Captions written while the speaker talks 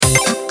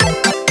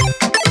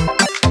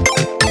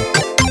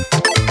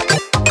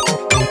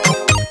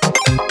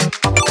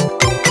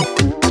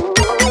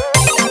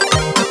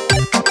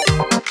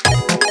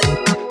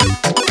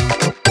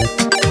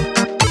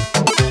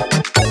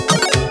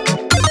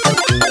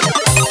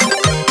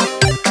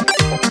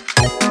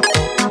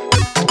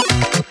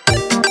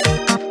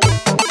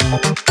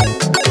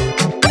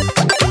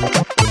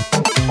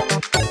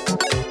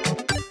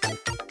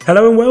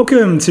Hello and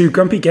welcome to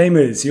Grumpy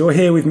Gamers. You're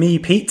here with me,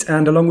 Pete,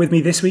 and along with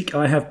me this week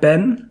I have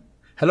Ben.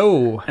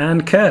 Hello.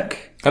 And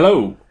Kirk.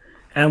 Hello.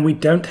 And we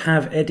don't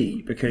have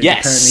Eddie because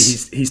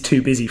apparently he's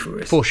too busy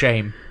for us. For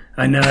shame.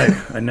 I know.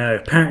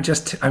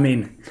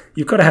 Apparently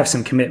you've got to have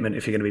some commitment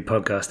if you're going to be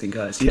podcasting,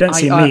 guys. You don't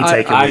see me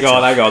taking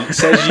Hang on.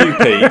 Says you,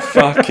 Pete.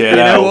 Fucking you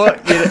know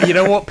what? You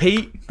know what,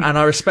 Pete? And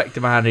I respect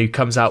a man who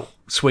comes out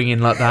swinging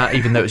like that,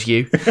 even though it's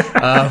you.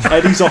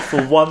 Eddie's off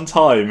for one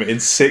time in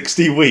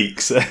 60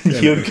 weeks, and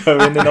you're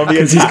going in on the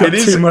because he's got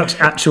too much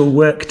actual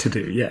work to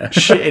do, yeah.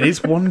 Shit, it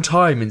is one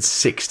time in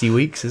 60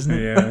 weeks, isn't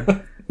it?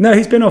 Yeah. No,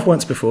 he's been off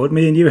once before.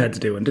 Me and you had to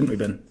do one, didn't we,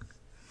 Ben?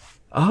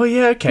 Oh,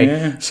 yeah, okay.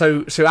 Yeah.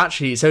 So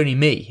actually, it's only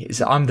me.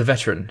 I'm the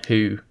veteran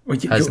who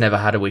has never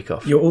had a week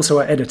off. You're also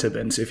our editor,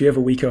 Ben, so if you have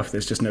a week off,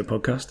 there's just no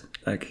podcast.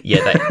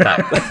 Yeah,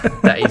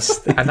 that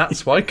is... And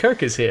that's why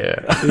Kirk is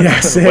here.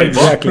 Yes, Wait,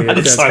 exactly. I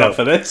didn't sign up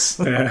for this.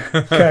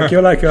 Kirk,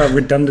 you're like a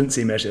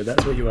redundancy measure.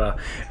 That's what you are.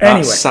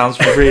 Anyway. That sounds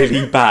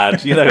really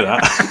bad. You know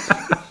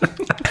that.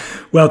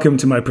 Welcome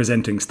to my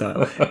presenting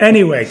style.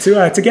 Anyway,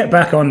 to get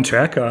back on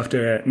track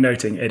after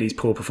noting Eddie's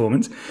poor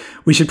performance,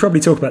 we should probably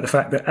talk about the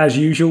fact that, as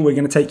usual, we're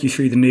going to take you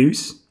through the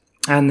news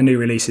and the new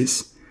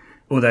releases.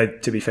 Although,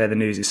 to be fair, the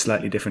news is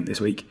slightly different this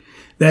week.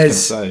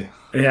 There's a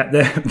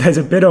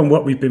bit on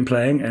what we've been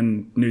playing,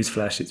 and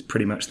newsflash, it's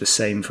pretty much the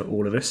same for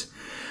all of us.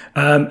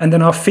 And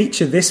then our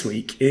feature this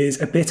week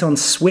is a bit on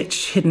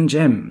Switch hidden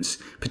gems,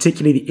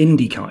 particularly the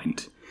indie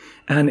kind.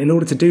 And in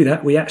order to do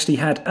that, we actually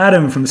had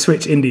Adam from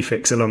Switch Indie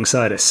Fix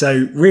alongside us.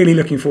 So really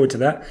looking forward to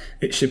that.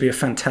 It should be a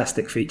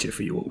fantastic feature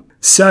for you all.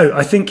 So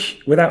I think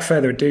without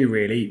further ado,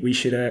 really, we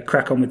should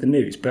crack on with the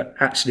news. But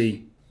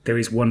actually, there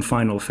is one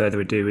final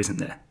further ado, isn't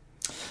there?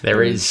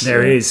 There is.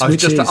 I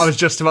was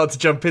just about to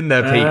jump in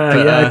there, Pete.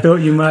 I thought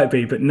you might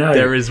be, but no.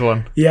 There is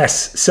one.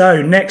 Yes.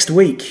 So next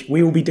week,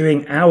 we will be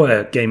doing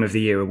our Game of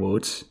the Year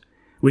awards,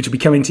 which will be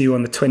coming to you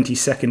on the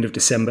 22nd of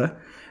December.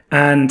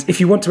 And if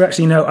you want to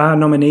actually know our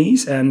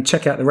nominees and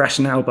check out the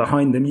rationale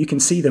behind them, you can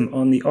see them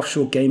on the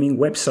Offshore Gaming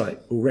website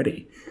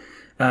already.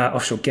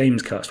 Offshore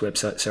Gamescast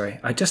website,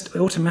 sorry. I just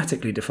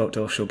automatically default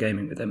to Offshore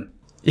Gaming with them.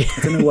 I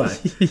don't know why.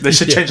 They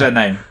should change their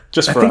name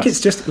just for us. I think it's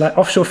just like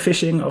offshore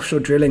fishing, offshore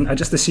drilling. I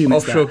just assume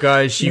it's offshore that.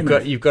 Guys.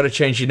 You've got to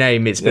change your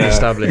name. It's been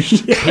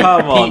established.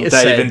 Come on,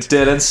 Dave and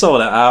Dylan, sort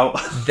it out.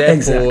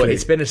 Therefore,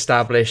 It's been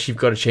established. You've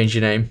got to change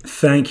your name.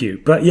 Thank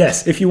you. But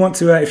yes, if you want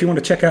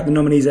to check out the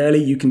nominees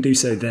early, you can do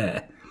so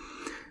there.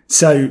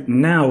 So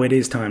now it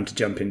is time to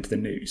jump into the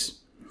news.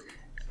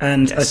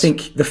 And yes. I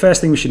think the first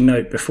thing we should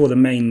note before the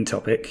main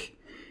topic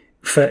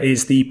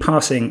is the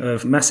passing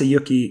of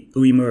Masayuki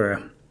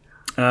Uemura,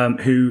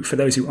 who, for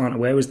those who aren't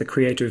aware, was the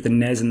creator of the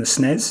NES and the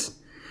SNES,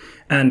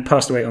 and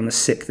passed away on the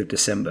 6th of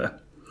December.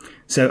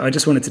 So I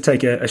just wanted to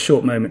take a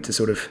short moment to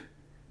sort of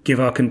give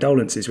our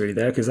condolences really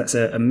there, because that's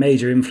a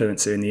major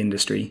influencer in the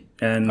industry,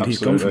 and He's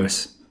gone from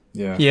us.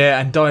 Yeah,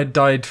 and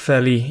died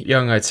fairly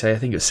young, I'd say. I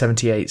think it was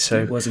 78.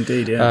 So it was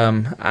indeed,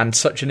 yeah. And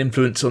such an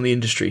influence on the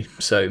industry.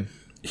 So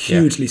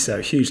hugely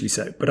so.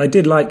 But I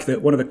did like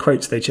that one of the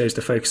quotes they chose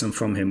to focus on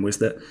from him was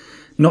that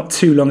not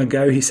too long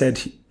ago he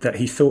said that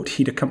he thought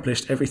he'd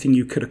accomplished everything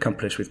you could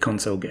accomplish with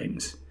console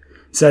games.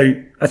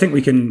 So I think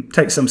we can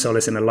take some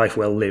solace in a life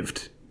well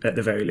lived at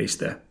the very least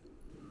there.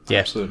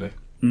 Yeah, absolutely,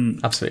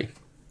 absolutely.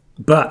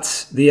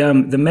 But the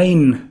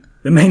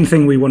main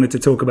thing we wanted to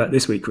talk about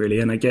this week, really,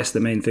 and I guess the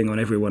main thing on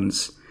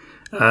everyone's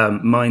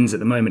minds at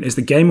the moment, is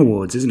the Game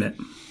Awards, isn't it?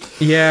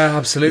 Yeah,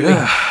 absolutely.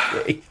 Yeah.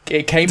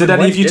 It came. Did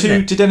any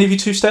of you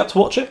two stay up to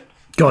watch it?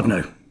 God,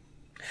 no.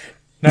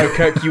 No,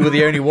 Kirk, you were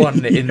the only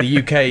one in the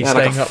UK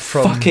staying up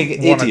from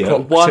fucking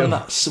idiot. 1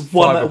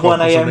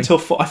 a.m. till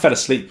 4. I fell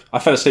asleep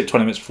 20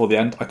 minutes before the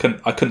end. I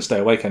couldn't stay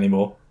awake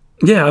anymore.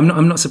 Yeah,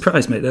 I'm not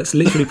surprised, mate. That's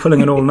literally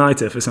pulling an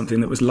all-nighter for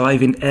something that was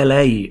live in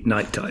LA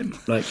nighttime.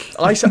 Like,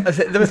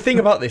 the thing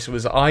about this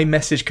was, I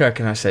messaged Kirk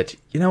and I said,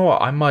 you know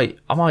what, I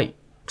might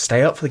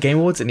stay up for the Game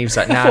Awards, and he was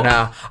like,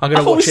 nah, I'm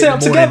going to watch it in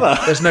the morning. Together.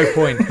 There's no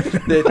point.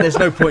 There's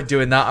no point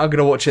doing that. I'm going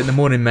to watch it in the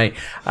morning, mate.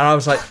 And I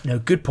was like, no,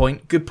 good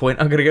point.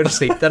 I'm going to go to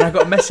sleep. Then I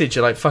got a message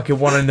at like fucking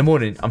 1 in the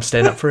morning. I'm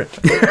staying up for it.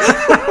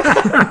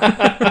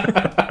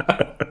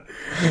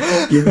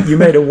 You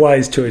made a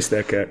wise choice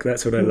there, Kirk.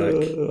 That's what I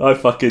like. I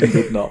fucking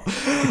did not.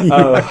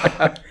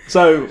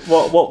 So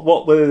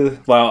what were?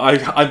 Well,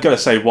 I'm going to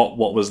say what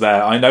was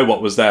there. I know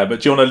what was there,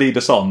 but do you want to lead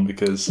us on?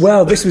 Because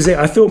this was it.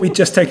 I thought we'd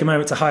just take a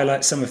moment to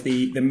highlight some of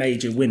the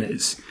major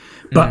winners.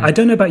 But I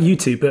don't know about you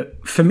two,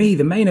 but for me,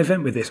 the main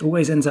event with this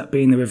always ends up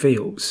being the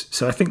reveals.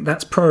 So I think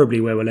that's probably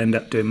where we'll end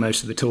up doing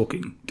most of the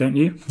talking, don't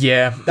you?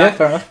 Yeah,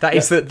 fair enough. That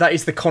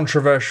is the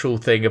controversial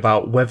thing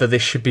about whether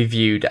this should be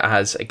viewed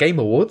as a Game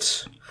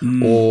Awards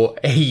or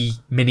a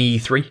mini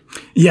E3.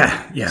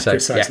 Yeah,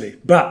 precisely. Yeah.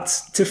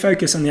 But to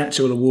focus on the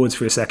actual awards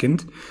for a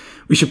second,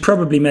 we should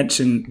probably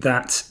mention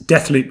that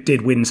Deathloop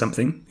did win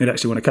something. It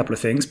actually won a couple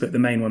of things, but the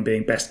main one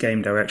being Best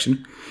Game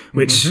Direction,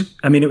 which,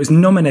 I mean, it was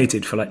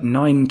nominated for like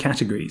 9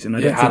 categories. And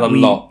I don't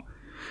think lot.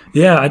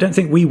 Yeah, I don't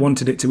think we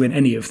wanted it to win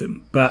any of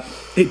them, but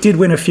it did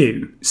win a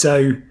few.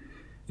 So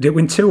did it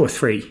win 2 or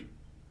 3?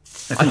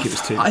 I think it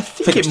was 2. I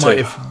think it it's might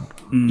 2.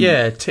 have.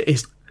 Yeah, it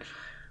was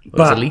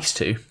But at least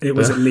 2. It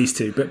was at least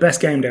 2. But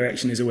best game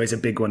direction is always a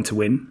big one to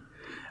win.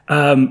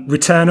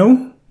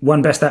 Returnal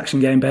won best action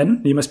game,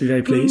 Ben. You must be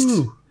very pleased.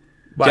 Ooh.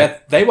 Yeah,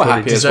 they were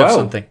happy as well.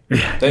 Something.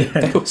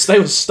 They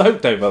were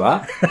stoked over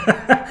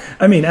that.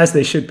 I mean, as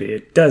they should be.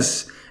 It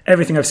does.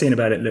 Everything I've seen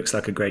about it looks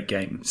like a great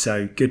game.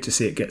 So good to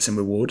see it get some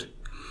reward.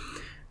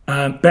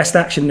 Best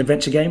action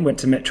adventure game went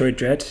to Metroid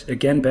Dread.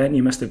 Again, Ben,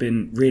 you must have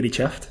been really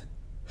chuffed.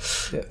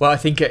 Well, I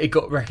think it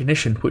got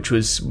recognition, which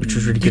was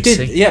really good to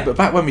see. Yeah, but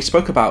back when we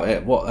spoke about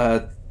it,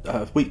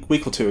 a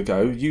week or two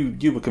ago,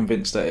 you were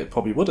convinced that it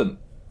probably wouldn't.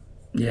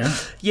 Yeah.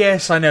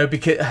 Yes, I know,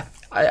 because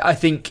I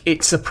think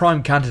it's a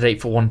prime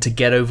candidate for one to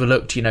get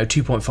overlooked.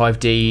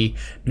 2.5D,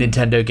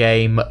 Nintendo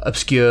game,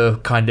 obscure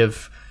kind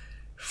of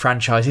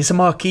franchise. It's a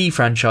marquee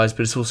franchise,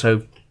 but it's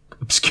also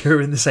obscure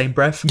in the same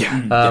breath.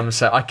 Yeah.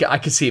 So I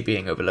could see it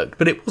being overlooked,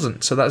 but it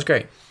wasn't, so that was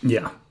great.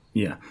 Yeah.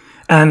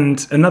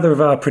 And another of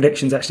our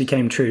predictions actually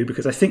came true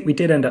because I think we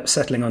did end up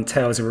settling on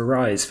Tales of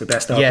Arise for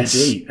best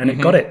RPG, and it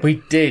got it.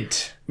 We did.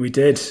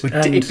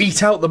 And It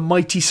beat out the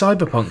mighty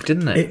Cyberpunk,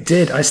 didn't it? it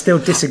did. I still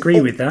disagree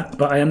with that,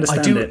 but I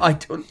understand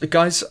it.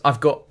 Guys,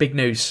 I've got big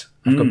news.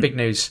 Oh,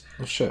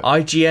 shit.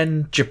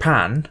 IGN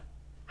Japan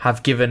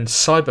have given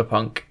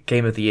Cyberpunk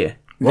Game of the Year.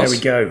 There we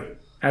go.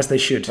 As they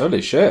should.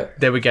 Holy shit.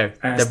 There we go.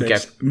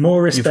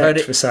 More respect heard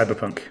it. for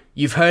Cyberpunk.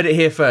 You've heard it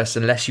here first,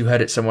 unless you heard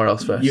it somewhere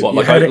else first. What, You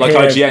like heard it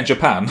here. IGN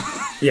Japan?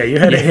 Yeah, you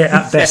heard it here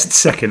at best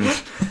second.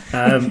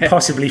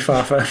 Possibly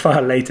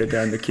far later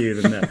down the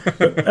queue than that.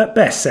 But at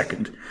best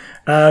second.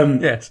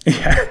 Yes.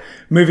 Yeah.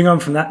 Moving on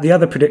from that, the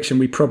other prediction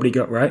we probably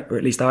got right, or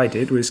at least I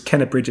did, was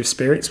Kenna Bridge of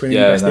Spirits winning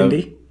best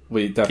indie.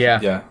 We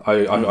definitely,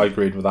 I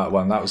agreed with that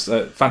one. That was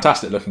a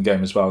fantastic looking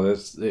game as well.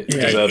 It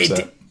deserves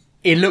it.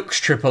 It looks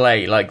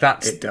AAA. Like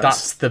It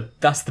does.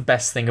 that's the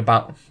best thing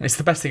about. It's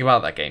the best thing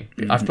about that game.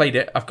 Mm-hmm. I've played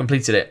it. I've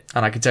completed it,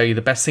 and I can tell you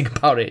the best thing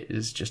about it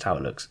is just how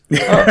it looks.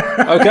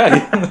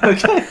 Okay.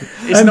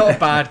 It's not a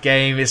bad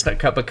game. It's not.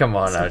 But come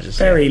on, I just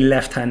Very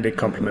left-handed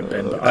compliment,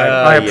 Ben, but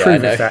I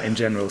approve know. of that in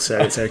general, so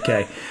it's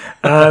okay.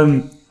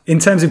 In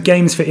terms of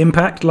games for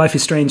impact, Life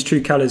is Strange: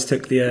 True Colors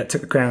took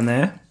the crown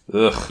there.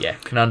 Ugh. yeah,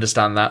 can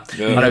understand that.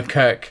 Yeah. I know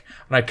Kirk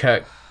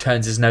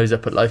turns his nose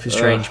up at Life is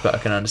Strange, but I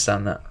can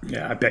understand that.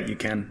 Yeah, I bet you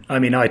can. I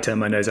mean, I turn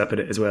my nose up at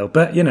it as well,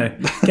 but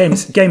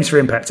games for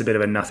impact's a bit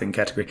of a nothing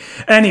category.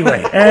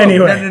 Anyway. No. I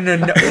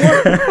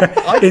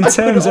terms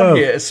put it on of-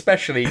 here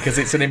especially because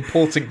it's an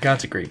important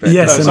category. But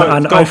Yes, No, sorry,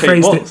 and go I on,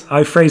 Pete,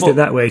 I phrased it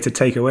that way to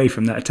take away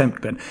from that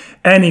attempt, Ben.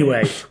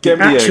 Anyway, the Game of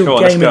the year, actual go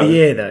on, let's game of go. the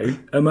year, though,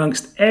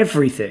 amongst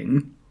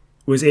everything,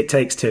 was It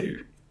Takes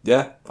Two.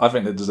 Yeah, I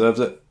think it deserves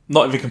it.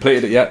 Not even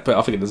completed it yet, but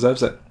I think it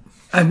deserves it.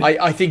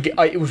 I think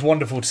it was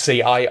wonderful to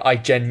see. I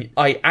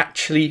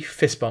actually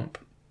fist pumped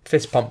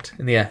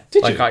in the air.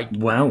 Did you?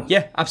 Wow.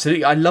 Yeah,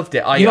 absolutely. I loved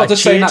it. You're not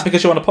just saying cheered. that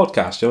because you're on a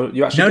podcast.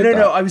 You actually No. did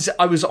that.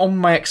 I was on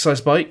my exercise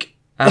bike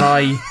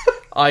and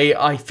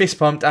I fist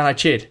pumped and I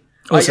cheered.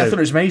 I Also- thought it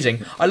was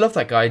amazing. I love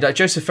that guy,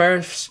 Joseph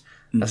Ferris.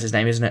 That's his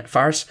name, isn't it?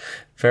 Ferris.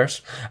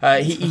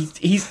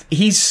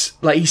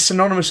 He's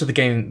synonymous with the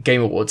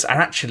Game Awards, and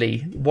actually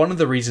one of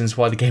the reasons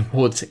why the Game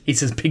Awards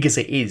is as big as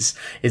it is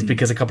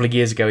because a couple of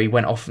years ago he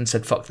went off and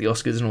said fuck the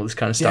Oscars and all this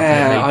kind of stuff.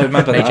 Yeah, and it made I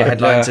remember major that,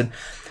 headlines, yeah.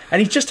 and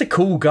he's just a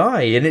cool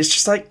guy, and it's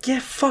just like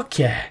fuck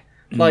yeah,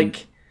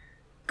 like.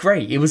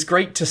 Great. It was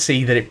great to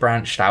see that it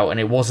branched out and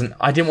it wasn't.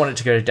 I didn't want it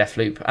to go to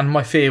Deathloop, and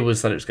my fear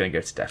was that it was going to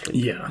go to Deathloop.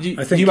 Yeah. You-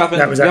 I think you haven't-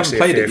 that was you haven't actually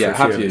played a it fear yet,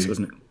 for a have few of us, you?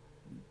 wasn't it?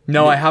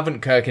 No, I haven't,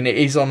 Kirk, and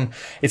it's on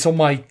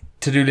my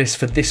to-do list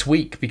for this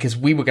week because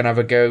we were going to have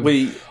a go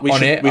We on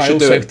should, it. we I should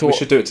do also it. thought, We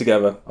should do it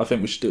together. I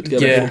think we should do it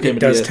together. Yeah, for Game It of the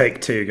does Year.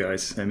 take two,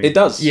 guys. I mean, It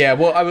does. Yeah,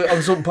 well, I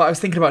was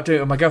thinking about doing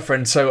it with my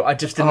girlfriend, so I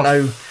just didn't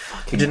know.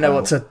 I didn't know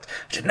what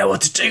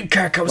to do,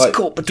 Kirk. I was Like,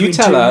 caught between you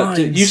tell two her.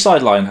 minds. You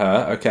sideline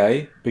her,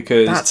 okay?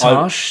 Because That's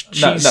harsh.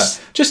 No, She's-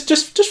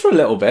 just for a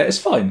little bit. It's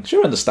fine.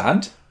 She'll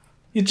understand.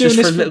 You're doing just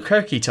this for a little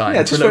Kirky time.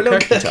 Yeah, just for a little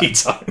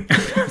Kirky time.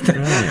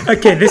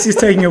 okay, this is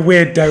taking a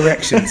weird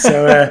direction.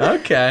 So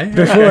Okay.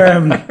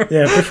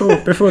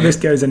 before this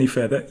goes any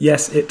further,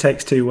 yes, It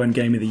Takes Two won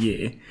Game of the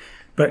Year,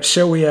 but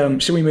shall we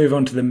move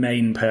on to the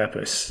main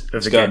purpose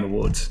of the go. Game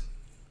Awards?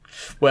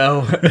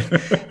 Well,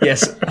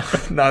 yes.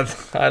 No,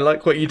 I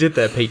like what you did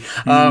there, Pete.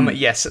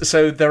 Yes,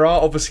 so there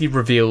are obviously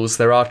reveals,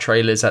 there are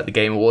trailers at the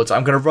Game Awards.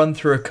 I'm going to run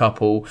through a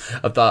couple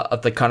of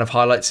the kind of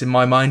highlights in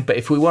my mind, but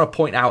if we want to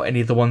point out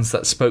any of the ones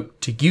that spoke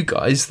to you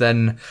guys,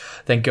 then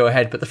go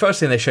ahead. But the first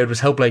thing they showed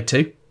was Hellblade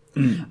 2.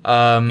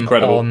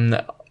 Incredible. On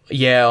the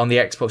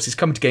Xbox. It's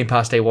coming to Game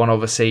Pass Day 1,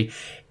 obviously.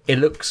 It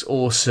looks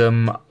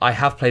awesome. I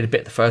have played a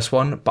bit of the first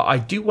one, but I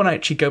do want to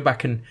actually go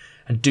back and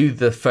do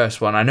the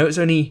first one. I know it's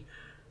only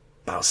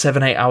about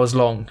 7-8 hours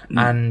long,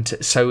 and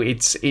so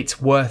it's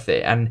worth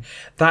it, and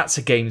that's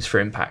a Games for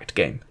Impact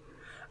game.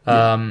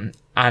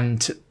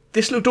 And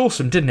this looked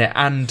awesome, didn't it?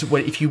 And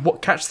if you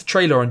catch the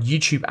trailer on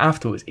YouTube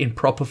afterwards in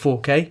proper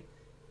 4K,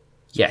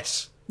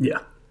 yes, Yeah,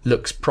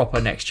 looks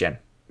proper next gen.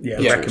 yeah,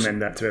 Yeah. recommend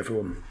that to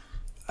everyone.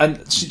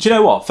 And do you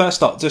know what?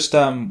 First up, just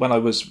when I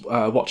was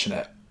watching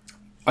it,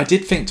 I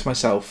did think to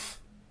myself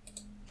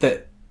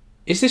that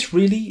is this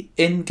really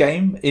in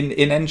game in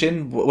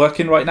engine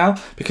working right now?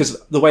 Because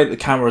the way that the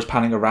camera was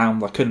panning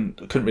around, I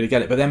couldn't really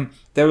get it. But then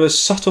there was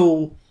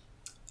subtle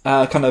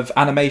kind of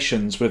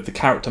animations with the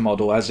character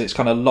model as it's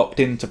kind of locked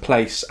into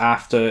place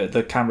after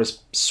the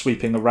camera's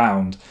sweeping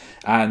around,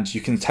 and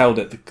you can tell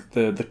that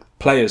the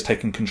player's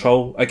taken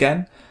control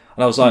again.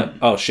 And I was like,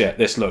 oh shit,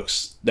 this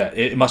looks...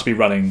 it must be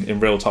running in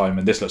real time,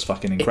 and this looks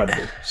fucking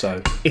incredible.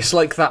 So it's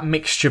like that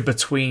mixture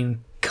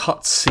between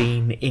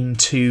cutscene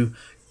into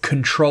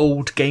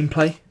controlled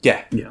gameplay.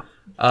 Yeah.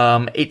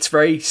 It's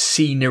very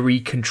scenery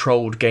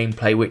controlled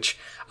gameplay, which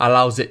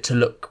allows it to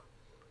look...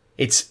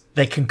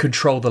 They can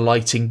control the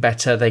lighting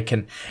better, they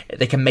can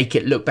make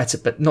it look better,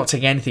 but not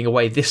taking anything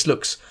away. This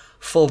looks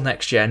full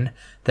next gen.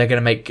 They're going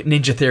to make...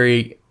 Ninja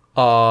Theory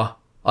are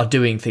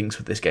doing things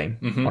with this game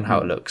on how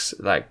it looks.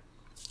 Like,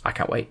 I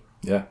can't wait.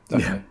 Yeah,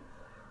 definitely.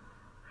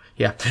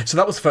 Yeah, so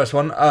that was the first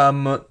one.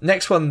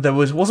 Next one, there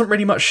wasn't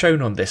really much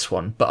shown on this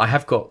one, but I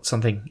have got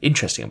something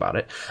interesting about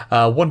it.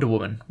 Wonder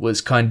Woman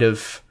was kind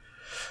of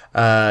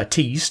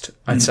teased,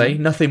 I'd say.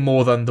 Nothing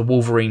more than the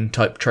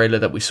Wolverine-type trailer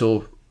that we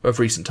saw of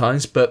recent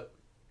times, but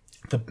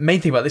the main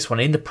thing about this one,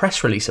 in the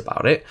press release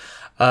about it,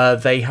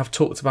 they have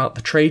talked about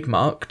the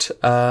trademarked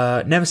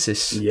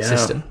Nemesis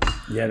system.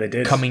 Yeah, they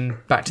did. Coming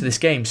back to this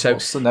game. So,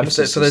 What's the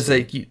Nemesis there's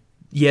system?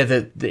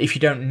 if you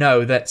don't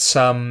know, that's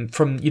from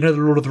the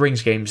Lord of the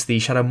Rings games, the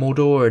Shadow of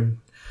Mordor and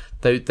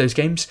those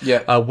games,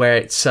 where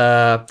it's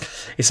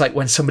like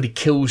when somebody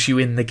kills you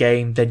in the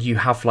game, then you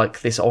have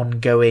like this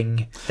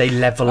ongoing. They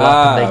level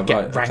up and they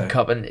get rank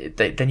up, and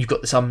then you've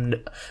got this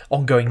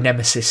ongoing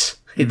nemesis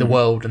in the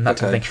world and that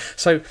type of thing.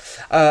 So,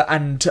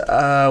 and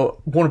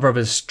Warner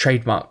Brothers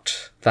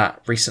trademarked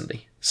that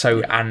recently.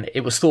 So, and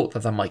it was thought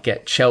that might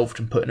get shelved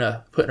and put in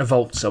a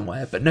vault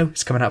somewhere, but no,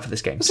 it's coming out for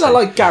this game. Isn't that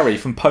like Gary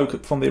from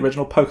the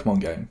original Pokemon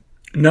game?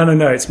 No.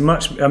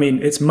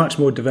 It's much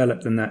more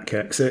developed than that,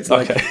 Kirk. So it's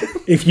like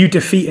if you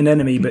defeat an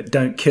enemy but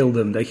don't kill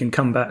them, they can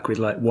come back with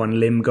like one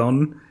limb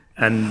gone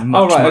and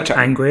much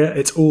angrier.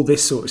 It's all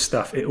this sort of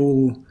stuff. It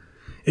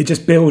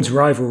just builds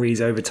rivalries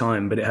over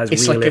time, but it has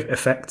real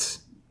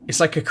effects. It's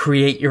like a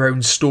create your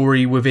own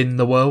story within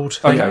the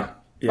world. Okay.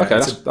 Yeah,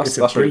 that's a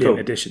really brilliant cool.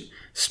 addition.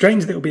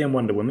 Strange that it'll be on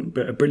Wonder Woman,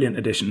 but a brilliant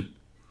addition.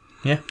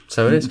 Yeah,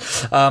 so it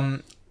is.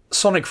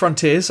 Sonic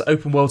Frontiers,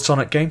 open world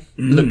Sonic game,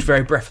 looked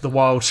very Breath of the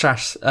Wild /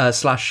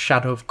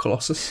 Shadow of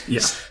Colossus. Yeah.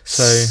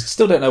 So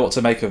still don't know what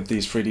to make of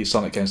these 3D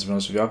Sonic games, to be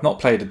honest with you. I've not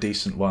played a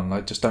decent one.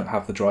 I just don't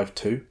have the drive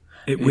to.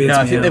 I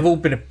think they've all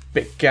been a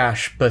bit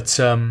gash, but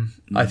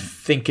I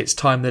think it's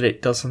time that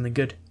it does something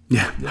good.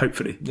 Yeah,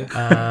 hopefully.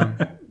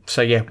 Yeah.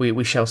 So yeah,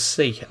 we shall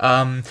see.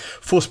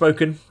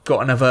 Forspoken,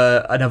 got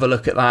another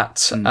look at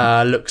that.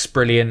 Looks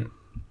brilliant,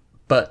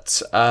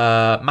 but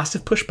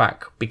massive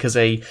pushback because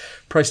a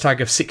price tag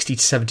of £60 to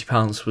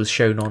 £70 was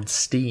shown on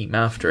Steam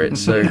after it.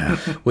 So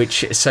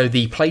so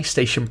the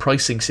PlayStation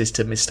pricing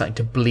system is starting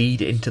to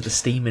bleed into the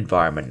Steam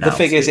environment now. The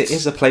thing is, it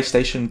is a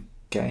PlayStation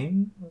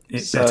game.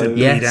 It better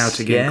bleed out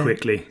again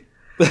quickly.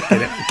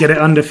 Get it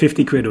under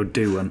 50 quid or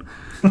do one.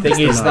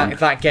 Thing is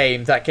that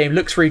game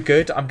looks really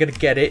good. I'm going to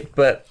get it,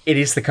 but it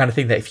is the kind of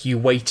thing that if you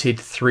waited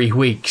 3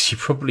 weeks, you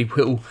probably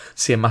will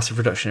see a massive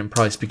reduction in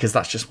price because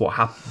that's just what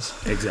happens.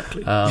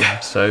 Exactly.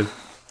 So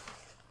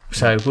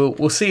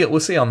we'll see it. We'll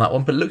see on that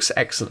one, but it looks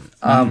excellent.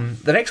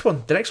 The next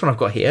one I've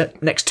got here,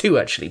 next two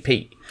actually,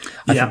 Pete.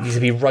 I think these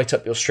will be right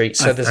up your street.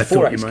 So there's a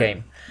 4X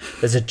game.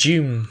 There's a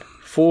June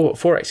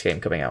 4X game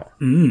coming out.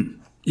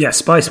 Yeah,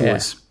 Spice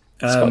Wars.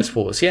 Spice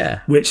Wars,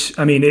 yeah. Which,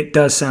 I mean, it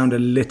does sound a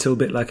little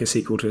bit like a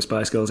sequel to a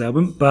Spice Girls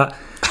album, but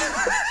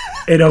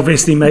it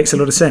obviously makes a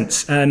lot of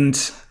sense.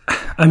 And,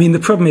 I mean, the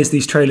problem is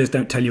these trailers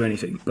don't tell you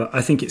anything, but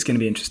I think it's going to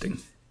be interesting.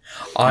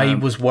 I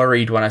was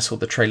worried when I saw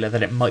the trailer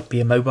that it might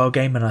be a mobile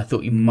game, and I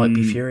thought you might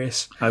be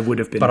furious. I would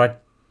have been. But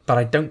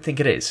I don't think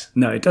it is.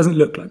 No, it doesn't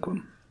look like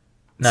one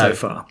so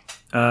far.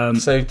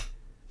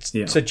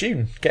 So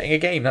June, getting a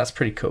game, that's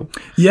pretty cool.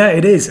 Yeah,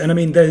 it is. And I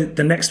mean,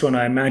 the next one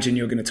I imagine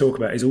you're going to talk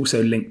about is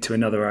also linked to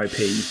another IP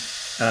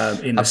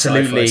in the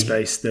sci-fi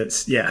space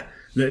that's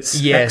excellent.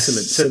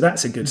 So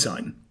that's a good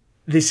sign.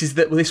 This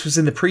was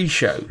in the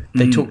pre-show.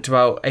 They talked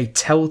about a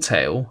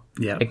Telltale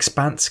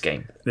Expanse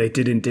game. They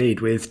did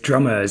indeed, with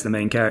Drummer as the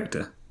main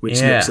character, which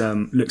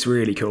looks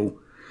really cool.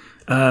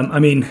 I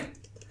mean,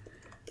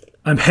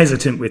 I'm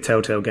hesitant with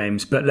Telltale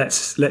games, but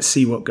let's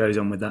see what goes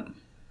on with that.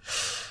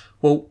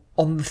 Well,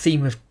 on the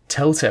theme of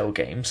Telltale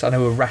games, I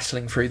know we're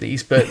wrestling through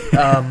these, but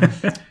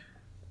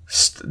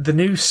the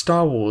new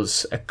Star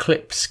Wars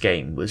Eclipse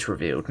game was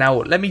revealed. Now,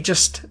 let me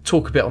just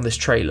talk a bit on this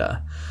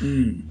trailer.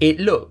 It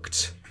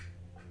looked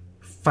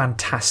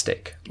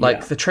fantastic.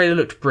 The trailer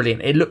looked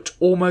brilliant. It looked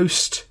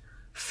almost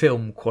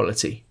film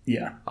quality.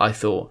 Yeah. I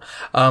thought.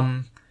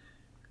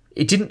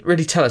 It didn't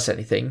really tell us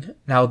anything.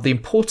 Now, the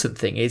important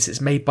thing is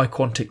it's made by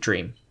Quantic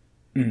Dream.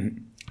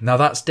 Now,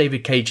 that's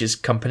David Cage's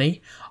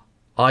company.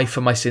 I,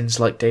 for my sins,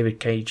 like David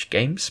Cage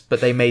games,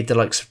 but they made the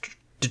likes of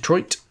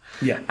Detroit.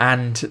 Yeah.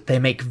 And they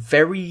make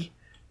very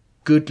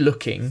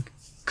good-looking,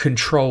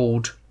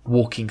 controlled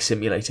walking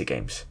simulator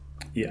games.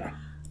 Yeah.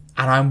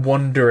 And I'm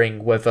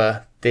wondering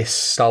whether this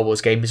Star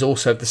Wars game is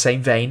also of the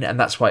same vein, and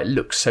that's why it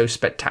looks so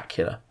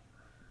spectacular.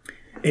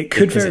 It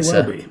could Because very it's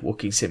well a be.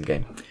 walking sim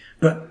game.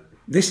 But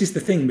this is the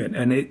thing, Ben,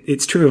 and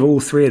it's true of all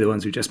three of the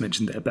ones we just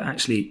mentioned there, but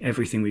actually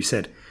everything we've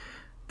said,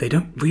 they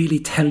don't really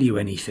tell you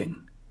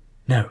anything.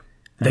 No.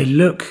 They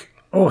look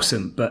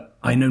awesome, but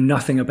I know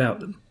nothing about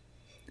them.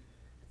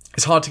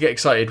 It's hard to get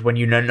excited when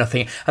you know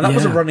nothing. And that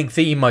was a Yeah. running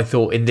theme, I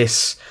thought, in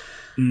this,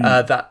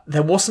 that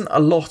there wasn't a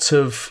lot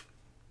of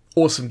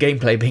awesome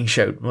gameplay being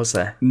shown, was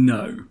there?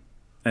 No.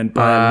 And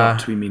by a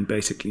lot, we mean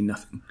basically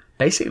nothing.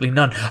 Basically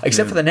none.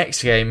 Except for the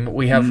next game,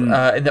 we have,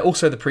 and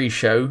also the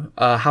pre-show,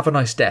 Have a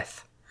Nice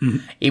Death.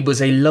 It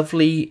was a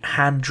lovely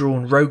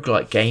hand-drawn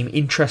roguelike game,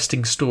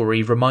 interesting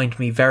story, remind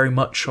me very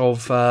much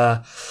of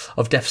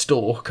Death's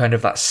Door, kind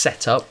of that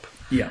setup,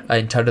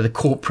 in terms of the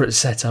corporate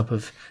setup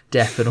of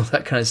Death and all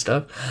that kind of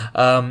stuff.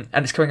 And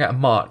it's coming out in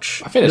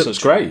March. I think this looks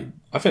great.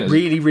 I think it's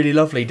Really, really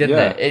lovely, didn't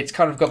Yeah. it? It's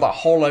kind of got that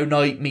Hollow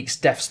Knight meets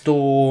Death's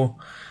Door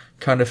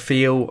kind of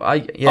feel.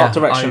 art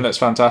direction looks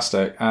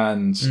fantastic,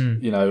 and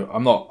you know,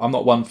 I'm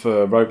not one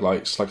for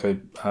roguelikes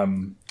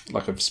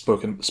like I've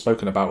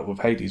spoken about with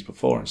Hades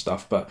before and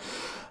stuff, but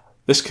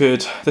this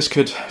could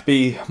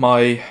be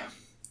my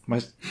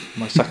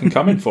second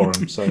coming for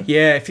him. So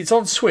Yeah, if it's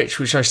on Switch,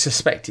 which I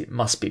suspect it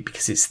must be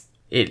because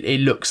it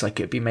looks like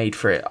it'd be made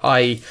for it.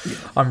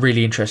 I'm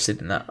really interested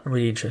in that.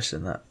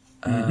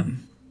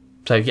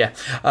 So yeah,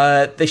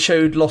 they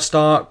showed Lost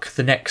Ark,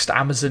 the next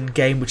Amazon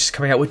game which is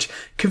coming out, which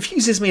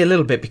confuses me a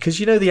little bit because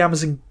you know the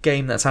Amazon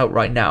game that's out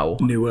right now,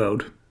 New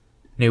World.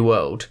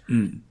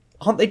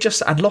 Aren't they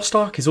just? And Lost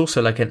Ark is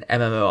also like an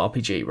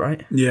MMORPG,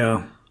 right?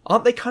 Yeah.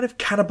 Aren't they kind of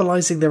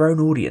cannibalizing their own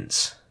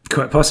audience?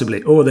 Quite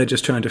possibly. Or they're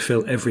just trying to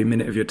fill every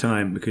minute of your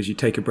time because you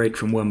take a break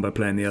from one by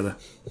playing the other.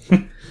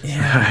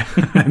 Yeah,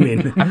 I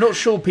mean, I'm not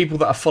sure people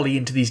that are fully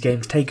into these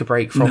games take a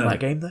break from that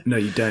game though. no,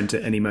 you don't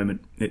at any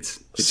moment. It's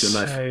your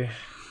life.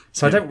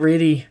 So I don't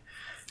really.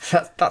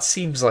 That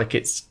seems like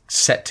it's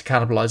set to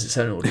cannibalize its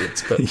own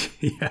audience, but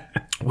Yeah.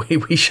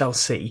 we shall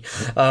see.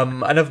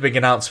 Another big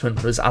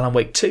announcement was Alan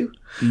Wake 2.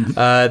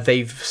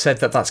 They've said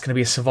that that's going to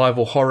be a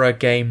survival horror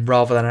game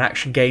rather than an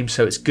action game,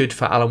 so it's good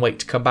for Alan Wake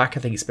to come back. I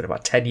think it's been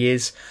about 10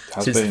 years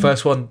since the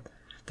first one.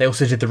 They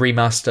also did the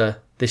remaster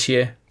this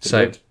year,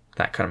 so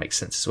that kind of makes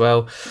sense as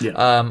well. Yeah.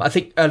 I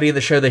think early in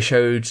the show they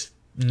showed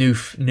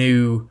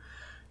new.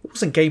 It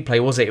wasn't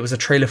gameplay, was it? It was a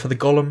trailer for the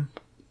Gollum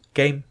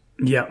game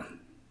Yeah.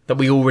 that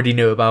we already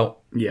knew about.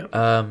 Yeah.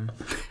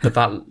 But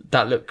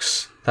that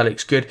looks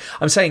good.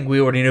 I'm saying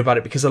we already knew about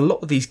it because a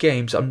lot of these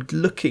games, I'm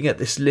looking at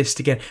this list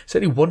again. It's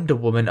only Wonder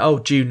Woman,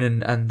 Dune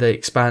and The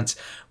Expanse,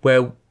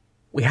 where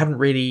we hadn't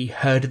really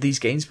heard of these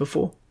games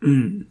before.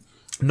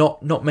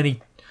 Not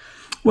many.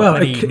 Well,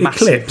 massive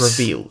Eclipse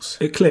reveals.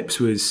 Eclipse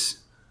was.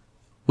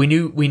 We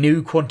knew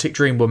Quantic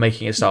Dream were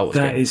making a Star Wars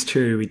That game. is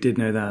true. We did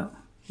know that.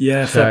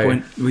 Yeah, fair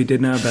point. We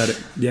did know about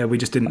it. Yeah, we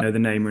just didn't know the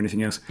name or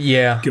anything else.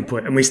 Yeah. Good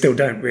point. And we still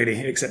don't really,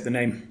 except the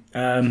name.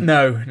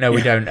 No,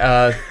 we don't.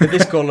 But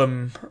this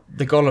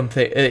the Gollum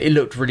thing, it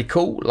looked really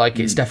cool. Like,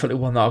 it's definitely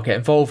one that I'll get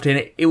involved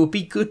in. It would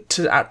be good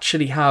to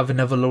actually have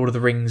another Lord of the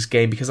Rings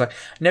game because I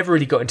never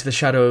really got into the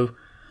Shadow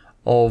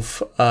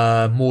of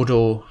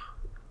Mordor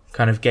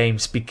kind of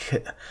games because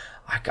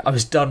I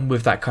was done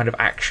with that kind of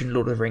action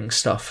Lord of the Rings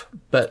stuff.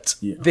 But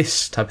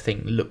this type of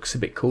thing looks a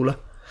bit cooler.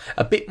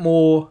 A bit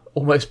more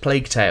almost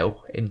Plague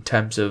Tale in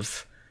terms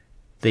of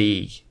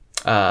the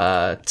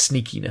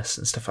sneakiness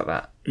and stuff like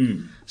that.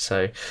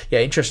 So, yeah,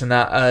 interesting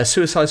that.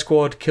 Suicide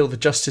Squad, Kill the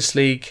Justice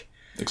League.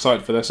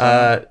 excited for this.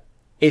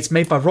 It's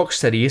made by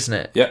Rocksteady, isn't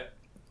it? Yeah.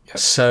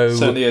 So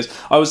Certainly is.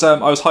 I was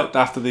hyped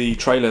after the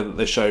trailer that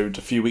they showed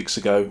a few weeks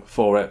ago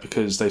for it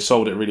because they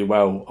sold it really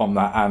well on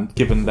that, and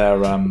given their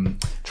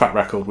track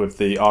record with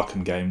the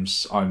Arkham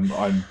games, I'm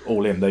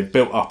all in. They've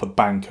built up a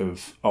bank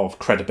of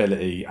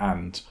credibility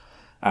and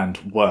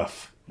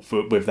worth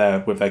with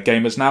their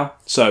gamers now.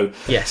 So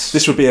yes,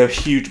 this would be a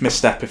huge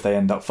misstep if they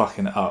end up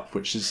fucking it up,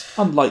 which is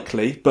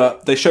unlikely.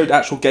 But they showed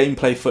actual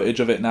gameplay footage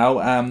of it now,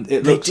 and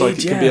it looks like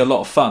it can be a lot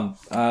of fun.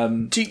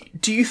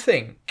 Do you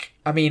think?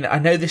 I mean, I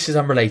know this is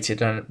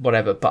unrelated and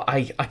whatever, but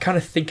I kind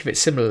of think of it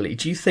similarly.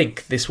 Do you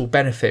think this will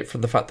benefit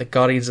from the fact that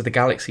Guardians of the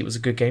Galaxy was a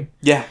good game?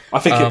 Yeah, I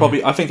think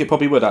it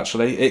probably would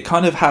actually. It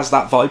kind of has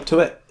that vibe to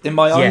it in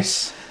my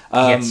eyes.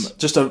 Yes.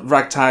 Just a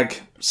ragtag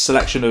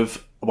selection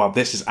of, well,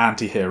 this is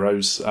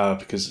anti-heroes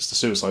because it's the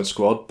Suicide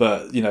Squad,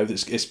 but you know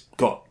it's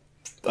got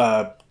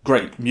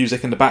great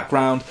music in the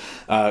background,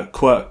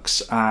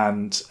 quirks,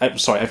 and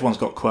everyone's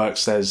got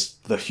quirks. There's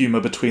the humour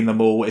between them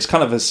all. It's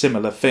kind of a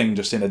similar thing,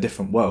 just in a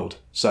different world.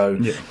 So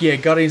yeah,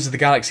 Guardians of the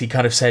Galaxy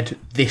kind of said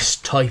this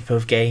type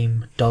of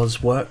game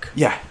does work.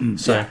 Yeah.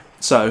 So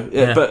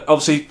but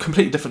obviously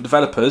completely different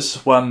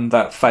developers. One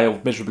that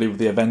failed miserably with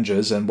the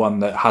Avengers, and one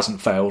that hasn't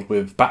failed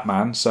with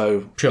Batman.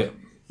 So sure.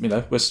 We'll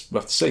have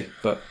to see,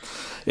 but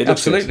it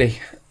looks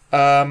absolutely.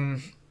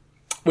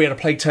 We had a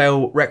Plague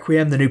Tale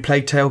Requiem, the new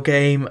Plague Tale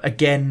game,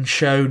 again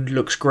shown,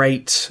 looks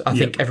great. I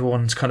think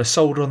everyone's kind of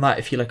sold on that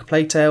if you like a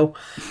Plague Tale.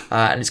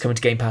 And it's coming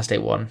to Game Pass Day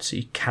 1, so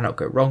you cannot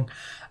go wrong.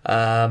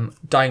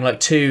 Dying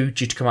Light 2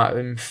 due to come out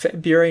in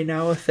February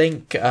now, I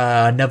think.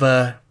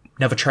 Another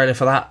trailer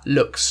for that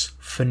looks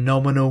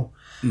phenomenal.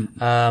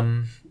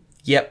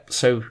 Yep,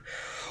 so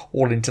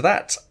all into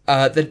that.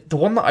 The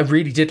one that I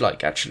really did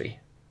like, actually,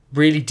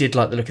 really did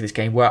like the look of this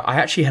game, where I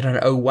actually had an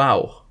oh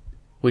wow,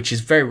 which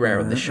is very rare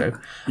on this show.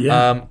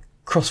 Yeah.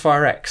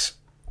 Crossfire X.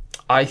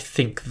 I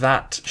think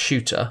that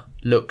shooter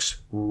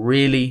looks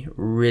really,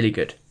 really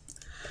good.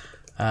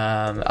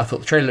 I thought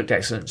the trailer looked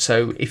excellent.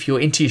 So if you're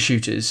into your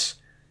shooters,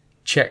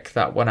 check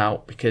that one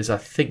out, because I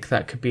think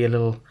that could be a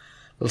little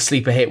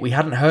sleeper hit. We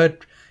hadn't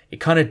heard. It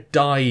kind of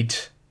died.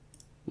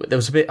 There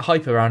was a bit of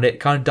hype around it. It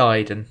kind of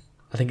died, and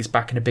I think it's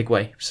back in a big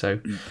way. So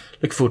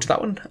looking forward to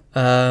that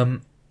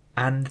one.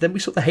 And then we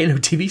saw the Halo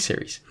TV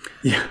series.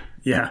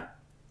 Yeah.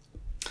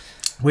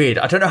 Weird.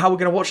 I don't know how we're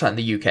going to watch that in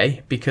the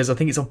UK, because I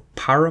think it's on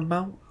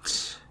Paramount.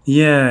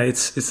 Yeah,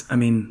 it's. I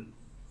mean,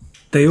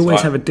 they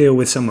always have a deal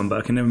with someone, but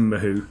I can never remember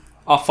who.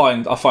 I'll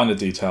find the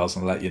details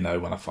and let you know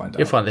when I find out.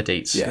 You'll find the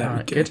deets. Yeah, all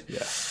right, good.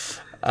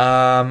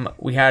 Yeah.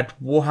 We had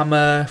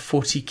Warhammer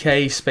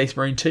 40k Space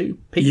Marine 2.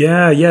 Pete?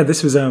 Yeah.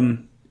 This was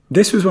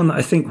one that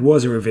I think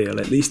was a reveal.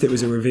 At least it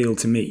was a reveal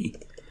to me,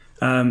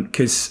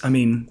 because I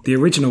mean the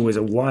original was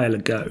a while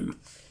ago,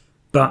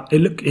 but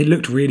it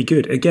looked really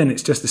good. Again,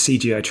 it's just a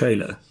CGI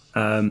trailer,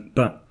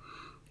 but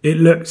it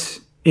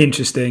looked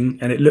interesting,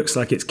 and it looks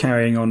like it's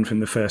carrying on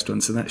from the first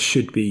one. So that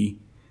should be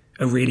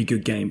a really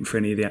good game for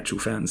any of the actual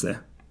fans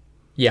there.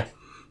 Yeah.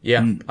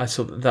 I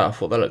saw that. I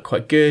thought that looked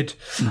quite good.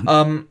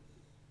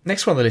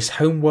 Next one on the list,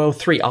 Homeworld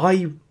 3.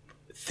 I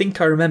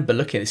think I remember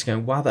looking at this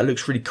going, wow, that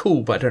looks really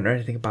cool, but I don't know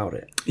anything about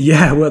it.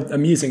 Yeah, well,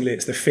 amusingly,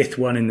 it's the fifth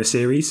one in the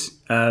series,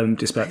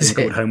 despite being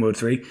called Homeworld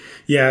 3.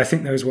 Yeah, I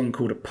think there was one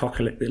called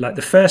Apocalypse. Like,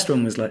 the first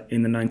one was like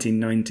in the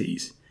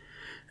 1990s.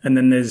 And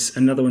then there's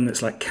another one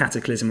that's like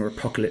Cataclysm or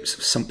Apocalypse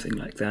or something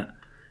like that.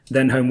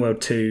 Then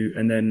Homeworld 2,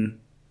 and then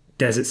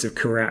Deserts of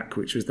Karak,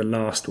 which was the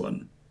last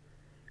one.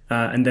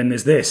 And then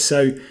there's this.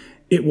 So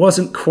it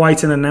wasn't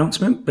quite an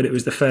announcement, but it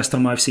was the first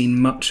time I've seen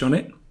much on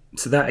it.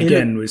 So that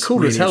again was cool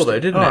really as hell, though,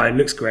 didn't it? Oh, it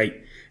looks great,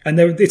 and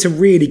it's a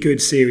really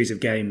good series of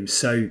games.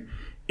 So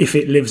if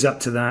it lives up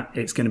to that,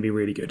 it's going to be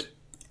really good.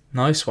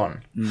 Nice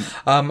one.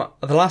 The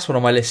last one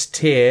on my list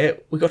here,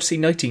 we got to see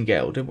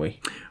Nightingale, didn't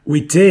we?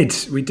 We did.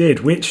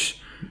 Which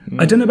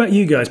I don't know about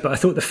you guys, but I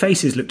thought the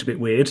faces looked a bit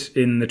weird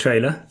in the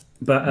trailer.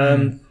 But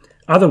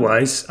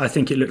otherwise, I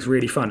think it looks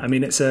really fun. I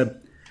mean, it's a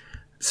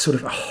sort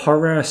of a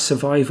horror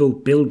survival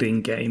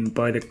building game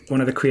by one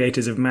of the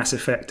creators of Mass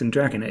Effect and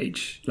Dragon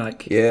Age.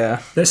 Like,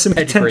 there's some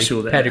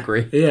potential there.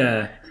 Pedigree.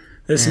 Yeah,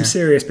 there's some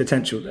serious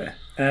potential there,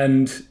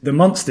 and the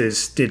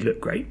monsters did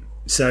look great.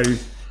 So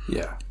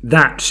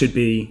that should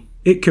be.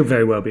 It could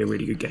very well be a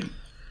really good game.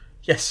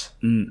 Yes.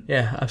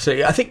 Yeah,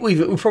 absolutely. I think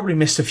we've probably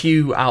missed a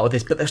few out of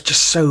this, but there's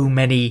just so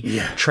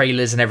many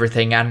trailers and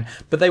everything.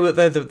 But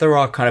there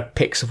are kind of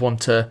picks of one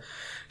to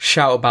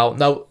shout about.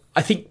 Now,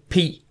 I think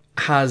Pete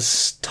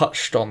has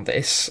touched on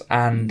this,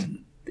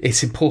 and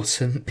it's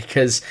important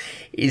because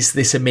is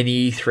this a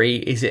mini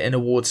E3? Is it an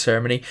award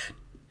ceremony?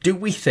 Do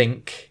we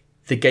think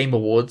the Game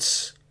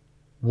Awards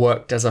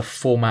worked as a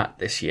format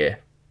this year?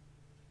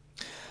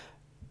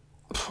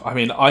 I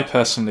mean, I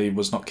personally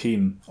was not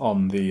keen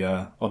on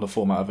the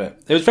format of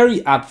it. It was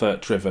very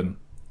advert driven,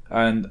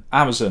 and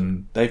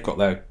Amazon, they've got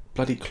their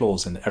bloody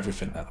claws in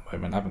everything at the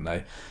moment, haven't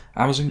they?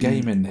 Amazon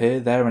Gaming here,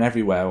 there, and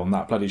everywhere on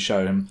that bloody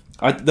show. And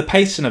the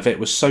pacing of it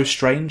was so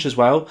strange as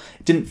well.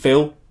 It didn't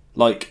feel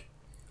like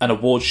an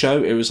award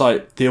show. It was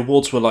like the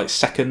awards were like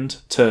second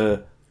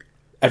to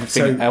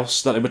everything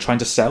else that they were trying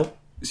to sell.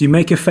 So you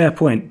make a fair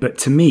point, but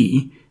to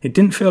me, it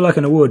didn't feel like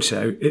an award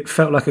show. It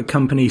felt like a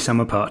company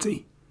summer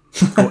party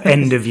or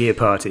end of year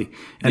party.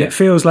 And it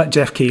feels like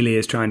Jeff Keighley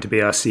is trying to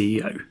be our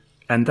CEO.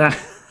 And that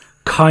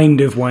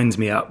kind of winds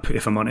me up,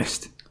 if I'm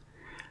honest.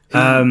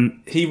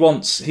 He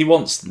wants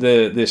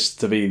this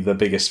to be the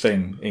biggest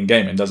thing in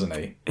gaming, doesn't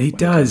he? He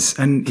does,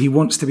 and he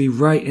wants to be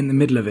right in the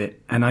middle of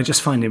it, and I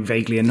just find him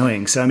vaguely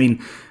annoying. So I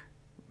mean,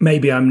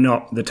 maybe I'm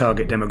not the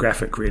target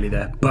demographic really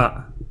there,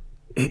 but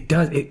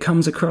it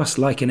comes across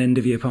like an end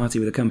of year party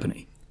with a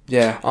company.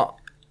 Yeah.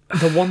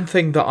 The one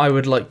thing that I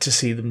would like to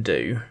see them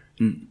do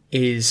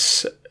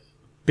is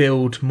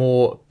put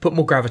more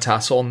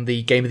gravitas on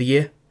the Game of the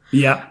Year.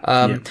 Yeah.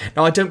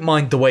 Now, I don't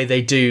mind the way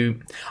they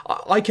do.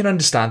 I can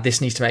understand this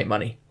needs to make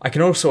money. I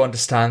can also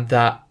understand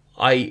that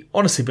I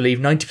honestly believe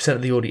 90%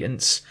 of the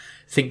audience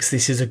thinks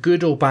this is a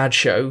good or bad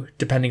show,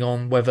 depending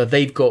on whether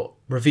they've got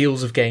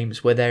reveals of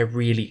games where they're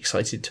really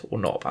excited or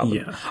not about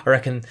them. Yeah. I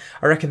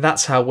reckon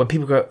that's how when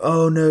people go,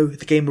 oh no,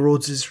 the Game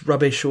Awards is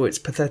rubbish, or it's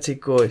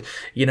pathetic, or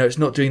it's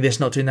not doing this,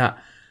 not doing that.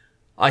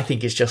 I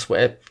think it's just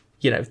where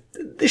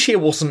this year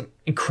wasn't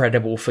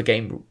incredible for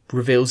game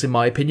reveals, in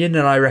my opinion,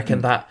 and I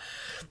reckon that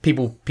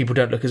people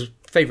don't look as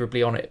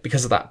favourably on it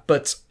because of that.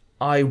 But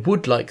I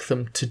would like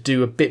them to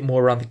do a bit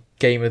more around the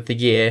Game of the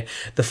Year.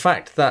 The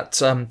fact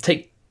that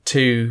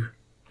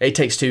It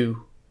Takes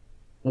Two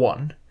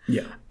won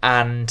Yeah.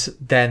 And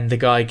then the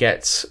guy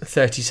gets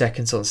 30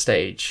 seconds on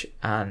stage,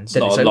 and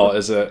then Not it's a over. lot,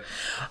 is it?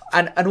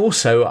 And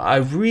also, I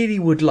really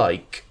would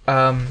like,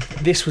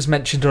 this was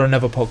mentioned on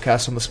another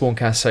podcast on the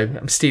Spawncast, so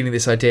I'm stealing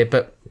this idea,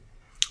 but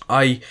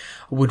I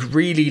would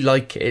really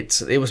like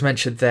it. It was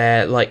mentioned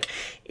there, like,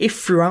 if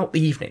throughout the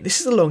evening,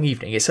 this is a long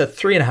evening, it's a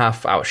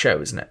 3.5 hour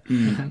show, isn't it?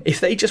 Mm-hmm. If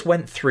they just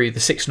went through the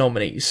 6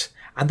 nominees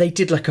and they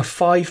did like a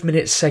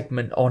 5-minute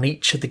segment on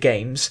each of the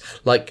games,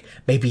 like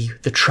maybe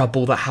the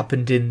trouble that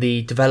happened in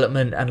the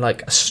development and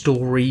like a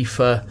story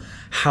for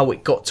how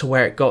it got to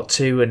where it got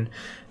to, and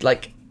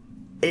like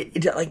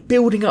like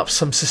building up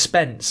some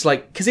suspense,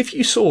 like, because if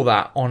you saw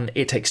that on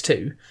It Takes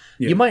Two,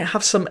 you might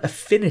have some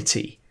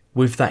affinity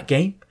with that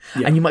game,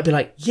 and you might be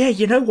like, yeah,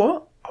 you know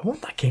what? I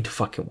want that game to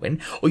fucking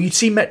win. Or you'd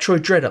see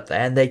Metroid Dread up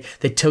there, and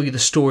they'd tell you the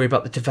story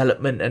about the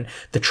development and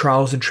the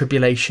trials and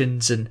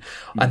tribulations, and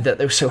that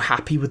they were so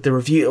happy with the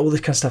review, all this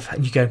kind of stuff.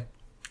 And you go,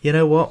 you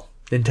know what?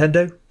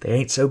 Nintendo, they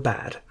ain't so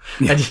bad.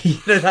 And you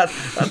know, that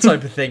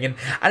type of thing.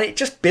 And it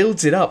just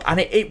builds it up. And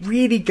it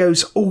really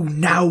goes, oh,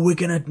 now we're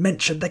going to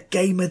mention the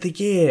Game of the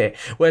Year.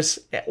 Whereas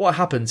what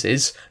happens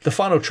is the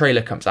final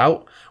trailer comes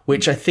out,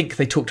 which I think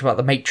they talked about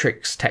the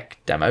Matrix tech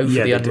demo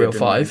for the Unreal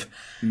 5.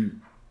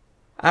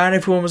 And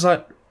everyone was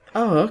like,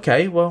 oh,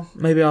 okay, well,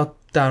 maybe I'll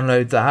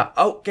download that.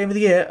 Oh, Game of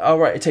the Year. Oh,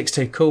 right, It Takes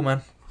Two. Cool,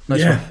 man.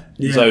 Nice one.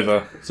 It's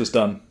over. It's just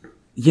done.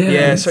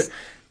 Yeah, so,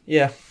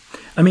 yeah.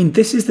 I mean,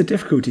 this is the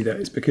difficulty, though,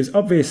 is because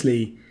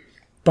obviously,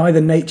 by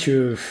the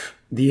nature of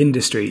the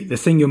industry, the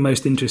thing you're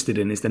most interested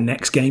in is the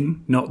next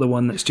game, not the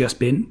one that's just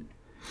been.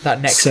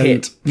 That next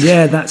hit.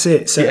 Yeah, that's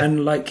it. So,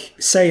 and like,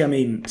 say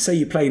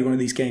you played one of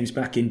these games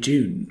back in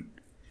June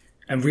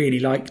and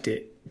really liked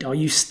it. Are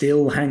you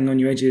still hanging on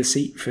your edge of the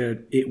seat for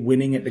it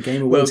winning at the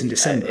Game Awards in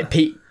December?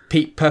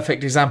 Pete,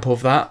 perfect example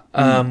of that.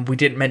 We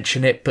didn't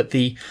mention it, but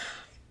the,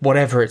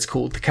 whatever it's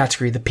called, the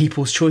category, the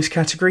People's Choice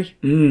category.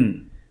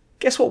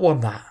 Guess what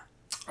won that?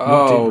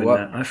 What did win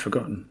that? I've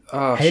forgotten.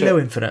 Oh, Halo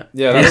shit. Infinite.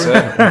 Yeah, that's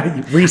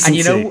it.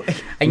 Recency.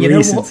 And you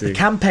know what? The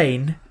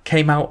campaign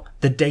came out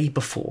the day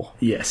before.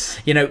 Yes.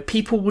 You know,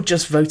 people were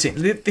just voting.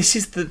 This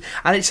is the,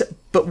 and it's,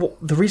 but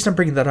the reason I'm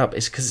bringing that up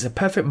is because it's a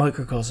perfect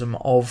microcosm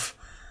of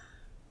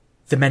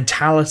the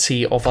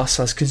mentality of us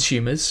as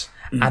consumers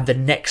and the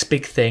next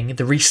big thing,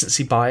 the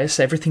recency bias,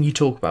 everything you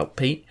talk about,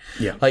 Pete.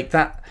 Yeah. Like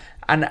that,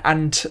 and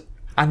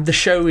the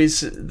show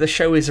is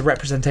a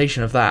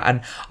representation of that.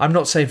 And I'm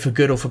not saying for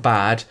good or for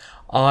bad.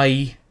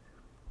 I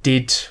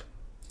liked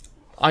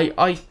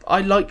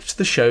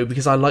the show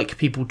because I like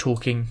people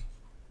talking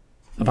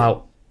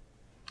about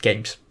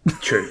games.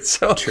 True.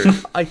 True.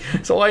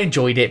 So I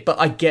enjoyed it, but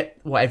I get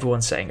what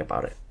everyone's saying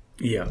about it.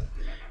 Yeah.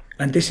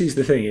 And this is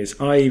the thing is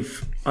I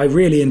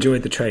really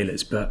enjoyed the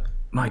trailers, but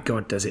my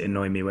God, does it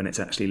annoy me when it's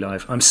actually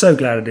live. I'm so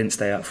glad I didn't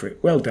stay up for it.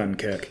 Well done,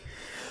 Kirk.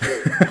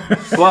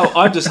 Well,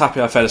 I'm just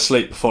happy I fell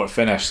asleep before it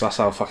finished. That's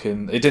how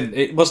fucking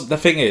it wasn't. The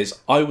thing is,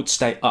 I would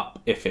stay up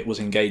if it was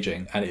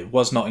engaging, and it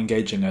was not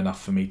engaging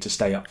enough for me to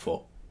stay up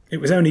for. It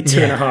was only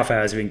 2.5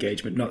 hours of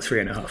engagement, not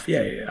 3.5.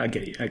 Yeah, I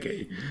get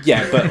you.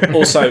 Yeah, but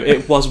also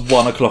it was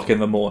 1 o'clock in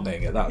the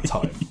morning at that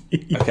time.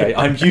 Okay,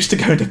 I'm used to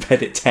going to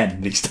bed at 10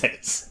 these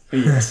days.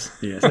 Yes.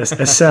 That's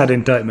a sad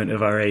indictment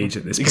of our age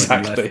at this point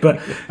Exactly. in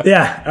life. But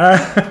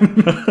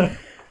yeah,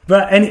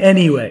 but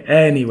anyway,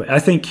 I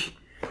think.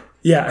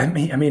 Yeah, I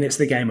mean, it's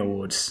the Game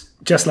Awards.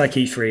 Just like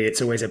E3,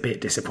 it's always a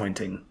bit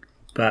disappointing.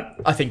 But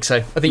I think so.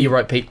 I think you're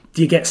right, Pete.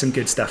 You get some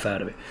good stuff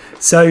out of it.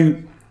 So,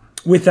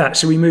 with that,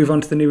 shall we move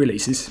on to the new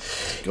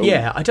releases? Cool.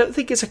 Yeah, I don't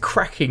think it's a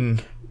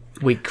cracking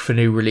week for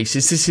new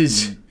releases. This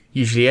is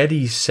usually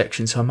Eddie's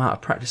section, so I'm out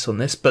of practice on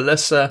this. But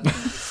let's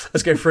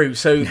go through.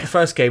 So, the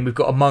first game, we've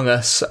got Among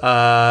Us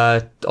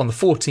on the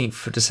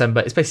 14th of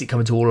December. It's basically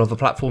coming to all other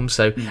platforms,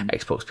 so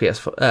Xbox,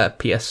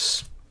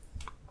 PS4s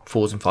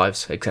and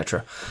 5s,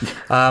 etc.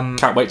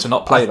 Can't wait to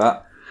not play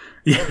that.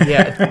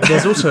 Yeah,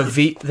 there's also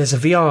there's a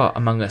VR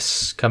Among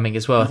Us coming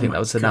as well. I think that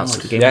was announced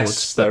at the Game Awards.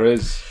 Yes, there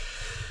is.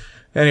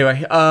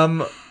 Anyway,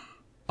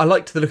 I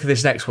liked the look of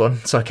this next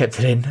one, so I kept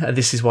it in. And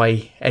this is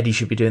why Eddie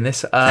should be doing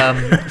this.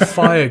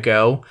 Fire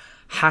Girl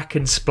Hack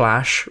and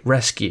Splash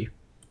Rescue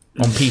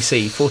on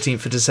PC,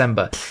 14th of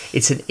December.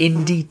 It's an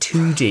indie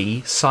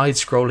 2D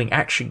side-scrolling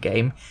action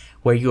game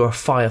where you're a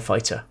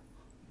firefighter.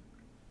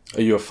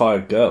 Are you a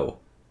fire girl?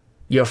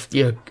 You're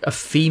a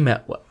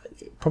female.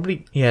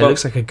 Probably, yeah, it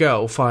looks like a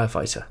girl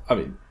firefighter. I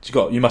mean,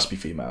 you must be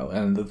female,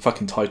 and the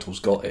fucking title's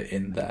got it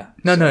in there.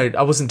 No,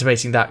 I wasn't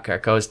debating that,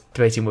 Kirk. I was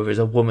debating whether it's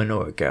a woman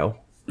or a girl.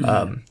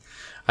 I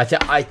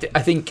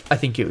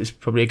think it was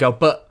probably a girl,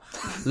 but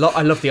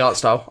I love the art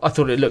style. I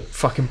thought it looked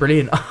fucking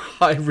brilliant.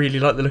 I really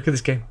like the look of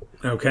this game.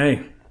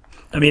 Okay,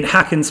 I mean,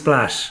 Hack and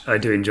Splash I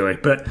do enjoy,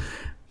 but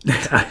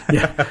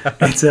yeah,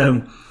 it's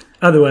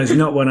otherwise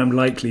not one I'm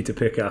likely to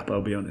pick up.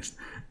 I'll be honest.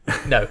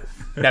 No.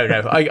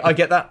 I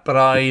get that, but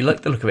I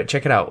like the look of it.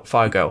 Check it out,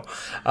 Fire Girl.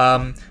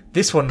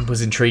 This one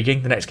was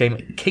intriguing. The next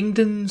game,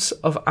 Kingdoms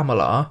of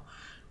Amalur,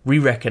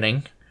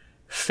 Re-Reckoning,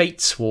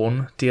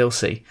 Fatesworn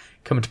DLC,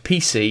 coming to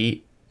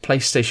PC,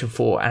 PlayStation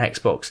 4 and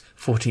Xbox,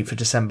 14th of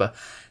December.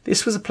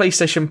 This was a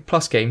PlayStation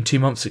Plus game 2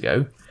 months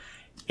ago.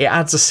 It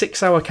adds a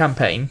 6-hour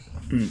campaign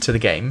to the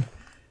game.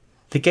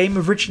 The game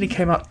originally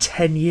came out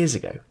 10 years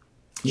ago.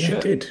 Yeah,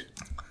 it did.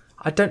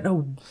 I don't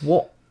know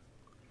what...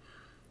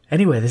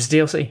 Anyway, there's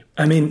DLC.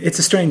 I mean, it's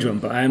a strange one,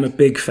 but I am a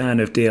big fan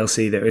of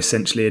DLC that are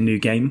essentially a new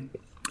game.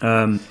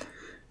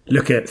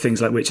 Look at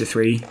things like Witcher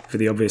 3 for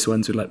the obvious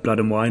ones with like Blood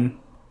and Wine.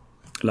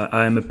 Like,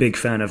 I am a big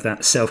fan of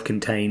that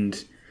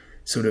self-contained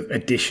sort of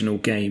additional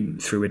game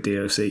through a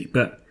DLC.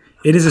 But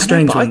it is a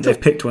strange one. They've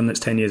picked one that's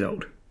 10 years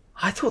old.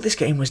 I thought this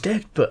game was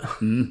dead, but...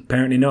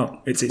 apparently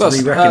not. It's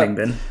re-reckoning,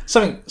 Ben.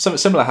 Something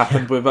similar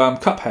happened with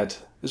Cuphead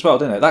as well,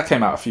 didn't it? That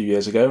came out a few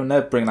years ago, and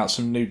they're bringing out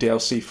some new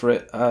DLC for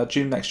it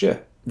June next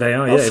year. They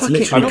are, yeah. It's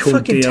literally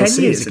called DLC.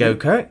 10 years ago,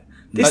 Kurt.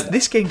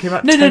 This game came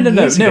out. No, 10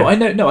 years ago. I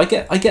know. I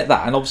get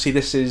that, and obviously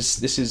this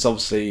is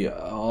obviously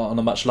on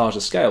a much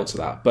larger scale to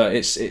that. But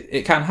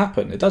it can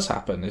happen. It does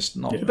happen. It's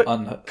not. But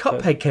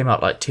Cuphead came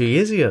out like 2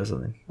 years ago or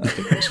something. I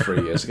think it was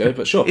 3 years ago,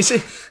 but sure.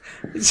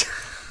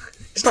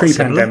 It's not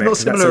pre-pandemic. Not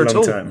similar that's a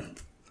long at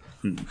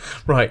all. time.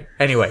 Right.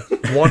 Anyway,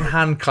 one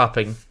hand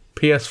clapping.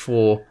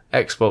 PS4,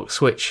 Xbox,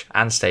 Switch,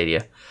 and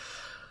Stadia.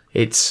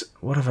 It's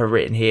what have I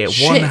written here?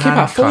 Shit, one it hand came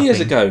out 4 years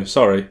clapping. ago.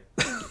 Sorry.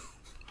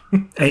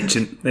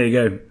 Ancient. There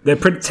you go. They're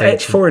pretty.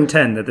 4 and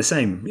 10. They're the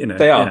same. You know.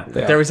 They are. Yeah.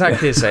 They are. They're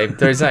exactly the same.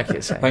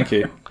 Thank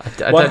you.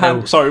 I One don't hand.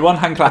 know. Sorry, one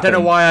hand I clapping.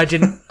 don't know why I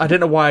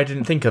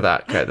didn't think of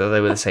that. Okay, that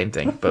they were the same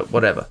thing, but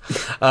whatever.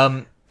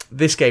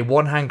 This game,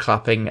 one hand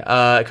clapping.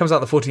 It comes out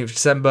the 14th of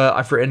December.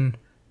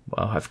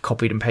 I've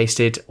copied and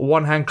pasted.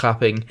 One hand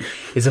clapping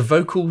is a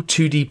vocal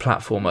 2D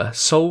platformer.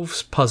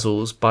 Solve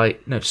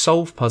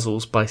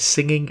puzzles by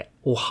singing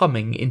or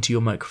humming into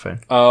your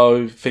microphone.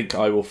 I think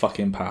I will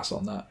fucking pass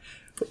on that.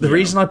 The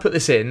reason I put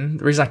this in,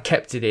 the reason I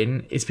kept it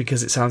in, is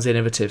because it sounds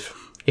innovative.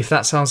 If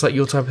that sounds like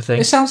your type of thing,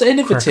 It sounds crack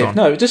innovative. on.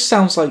 No, it just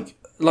sounds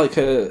like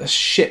a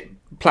shit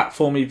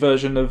platformy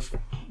version of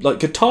like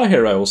Guitar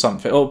Hero or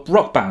something, or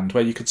Rock Band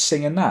where you could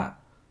sing in that.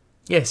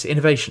 Yes,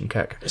 innovation,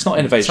 Kirk. It's not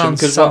innovation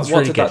because Sounds what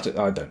really did that good.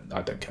 do?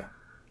 I don't care.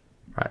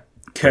 Right.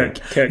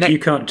 Kirk, you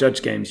can't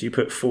judge games. You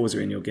put Forza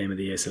in your Game of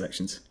the Year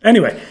selections.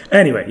 Anyway,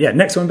 yeah.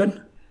 Next one,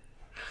 Ben.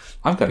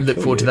 I'm going to Look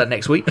forward to that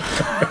next week.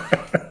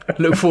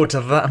 Look forward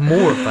to that.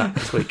 More of that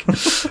next week.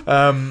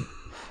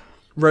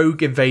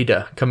 Rogue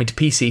Invader coming to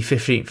PC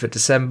 15th of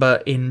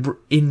December.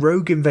 In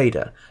Rogue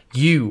Invader,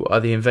 you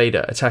are the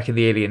invader attacking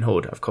the alien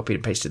horde. I've copied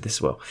and pasted this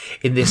as well.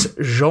 In this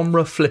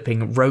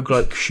genre-flipping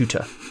roguelike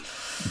shooter.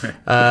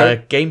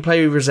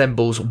 Gameplay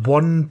resembles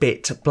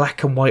 1-bit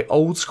black and white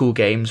old school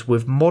games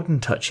with modern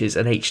touches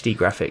and HD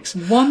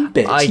graphics. 1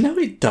 bit? No,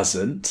 it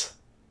doesn't.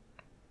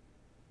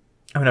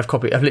 I mean,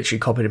 I've literally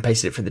copied and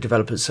pasted it from the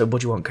developers. So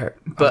what do you want, Kurt?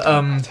 But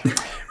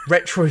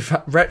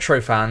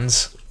retro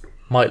fans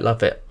might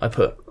love it.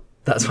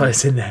 That's why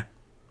it's in there.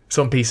 It's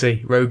on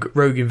PC.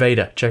 Rogue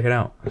Invader. Check it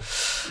out.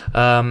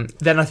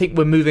 Then I think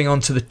we're moving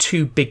on to the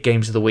 2 big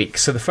games of the week.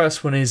 So the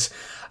first one is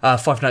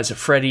Five Nights at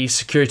Freddy's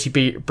Security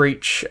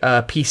Breach,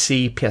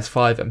 PC,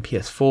 PS5, and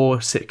PS4,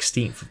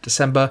 16th of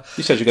December.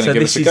 You said you're going to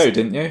give us a go,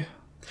 didn't you?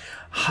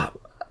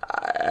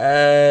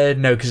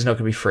 No, because it's not going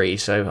to be free,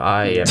 so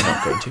I am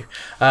not going to.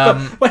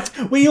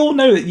 But we all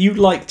know that you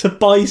like to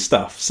buy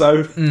stuff,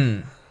 so...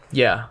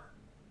 Yeah.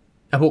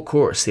 I bought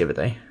Chorus the other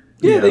day.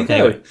 Yeah, there you go.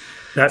 Anyway.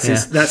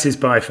 That's his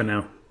buy for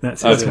now.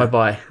 That's my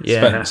buy.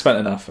 Yeah. Spent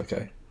enough,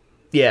 okay.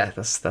 Yeah,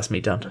 that's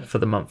me done for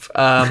the month.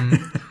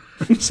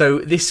 So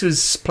this was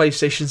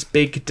PlayStation's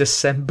big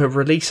December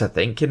release, I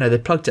think. You know, they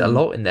plugged it a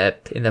lot in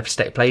their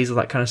State Plays, all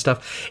that kind of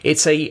stuff.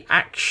 It's a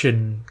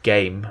action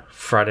game,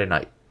 Friday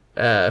night.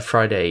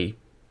 Whatever.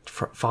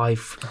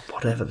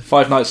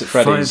 Five Nights at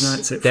Freddy's. Five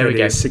Nights at There we go.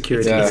 Freddy's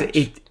Security.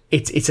 Yeah.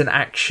 It's an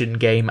action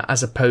game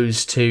as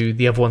opposed to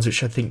the other ones,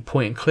 which I think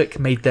point and click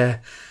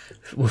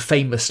were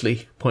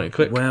famously point and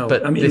click. Well,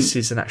 but I mean, this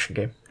is an action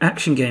game.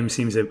 Action game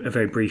seems a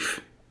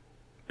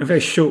very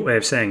short way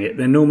of saying it.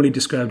 They're normally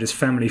described as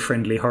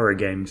family-friendly horror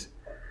games.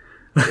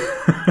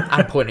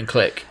 And point and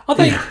click. Are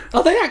they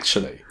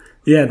actually?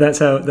 Yeah, that's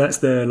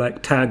the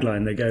like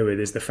tagline they go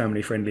with, is the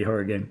family-friendly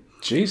horror game.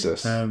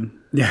 Jesus.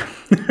 Yeah.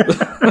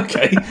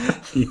 Okay.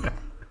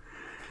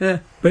 Yeah.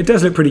 But it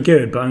does look pretty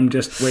good, but I'm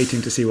just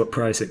waiting to see what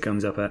price it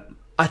comes up at.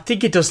 I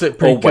think it does look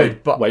pretty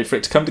good, but wait for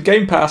it to come to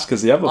Game Pass,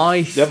 because the other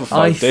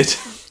five did.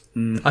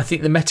 I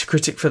think the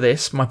Metacritic for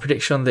this, my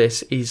prediction on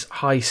this, is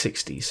high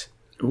 60s.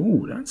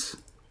 Ooh, that's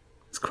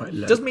quite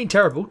low. Doesn't mean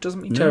terrible.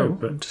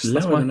 But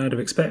lower than I'd have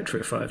expected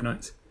for Five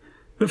Nights.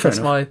 But fair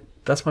enough.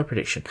 That's my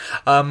prediction.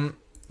 The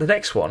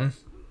next one.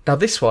 Now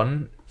this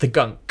one, the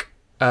Gunk,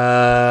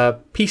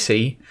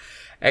 PC,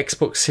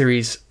 Xbox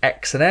Series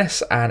X and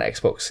S, and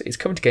Xbox is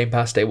coming to Game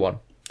Pass day 1,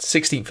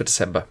 16th of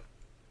December.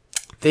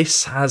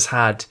 This has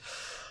had.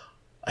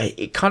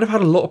 It kind of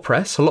had a lot of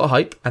press, a lot of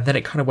hype, and then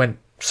it kind of went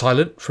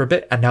silent for a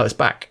bit, and now it's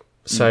back.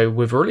 So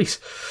with a release,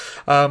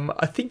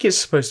 I think it's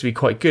supposed to be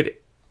quite good.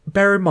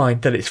 Bear in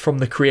mind that it's from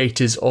the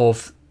creators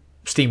of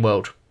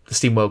SteamWorld, the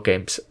SteamWorld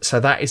games. So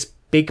that is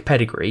big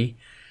pedigree,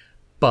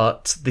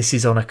 but this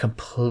is on a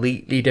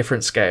completely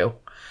different scale.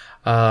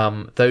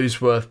 Those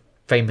were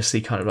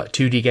famously kind of like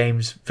 2D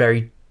games,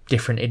 very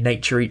different in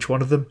nature, each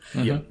one of them.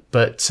 Yeah.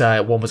 But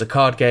one was a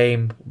card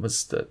game, one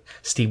was the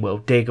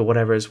SteamWorld Dig or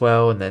whatever as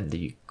well, and then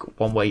the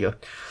one where you're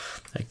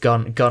a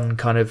gun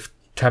kind of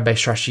turn-based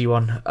strategy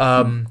one.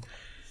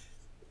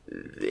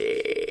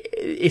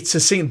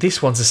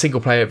 This one's a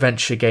single-player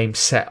adventure game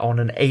set on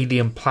an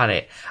alien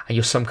planet, and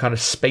you're some kind of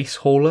space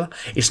hauler.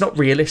 It's not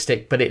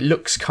realistic, but it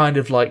looks kind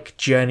of like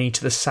Journey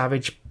to the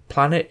Savage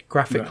Planet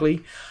graphically.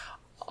 Right.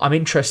 I'm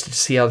interested to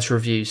see how this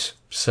reviews.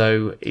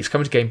 So it's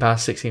coming to Game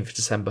Pass 16th of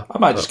December. I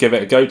might just give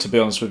it a go, to be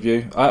honest with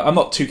you. I'm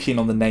not too keen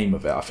on the name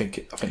of it. I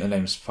think the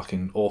name's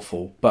fucking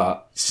awful.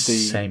 But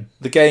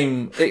the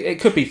game,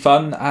 it could be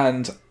fun,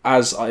 and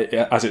as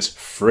it's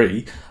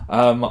free,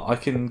 I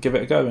can give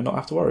it a go and not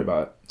have to worry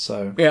about it.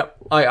 So yeah,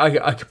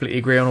 I completely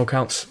agree on all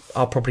counts.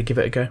 I'll probably give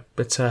it a go.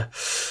 But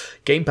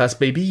Game Pass,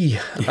 baby.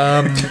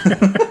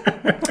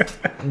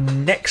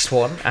 Next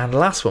one and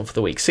last one for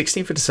the week,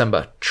 16th of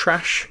December,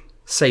 Trash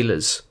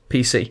Sailors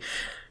PC.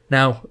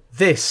 Now,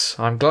 this,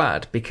 I'm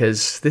glad,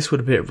 because this would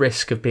have been at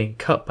risk of being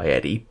cut by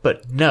Eddie,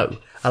 but no.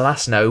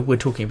 Alas, no, we're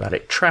talking about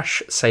it.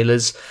 Trash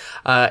Sailors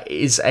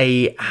is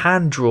a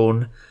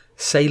hand-drawn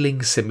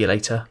sailing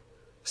simulator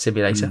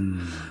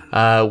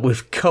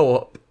with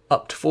co-op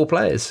up to 4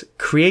 players.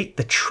 Create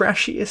the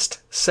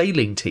trashiest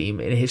sailing team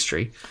in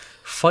history,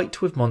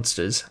 fight with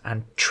monsters,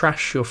 and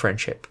trash your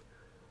friendship.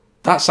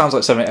 That sounds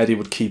like something Eddie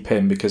would keep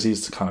in, because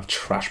he's the kind of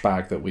trash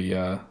bag that we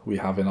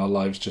have in our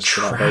lives just for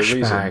that very reason.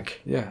 Trash bag?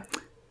 Yeah.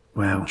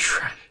 Wow.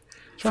 Trash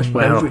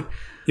wow.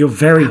 You're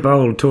very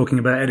bold talking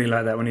about Eddie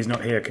like that when he's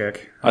not here,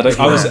 Kirk. I was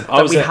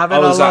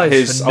at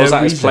his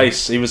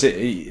place. He was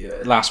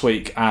last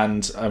week,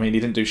 and I mean, he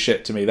didn't do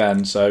shit to me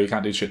then, so he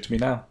can't do shit to me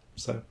now.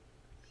 So,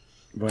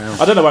 wow.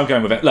 I don't know where I'm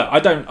going with it. Look,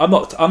 I'm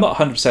not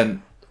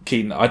 100%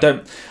 keen.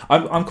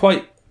 I'm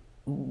quite.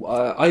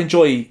 I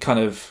enjoy kind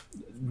of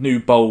new,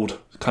 bold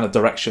kind of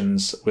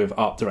directions with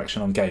art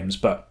direction on games,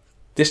 but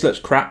this looks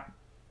crap.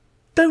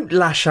 Don't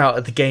lash out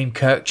at the game,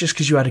 Kirk, just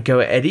because you had a go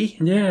at Eddie.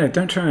 Yeah,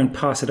 don't try and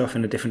pass it off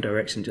in a different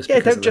direction.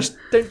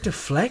 Don't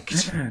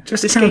deflect. Yeah,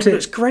 just this game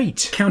looks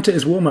great. Count it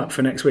as warm up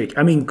for next week.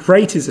 I mean,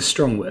 great is a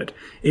strong word.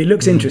 It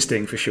looks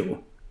interesting for sure.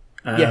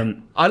 Yeah,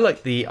 I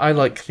like the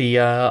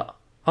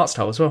art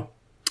style as well.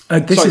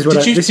 Did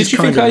you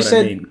think I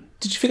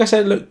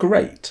said it looked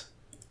great?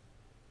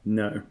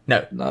 No.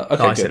 Okay,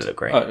 I said it looked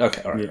great.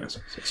 Okay, all right. Yeah.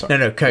 Sorry.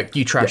 No, Kirk,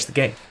 you trashed the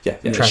game. Yeah.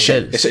 Trash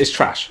it's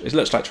trash. It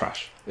looks like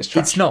trash. It's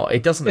trash. It's not.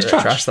 It doesn't look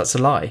like trash. That's a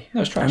lie.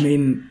 No, it's trash. I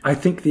mean, I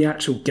think the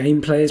actual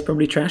gameplay is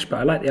probably trash, but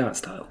I like the art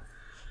style.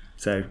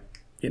 So,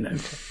 you know.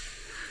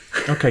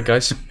 Okay,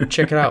 guys,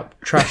 check it out.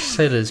 Trash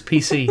Sailors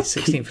PC,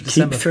 16th of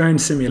December. Keep throwing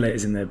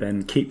simulators in there,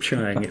 Ben. Keep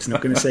trying. It's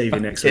not going to save you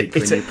next week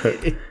when you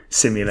put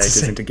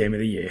simulators into Game of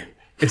the Year.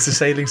 It's a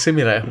sailing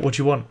simulator. What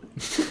do you want?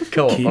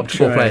 Co-op up to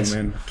 4 players.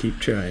 Man. Keep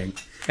trying.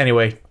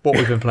 Anyway, what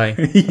we've been playing.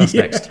 That's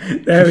next.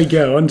 There we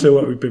go. On to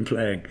what we've been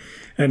playing.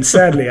 And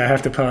sadly, I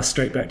have to pass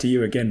straight back to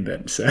you again,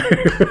 Ben. So,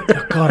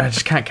 oh God, I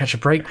just can't catch a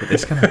break with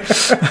this, can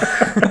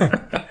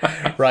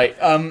I? Right.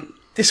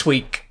 This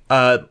week,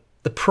 the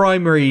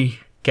primary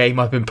game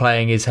I've been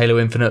playing is Halo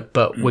Infinite,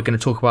 but we're going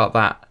to talk about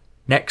that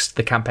next,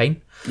 the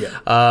campaign. Yeah.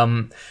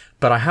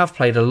 But I have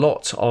played a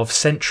lot of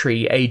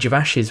Sentry Age of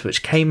Ashes,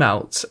 which came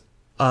out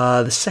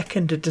the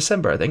 2nd of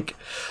December, I think.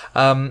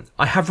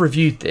 I have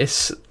reviewed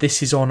this.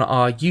 This is on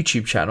our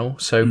YouTube channel,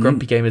 so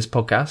Grumpy Gamers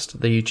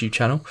Podcast, the YouTube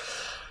channel.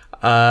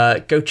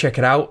 Go check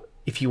it out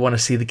if you want to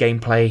see the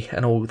gameplay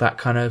and all that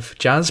kind of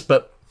jazz.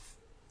 But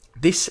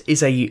this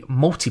is a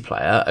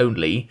multiplayer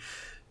only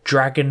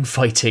dragon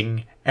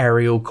fighting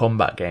aerial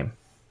combat game.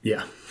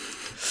 Yeah.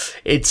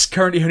 It's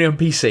currently only on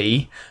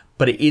PC,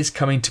 but it is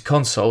coming to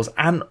consoles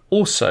and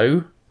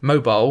also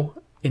mobile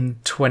in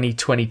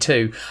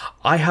 2022.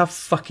 I have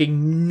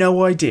fucking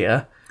no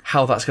idea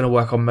how that's going to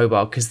work on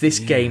mobile, because this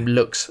game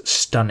looks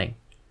stunning.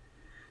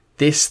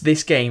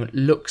 This game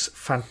looks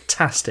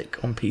fantastic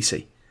on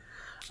PC.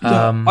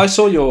 Yeah, I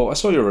saw your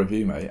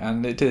review, mate,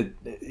 and it did.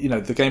 You know,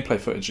 the gameplay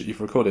footage that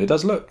you've recorded,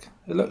 it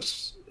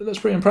looks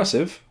pretty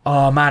impressive.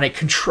 Oh man, it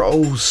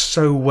controls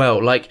so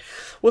well. Like,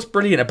 what's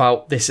brilliant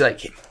about this?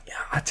 Like,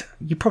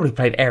 you probably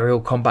played aerial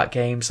combat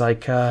games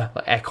like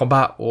Air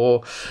Combat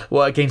or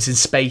games in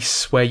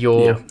space where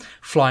you're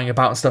flying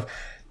about and stuff.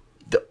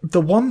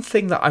 The one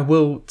thing that I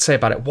will say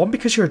about it, one,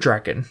 because you're a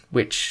dragon,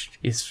 which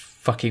is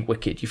fucking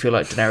wicked. You feel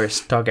like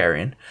Daenerys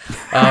Targaryen.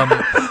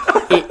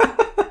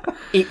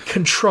 It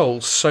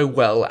controls so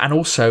well, and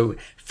also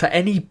for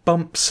any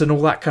bumps and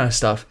all that kind of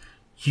stuff,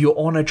 you're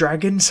on a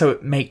dragon, so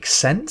it makes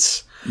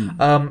sense.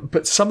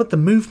 But some of the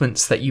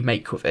movements that you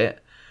make with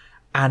it,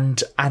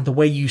 and the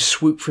way you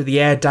swoop through the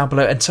air down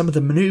below, and some of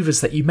the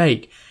maneuvers that you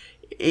make,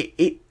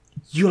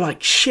 you're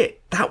like,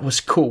 shit, that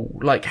was cool.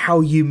 Like how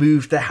you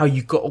moved there, how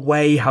you got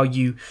away, how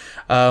you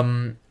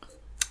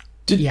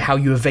how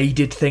you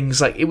evaded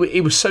things. Like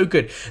it was so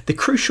good. The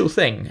crucial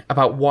thing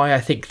about why I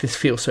think this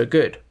feels so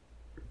good,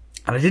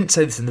 and I didn't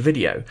say this in the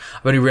video,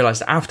 I've only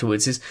realised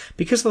afterwards, is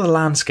because of the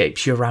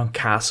landscapes, you're around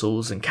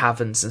castles and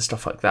caverns and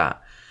stuff like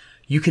that,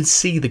 you can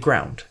see the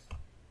ground.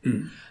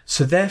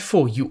 So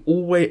therefore, you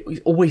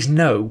always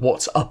know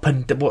what's up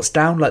and what's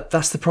down. Like,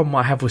 that's the problem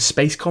I have with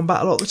space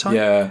combat a lot of the time.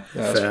 Yeah,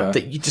 that's fair.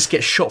 That you just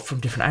get shot from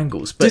different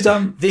angles. But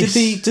did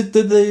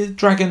the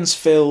dragons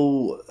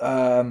feel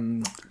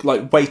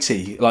like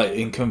weighty, like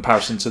in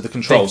comparison to the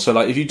controls? So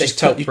like if you just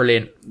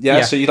brilliant.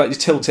 Yeah, so you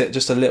tilt it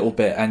just a little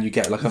bit and you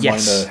get like a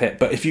minor hit.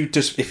 But if you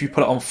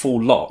put it on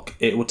full lock,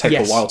 it will take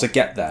a while to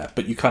get there.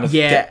 But you kind of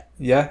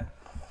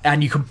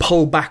and you can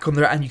pull back on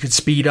and you can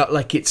speed up.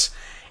 Like it's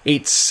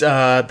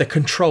the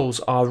controls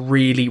are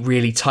really,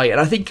 really tight, and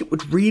I think it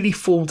would really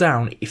fall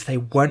down if they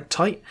weren't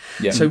tight.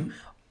 Yeah. So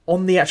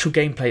on the actual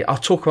gameplay, I'll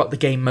talk about the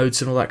game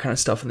modes and all that kind of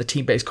stuff and the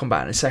team-based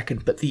combat in a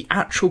second, but the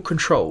actual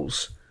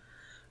controls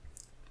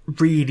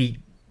really,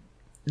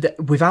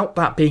 without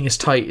that being as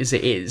tight as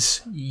it is,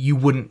 you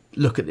wouldn't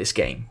look at this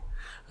game.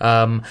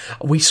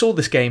 We saw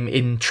this game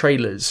in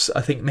trailers,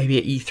 I think maybe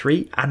at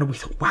E3, and we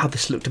thought, wow,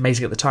 this looked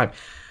amazing at the time.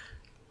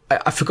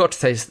 I forgot to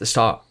say this at the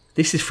start.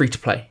 This is free to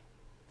play.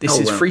 This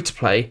is free to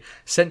play.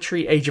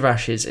 Century Age of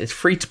Ashes is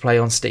free to play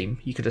on Steam.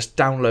 You can just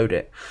download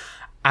it.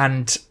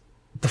 And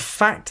the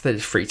fact that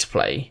it's free to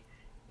play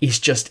is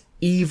just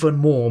even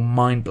more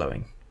mind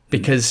blowing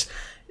because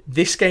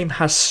this game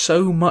has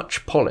so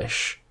much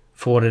polish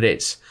for what it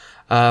is.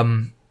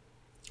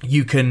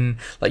 You can,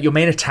 like, your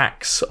main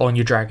attacks on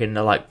your dragon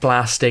are like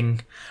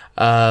blasting.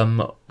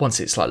 Once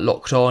it's like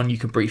locked on, you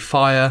can breathe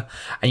fire,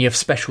 and you have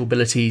special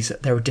abilities.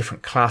 There are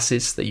different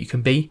classes that you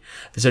can be.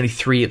 There's only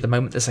 3 at the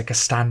moment. There's like a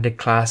standard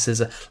class,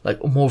 there's a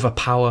like more of a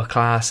power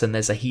class, and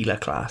there's a healer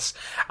class,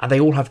 and they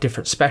all have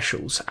different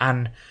specials.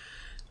 And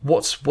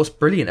what's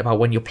brilliant about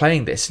when you're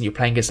playing this and you're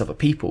playing against other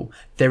people,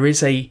 there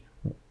is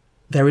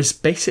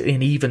basically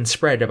an even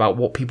spread about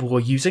what people are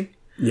using.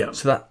 Yeah.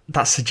 So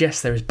that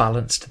suggests there is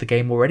balance to the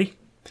game already.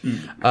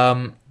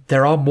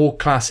 There are more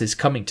classes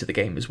coming to the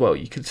game as well.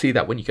 You can see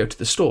that when you go to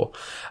the store.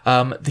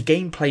 The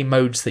gameplay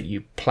modes that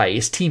you play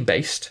is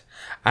team-based,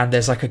 and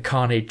there's like a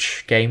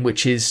Carnage game,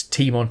 which is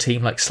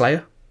team-on-team, like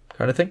Slayer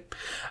kind of thing.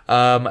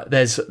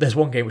 There's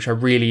one game which I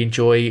really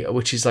enjoy,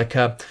 which is like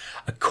a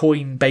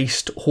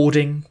coin-based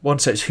hoarding one.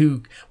 So it's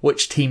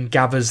which team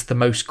gathers the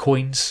most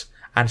coins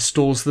and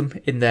stores them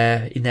in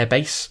their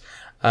base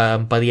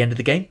by the end of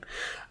the game.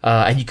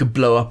 And you can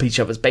blow up each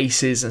other's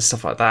bases and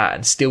stuff like that,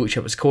 and steal each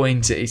other's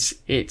coins.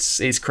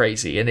 It's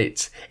crazy, and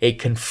it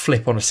can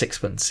flip on a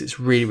sixpence. It's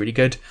really, really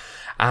good.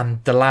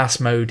 And the last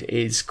mode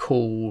is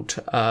called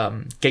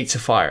Gates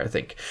of Fire, I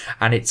think,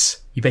 and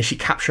you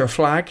basically capture a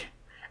flag,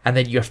 and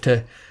then you have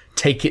to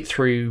take it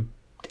through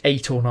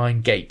 8 or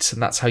 9 gates,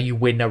 and that's how you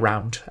win a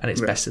round. And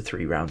it's best of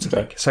 3 rounds, I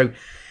think. So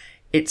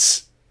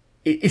it's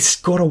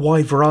got a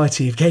wide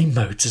variety of game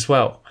modes as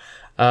well,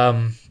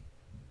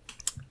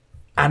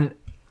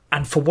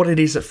 And for what it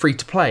is at free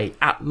to play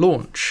at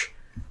launch,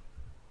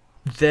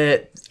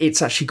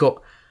 it's actually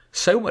got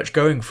so much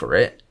going for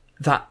it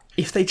that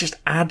if they just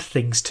add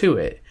things to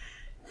it,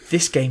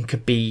 this game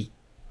could be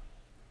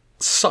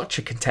such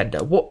a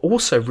contender. What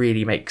also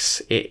really makes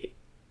it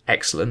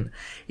excellent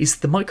is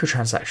the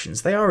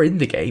microtransactions. They are in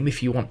the game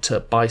if you want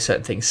to buy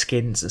certain things,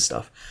 skins and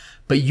stuff,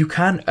 but you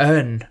can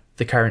earn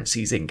the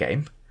currencies in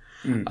game.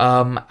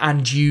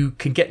 And you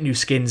can get new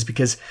skins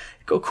because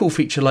it's got a cool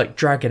feature like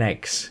dragon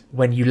eggs.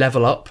 When you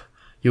level up,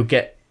 you'll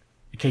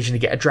occasionally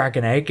get a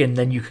dragon egg, and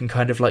then you can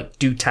kind of like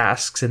do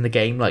tasks in the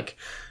game, like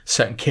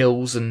certain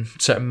kills and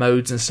certain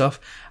modes and stuff,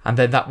 and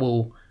then that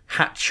will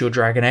hatch your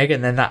dragon egg,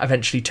 and then that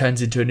eventually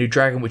turns into a new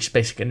dragon, which is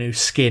basically a new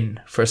skin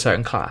for a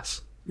certain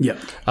class. Yeah.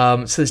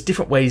 So there's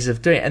different ways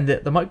of doing it, and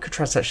the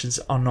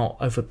microtransactions are not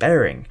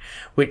overbearing,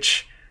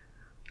 which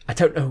I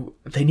don't know.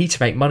 They need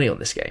to make money on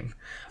this game.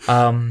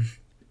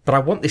 But I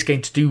want this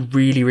game to do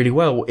really, really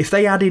well. If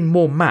they add in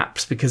more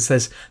maps, because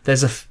there's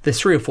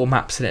 3 or 4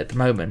 maps in it at the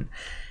moment.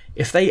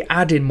 If they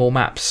add in more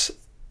maps,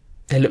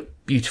 they look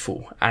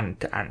beautiful and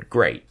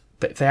great.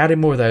 But if they add in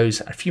more of those,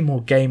 and a few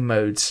more game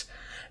modes,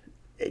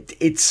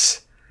 it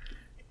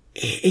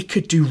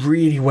could do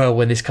really well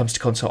when this comes to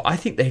console. I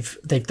think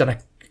they've done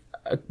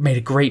made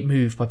a great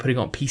move by putting it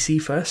on PC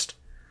first.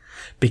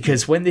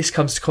 Because when this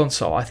comes to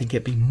console, I think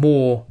it'd be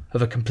more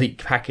of a complete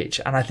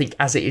package. And I think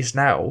as it is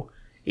now,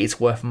 it's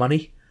worth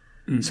money.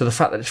 So the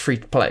fact that it's free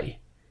to play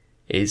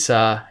is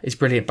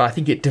brilliant. But I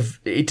think it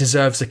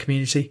deserves the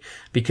community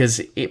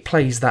because it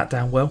plays that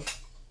down well.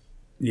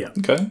 Yeah.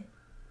 Okay.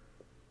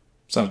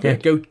 Sounds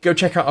good. Yeah, go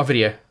check out our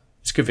video.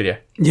 It's a good video.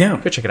 Yeah.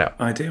 Go check it out.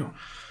 I do.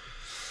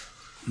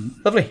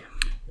 Lovely.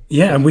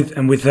 Yeah, and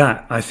with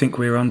that, I think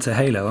we're on to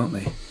Halo, aren't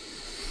we?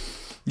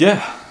 Yeah.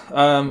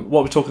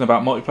 What are we talking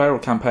about, multiplayer or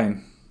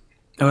campaign?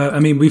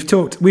 I mean, we've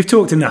talked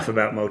enough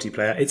about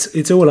multiplayer.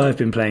 It's all I've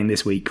been playing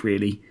this week,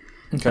 really.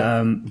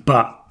 Okay.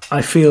 But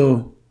I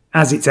feel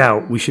as it's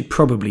out, we should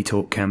probably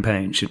talk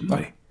campaign, shouldn't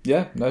we?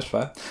 Yeah, that's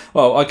fair.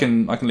 Well, I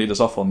can lead us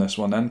off on this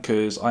one then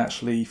because I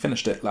actually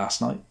finished it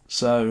last night.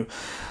 So,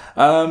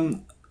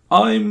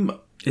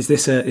 Is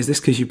this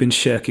because you've been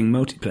shirking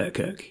multiplayer,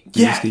 Kirk?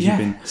 Yeah. You've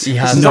been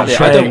not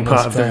playing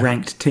part of the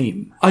ranked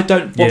team. I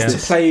don't want to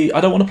play.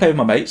 I don't want to play with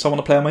my mates. I want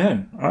to play on my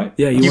own. All right.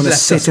 Yeah, you want to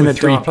sit in a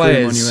dark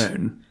room on your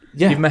own.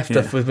 Yeah, You've messed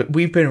up with.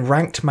 We've been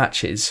ranked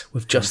matches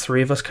with just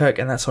 3 of us, Kirk,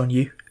 and that's on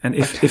you. And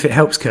if it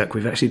helps, Kirk,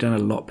 we've actually done a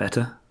lot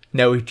better.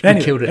 No, we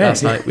killed it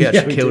last night. We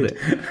actually killed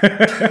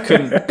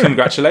it.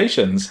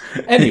 Congratulations.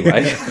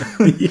 Anyway,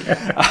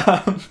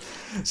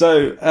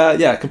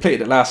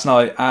 completed it last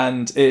night,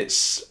 and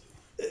it's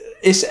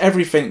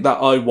everything that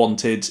I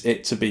wanted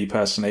it to be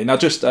personally. Now,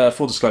 just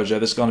full disclosure,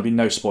 there's going to be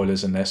no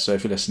spoilers in this, so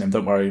if you're listening,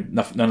 don't worry,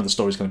 none of the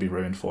story's going to be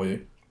ruined for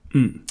you.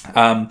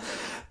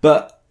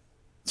 But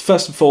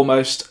first and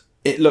foremost,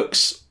 it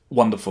looks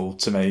wonderful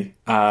to me.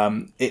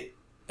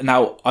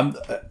 Now, I'm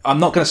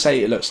not going to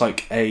say it looks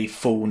like a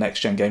full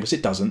next-gen game, because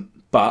it doesn't,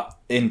 but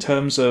in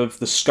terms of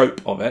the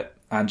scope of it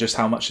and just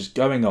how much is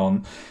going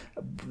on,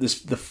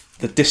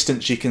 the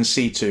distance you can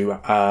see to,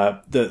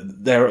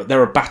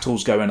 there are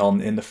battles going on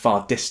in the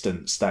far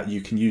distance that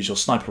you can use your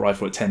sniper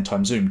rifle at 10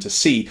 times zoom to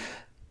see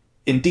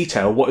in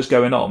detail what is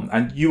going on,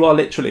 and you are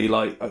literally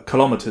like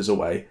kilometers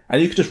away,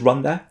 and you can just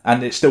run there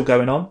and it's still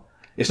going on.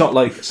 It's not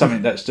like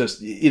something that's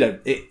just,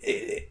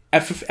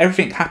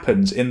 everything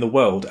happens in the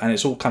world, and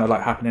it's all kind of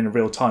like happening in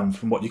real time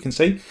from what you can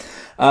see.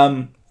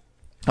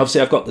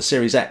 Obviously, I've got the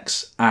Series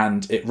X,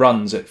 and it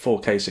runs at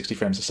 4K 60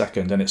 frames a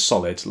second, and it's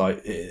solid.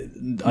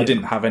 I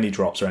didn't have any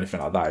drops or anything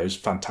like that. It was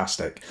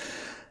fantastic.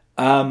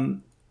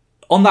 On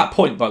that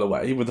point, by the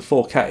way, with the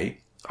 4K,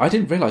 I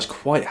didn't realise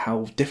quite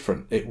how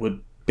different it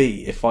would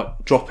be if I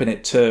dropping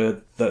it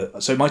to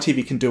so my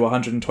TV can do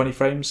 120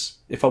 frames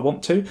if I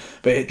want to,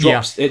 but it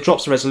drops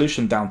the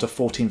resolution down to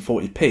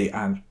 1440p,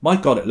 and my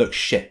god, it looks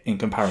shit in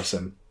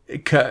comparison.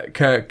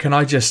 Can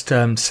I just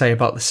say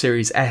about the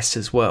Series S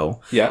as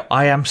well? Yeah,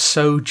 I am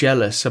so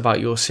jealous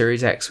about your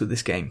Series X with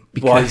this game,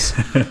 because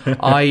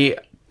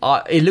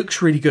it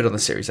looks really good on the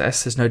Series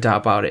S. There's no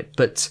doubt about it,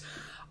 but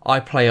I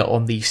play it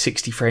on the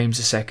 60 frames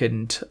a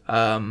second.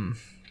 The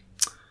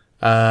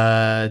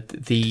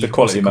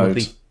quality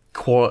mode.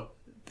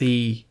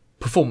 The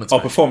performance.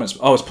 Performance.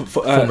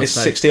 It's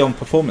 60 on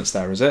performance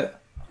there, is it?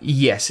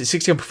 Yes, it's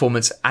 60 on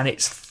performance, and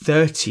it's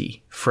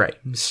 30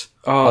 frames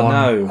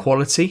on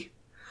quality.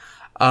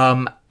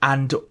 And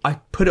I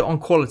put it on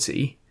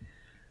quality.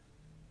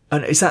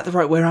 And is that the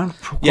right way around?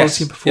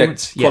 Quality and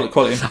performance? Yeah,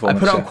 quality and performance. I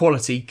put it on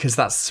quality because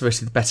that's supposed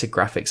to be the better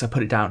graphics. I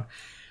put it down.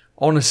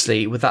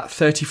 Honestly, with that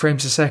 30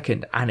 frames a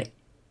second, and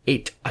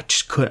I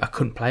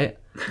couldn't play it.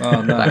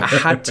 Oh, no. I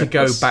had to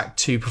go back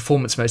to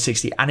performance mode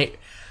 60, and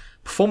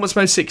performance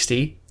mode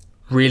 60,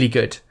 really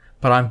good.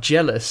 But I'm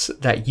jealous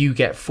that you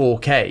get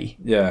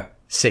 4K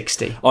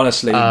 60.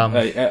 Honestly,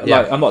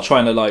 I'm not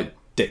trying to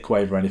dick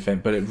wave or anything,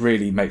 but it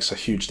really makes a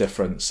huge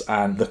difference.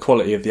 And the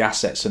quality of the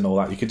assets and all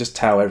that, you can just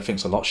tell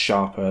everything's a lot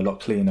sharper, a lot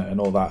cleaner and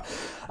all that.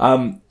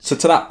 So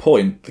to that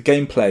point, the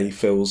gameplay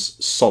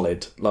feels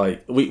solid.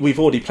 Like we've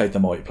already played the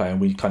multiplayer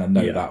and we kind of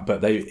know that,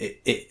 but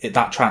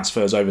that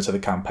transfers over to the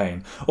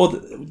campaign. Or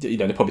they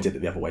probably did it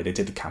the other way. They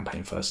did the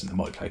campaign first and the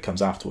multiplayer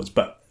comes afterwards.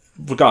 But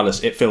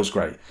regardless, it feels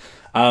great.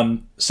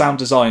 Sound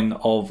design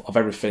of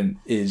everything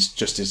is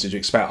just as you'd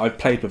expect. I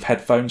played with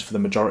headphones for the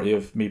majority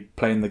of me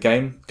playing the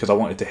game because I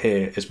wanted to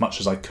hear as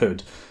much as I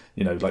could,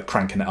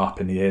 cranking it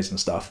up in the ears and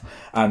stuff.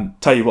 And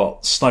tell you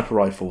what, sniper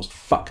rifles,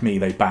 fuck me,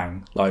 they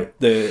bang. I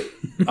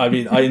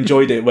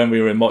enjoyed it when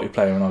we were in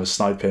multiplayer when I was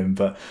sniping,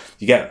 but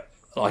you get,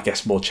 I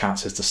guess, more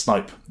chances to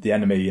snipe the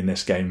enemy in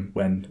this game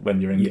when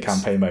you're in the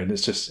campaign mode.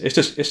 It's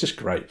just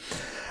great.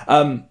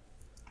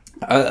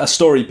 A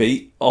story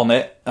beat on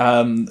it.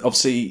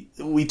 Obviously,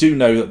 we do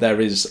know that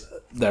there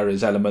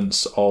is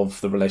elements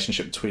of the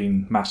relationship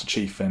between Master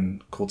Chief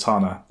and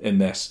Cortana in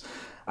this,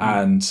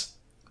 and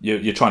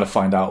you're trying to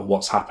find out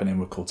what's happening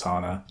with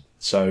Cortana.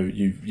 So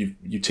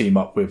you team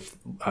up with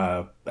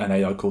an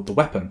AI called the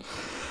Weapon,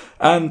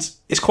 and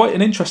it's quite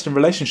an interesting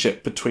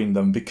relationship between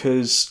them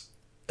because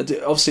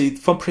obviously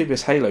from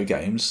previous Halo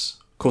games,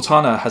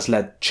 Cortana has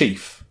led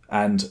Chief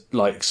and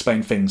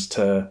explain things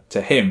to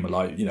him,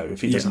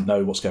 if he doesn't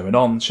know what's going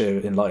on,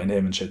 she'll enlighten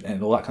him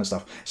and all that kind of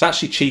stuff. It's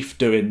actually Chief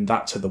doing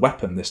that to the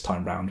Weapon this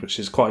time round, which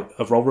is quite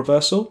a role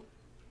reversal.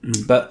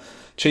 But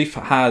Chief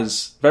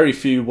has very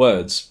few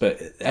words, but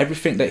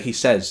everything that he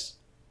says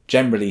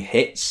generally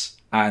hits,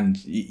 and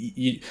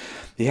he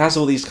has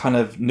all these kind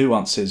of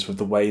nuances with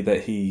the way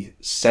that he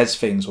says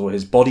things or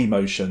his body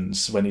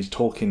motions when he's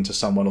talking to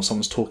someone or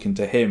someone's talking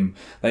to him,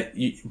 that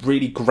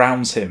really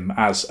grounds him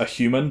as a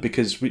human,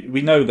 because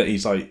we know that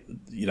he's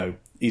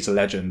he's a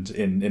legend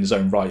in his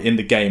own right, in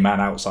the game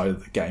and outside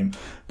of the game,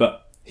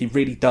 but he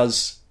really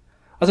does,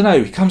 I don't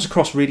know, he comes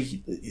across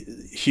really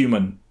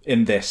human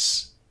in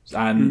this,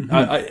 and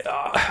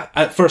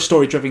I for a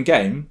story-driven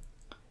game,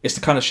 it's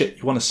the kind of shit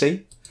you want to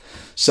see.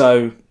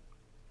 So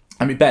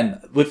I mean,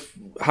 Ben, with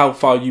how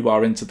far you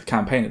are into the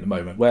campaign at the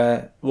moment,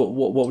 what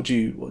would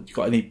you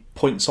got any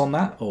points on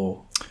that,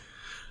 or?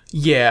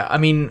 Yeah, I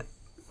mean,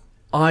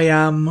 I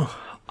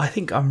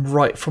think I'm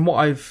right from what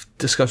I've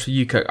discussed with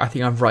you, Kirk. I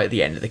think I'm right at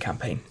the end of the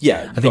campaign.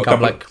 Yeah, I think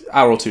I'm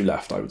hour or two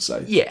left, I would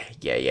say.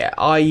 Yeah.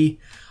 I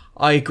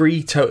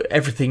agree to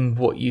everything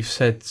what you've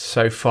said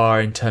so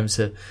far in terms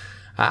of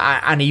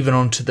and even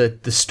onto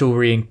the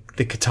story and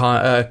the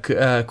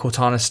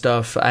Cortana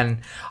stuff. And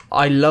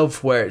I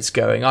love where it's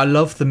going. I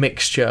love the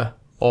mixture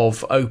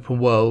of open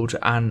world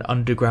and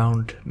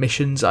underground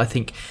missions. I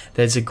think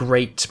there's a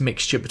great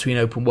mixture between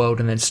open world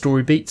and then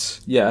story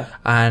beats. Yeah.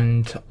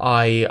 And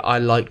I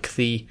like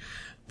the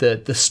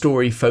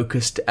story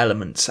focused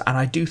elements, and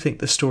I do think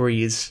the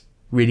story is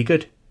really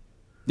good.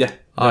 Yeah.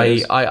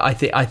 I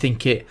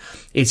think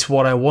it's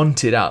what I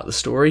wanted out of the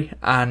story,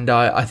 and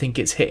I think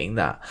it's hitting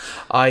that.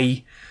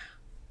 I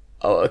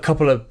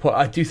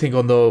do think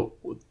on the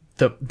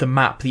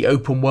map, the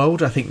open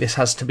world, I think this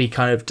has to be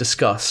kind of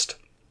discussed.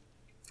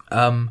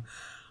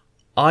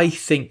 I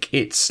think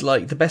it's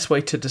like the best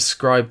way to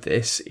describe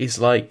this is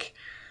like,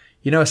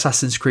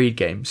 Assassin's Creed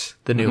games,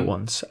 the newer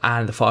ones,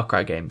 and the Far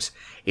Cry games.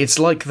 It's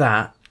like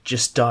that,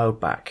 just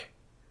dialed back.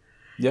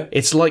 Yeah.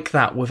 It's like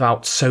that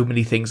without so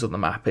many things on the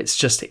map.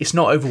 It's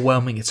not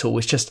overwhelming at all.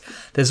 It's just,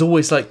 there's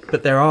always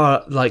but there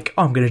are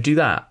I'm going to do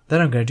that, then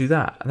I'm going to do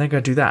that, and then I'm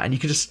going to do that. And you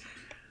can just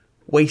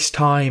waste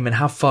time and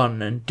have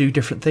fun and do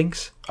different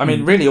things. I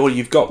mean, really, all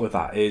you've got with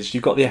that is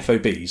you've got the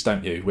FOBs,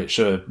 don't you? Which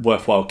are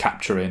worthwhile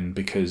capturing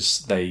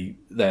because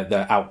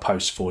they're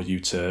outposts for you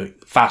to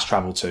fast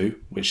travel to,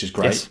 which is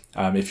great.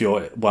 Yes. If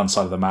you're at one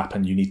side of the map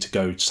and you need to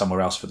go somewhere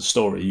else for the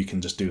story, you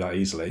can just do that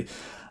easily.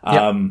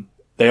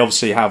 They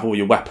obviously have all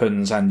your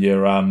weapons and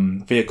your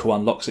vehicle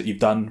unlocks that you've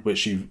done,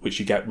 which you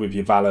get with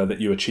your valor that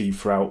you achieve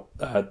throughout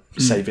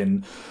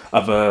saving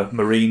other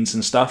Marines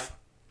and stuff.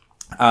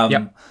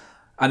 And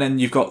then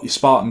you've got your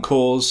Spartan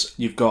cores,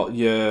 you've got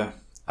your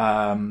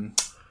armor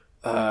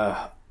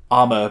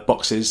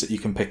boxes that you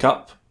can pick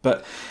up,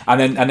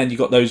 and then you've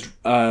got those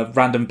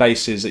random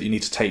bases that you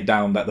need to take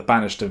down that the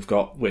Banished have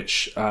got,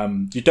 which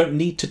you don't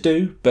need to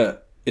do,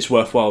 but it's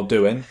worthwhile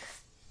doing.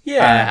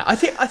 Yeah, I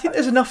think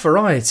there's enough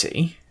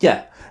variety.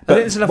 Yeah. I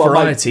think there's enough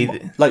variety.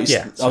 I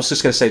was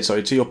just going to say,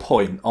 sorry, to your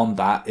point on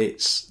that,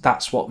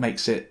 that's what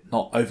makes it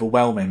not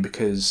overwhelming,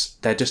 because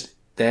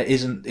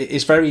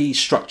it's very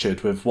structured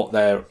with what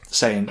they're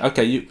saying.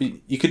 Okay,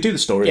 you could do the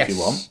story if you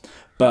want,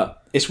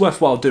 but it's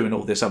worthwhile doing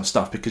all this other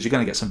stuff because you're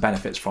going to get some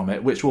benefits from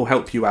it, which will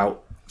help you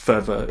out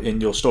further in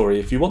your story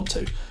if you want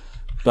to.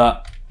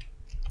 But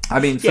I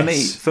mean,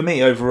 for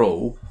me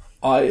overall,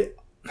 I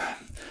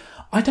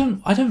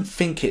don't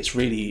think it's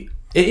really.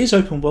 It is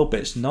open world, but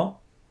it's not.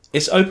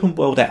 It's open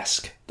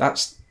world-esque.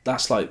 That's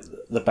like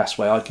the best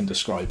way I can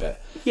describe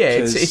it. Yeah,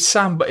 it's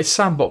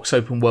sandbox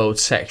open world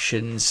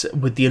sections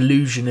with the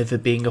illusion of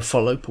it being a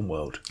full open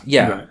world.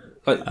 Yeah,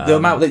 right. The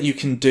amount that you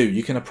can do,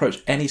 you can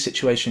approach any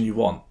situation you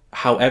want,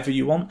 however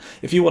you want.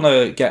 If you want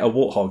to get a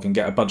Warthog and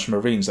get a bunch of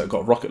Marines that have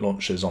got rocket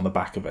launchers on the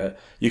back of it,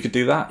 you could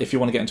do that. If you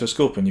want to get into a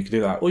Scorpion, you could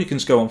do that. Or you can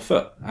just go on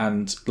foot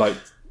and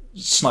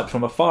snipe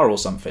from afar or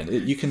something.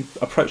 You can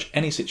approach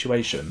any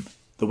situation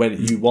the way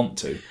that you want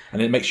to,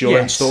 and it makes your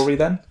own story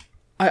then.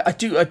 I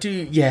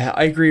do. Yeah,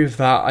 I agree with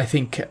that. I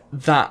think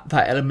that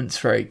element's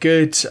very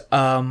good.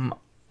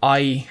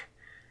 I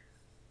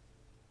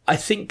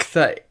think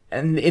that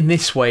in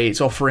this way,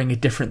 it's offering a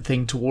different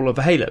thing to all of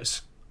the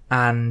Halos,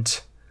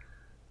 and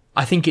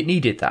I think it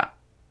needed that,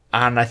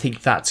 and I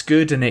think that's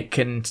good, and it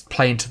can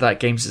play into that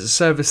games as a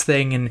service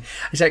thing, and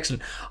it's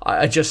excellent.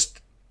 I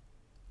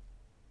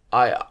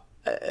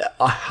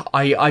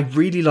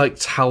really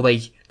liked how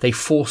they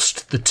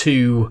forced the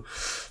two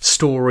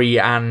story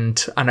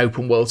and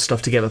open world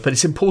stuff together. But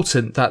it's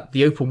important that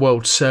the open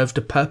world served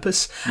a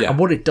purpose. Yeah. And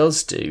what it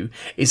does do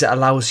is it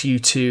allows you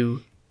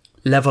to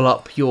level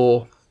up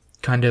your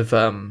kind of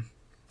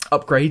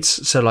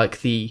upgrades. So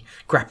like the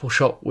grapple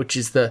shot, which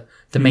is the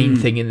main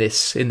thing in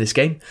this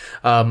game.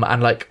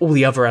 And like all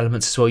the other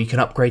elements as well, you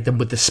can upgrade them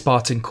with the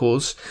Spartan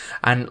cores.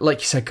 And like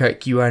you said,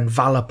 Kirk, you earn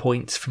valor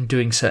points from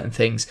doing certain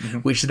things,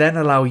 which then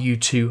allow you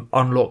to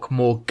unlock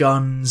more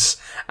guns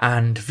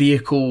and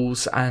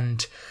vehicles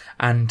and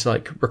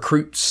like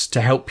recruits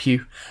to help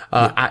you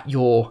at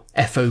your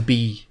FOB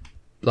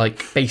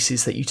like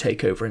bases that you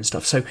take over and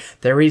stuff. So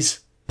there's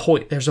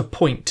a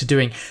point to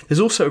doing. There's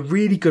also a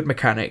really good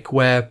mechanic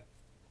where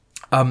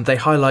they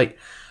highlight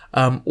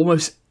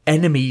almost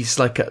enemies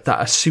that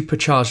are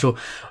supercharged or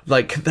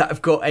like that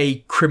have got a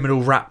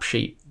criminal rap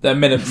sheet. They're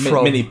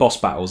mini boss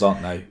battles,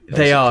 aren't they? Basically.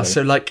 They are.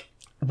 So like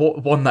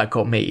one that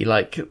got me,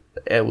 like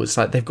it was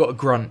like they've got a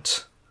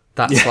grunt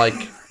that's like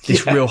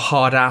this real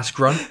hard ass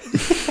grunt,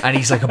 and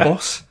he's like a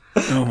boss.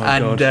 Oh my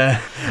god!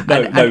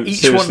 And each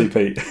seriously,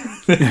 Pete.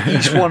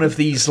 Each one of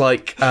these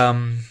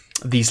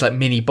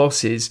mini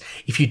bosses,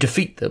 if you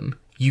defeat them,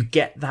 you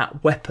get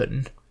that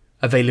weapon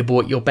available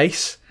at your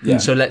base. Yeah.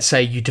 So let's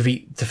say you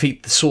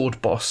defeat the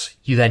sword boss,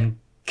 you then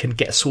can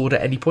get a sword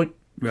at any point.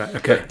 Right.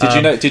 Okay.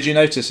 Did you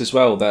notice as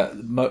well that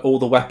all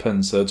the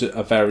weapons are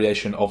a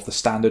variation of the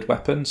standard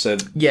weapon? So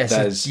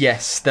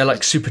yes, they're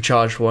like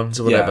supercharged ones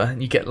or whatever,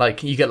 and you get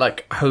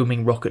like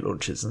homing rocket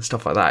launchers and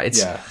stuff like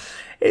that.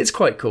 It's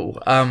quite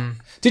cool.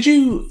 Did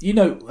you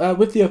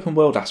with the open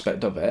world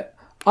aspect of it,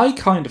 I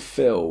kind of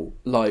feel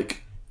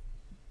like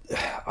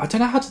I don't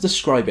know how to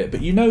describe it,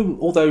 but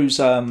all those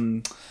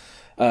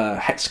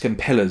hexagon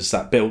pillars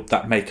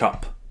that make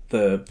up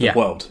the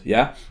world,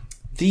 yeah.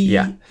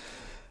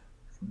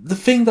 The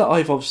thing that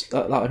I've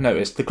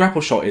noticed, the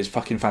grapple shot is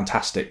fucking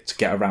fantastic to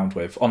get around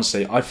with.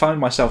 Honestly, I found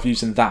myself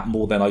using that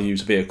more than I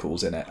use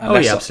vehicles in it.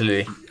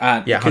 Absolutely.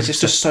 And Yeah, because 100%. it's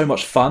just so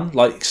much fun,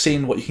 like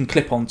seeing what you can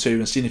clip onto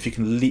and seeing if you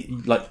can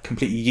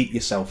completely yeet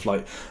yourself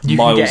You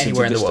miles can get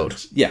anywhere into in the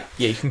distance. world. Yeah,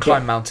 Yeah, you can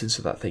climb mountains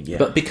with that thing, yeah.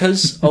 but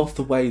because of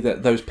the way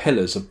that those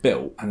pillars are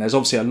built, and there's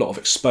obviously a lot of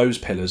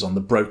exposed pillars on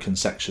the broken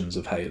sections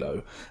of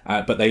Halo,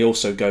 but they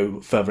also go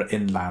further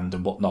inland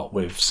and whatnot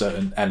with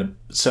certain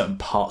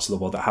parts of the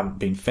world that haven't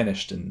been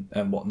finished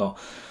and whatnot.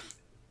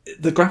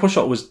 The grapple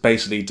shot was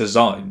basically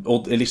designed,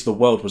 or at least the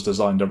world was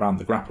designed around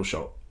the grapple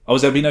shot.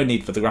 There'd be no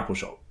need for the grapple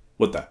shot,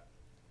 would there?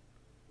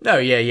 No,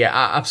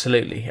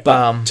 absolutely.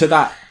 But to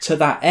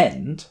that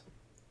end,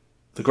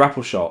 the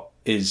grapple shot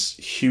is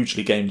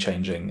hugely game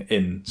changing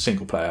in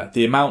single player.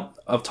 The amount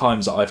of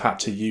times that I've had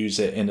to use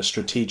it in a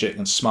strategic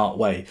and smart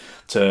way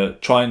to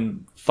try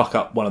and fuck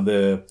up one of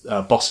the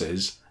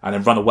bosses and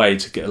then run away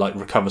to get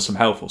recover some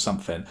health or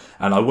something,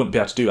 and I wouldn't be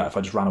able to do that if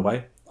I just ran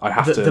away. I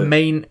have to. The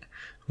main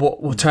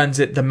what turns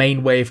it the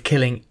main way of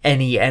killing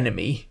any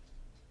enemy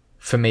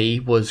for me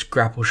was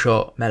grapple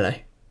shot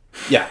melee.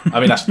 Yeah, I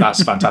mean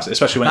that's fantastic,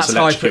 especially when it's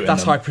electrocuting.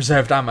 That's high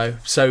preserved ammo.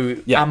 So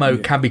ammo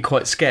can be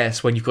quite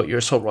scarce when you've got your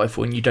assault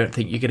rifle and you don't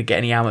think you're going to get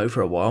any ammo for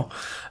a while.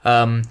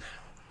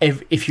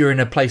 If you're in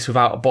a place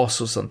without a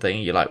boss or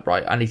something, you're like,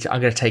 right, I'm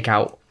going to take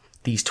out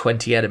these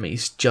 20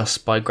 enemies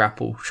just by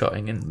grapple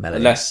shotting and melee.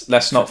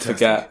 Let's not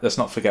forget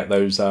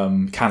those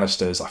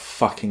canisters. I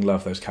fucking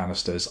love those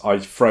canisters. I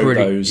throw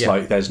those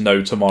like there's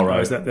no tomorrow.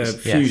 Is that the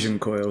fusion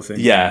coil thing?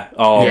 Yeah.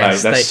 Oh mate,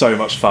 they're so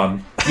much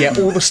fun. Yeah,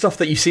 all the stuff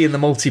that you see in the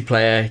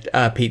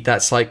multiplayer, Pete,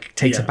 that's like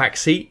takes a back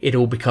seat. It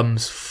all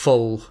becomes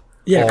full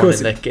in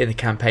the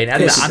campaign,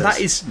 and that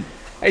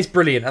is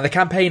brilliant. And the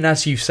campaign,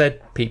 as you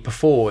said, Pete,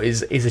 before,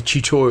 is a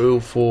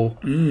tutorial for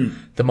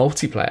the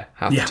multiplayer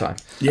half the time.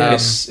 Yeah,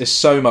 it's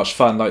so much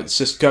fun. Like, it's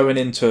just going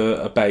into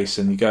a base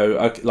and you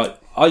go,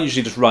 I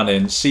usually just run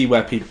in, see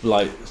where people,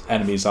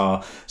 enemies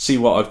are, see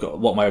what I've got,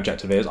 what my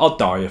objective is. I'll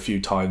die a few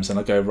times and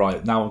I go,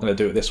 right, now I'm going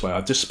to do it this way.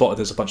 I've just spotted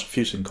there's a bunch of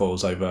fusion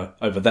coils over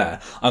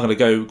there. I'm going to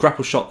go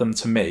grapple shot them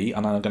to me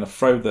and I'm going to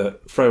throw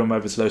them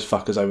over to those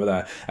fuckers over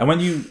there. And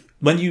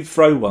when you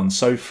throw one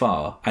so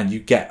far and you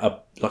get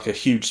a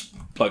huge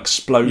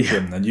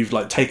explosion and you've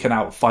taken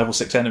out 5 or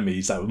 6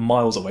 enemies that were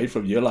miles away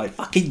from you, you're like,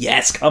 fucking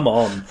yes, come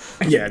on.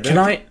 Yeah,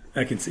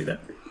 I can see that.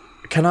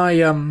 Can I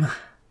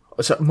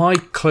so my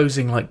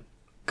closing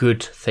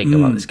good thing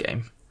about this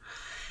game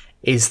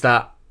is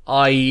that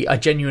I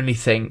genuinely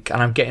think,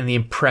 and I'm getting the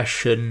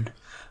impression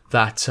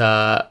that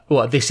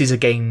this is a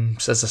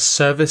games as a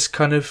service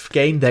kind of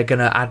game. They're going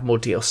to add more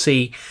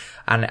DLC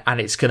and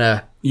it's going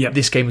to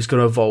this game is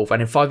going to evolve,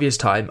 and in 5 years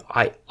time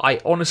I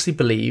honestly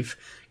believe,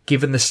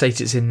 given the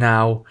state it's in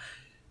now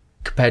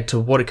compared to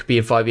what it could be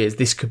in 5 years,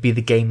 this could be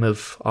the game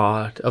of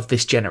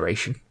this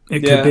generation.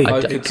 It could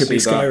be. It could be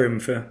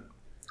Skyrim for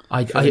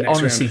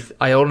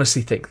I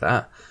honestly think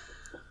that.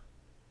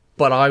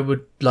 But I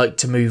would like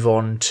to move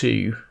on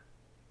to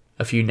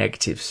a few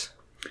negatives.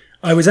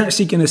 I was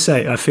actually going to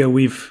say, I feel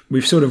we've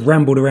sort of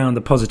rambled around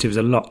the positives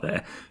a lot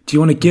there. Do you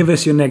want to give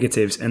us your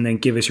negatives and then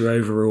give us your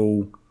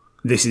overall,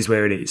 this is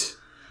where it is?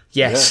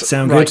 Yes.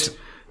 Sound good?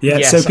 Yeah,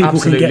 yes, so people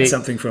absolutely. can get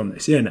something from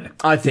this.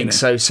 I think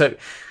so. So,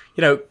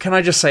 can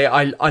I just say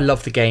I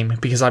love the game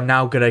because I'm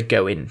now going to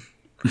go in.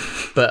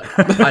 But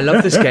I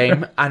love this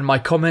game and my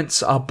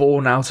comments are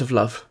born out of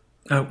love.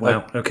 Oh,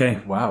 wow.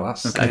 Okay. Wow,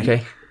 that's...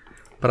 Okay.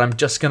 But I'm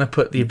just going to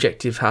put the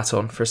objective hat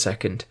on for a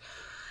second.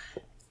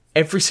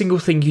 Every single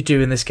thing you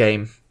do in this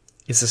game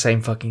is the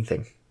same fucking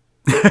thing.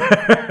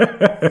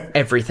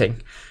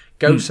 Everything.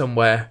 Go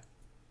somewhere,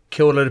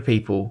 kill a load of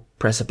people,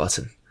 press a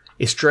button.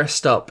 It's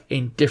dressed up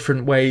in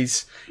different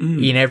ways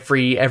in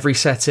every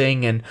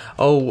setting, and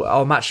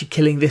I'm actually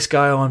killing this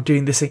guy, or I'm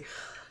doing this thing.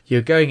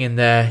 You're going in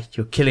there,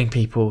 you're killing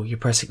people, you're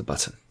pressing a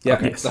button. Yeah,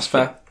 that's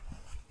fair.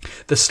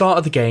 The start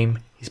of the game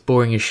is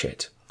boring as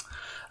shit.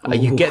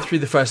 You get through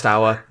the first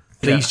hour.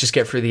 Please just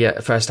get through the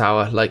first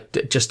hour.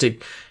 Just to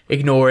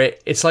ignore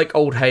it. It's like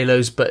old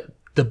Halos, but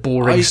the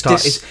boring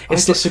start. I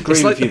disagree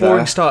it's like with you the boring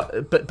there.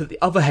 start, but the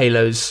other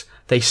Halos,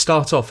 they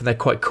start off and they're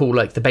quite cool,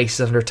 like the base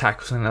is under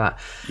attack or something like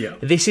that. Yeah.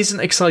 This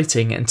isn't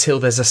exciting until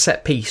there's a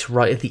set piece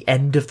right at the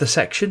end of the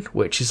section,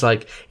 which is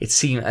it's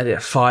seen a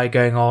fire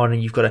going on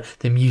and you've got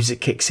the music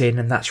kicks in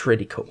and that's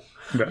really cool.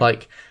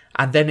 Right.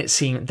 And then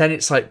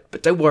it's like,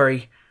 but don't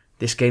worry,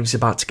 this game's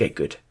about to get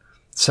good.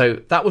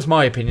 So that was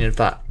my opinion of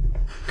that,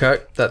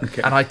 Kirk.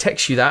 And I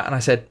text you that, and I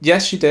said,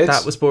 "Yes, you did.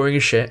 That was boring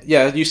as shit."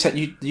 Yeah, you said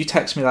you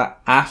text me that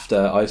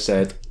after I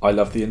said I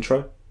love the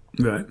intro.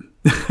 Right.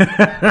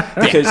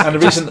 Because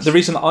the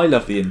reason I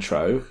love the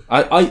intro,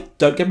 I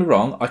don't get me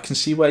wrong, I can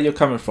see where you're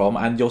coming from,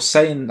 and you're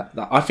saying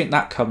that I think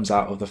that comes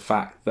out of the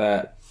fact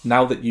that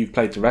now that you've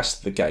played the rest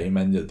of the game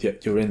and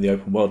you're in the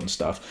open world and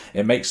stuff,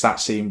 it makes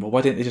that seem, well,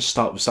 why didn't they just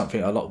start with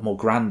something a lot more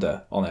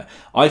grander on it?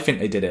 I think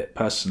they did it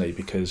personally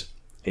because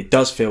it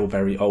does feel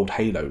very old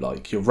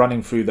Halo-like. You're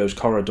running through those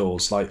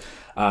corridors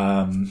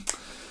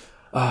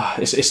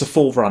it's a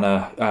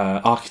Forerunner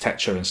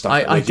architecture and stuff.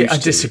 I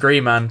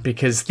disagree, man,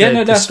 because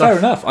that's fair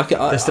enough.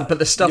 But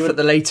the stuff at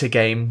the later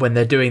game when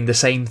they're doing the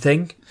same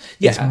thing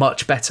is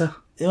much better.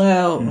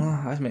 Well,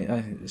 I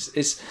mean,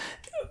 it's.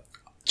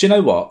 Do you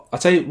know what? I'll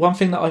tell you one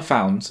thing that I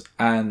found,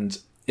 and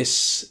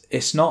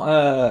it's not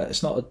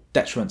a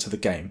detriment to the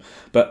game,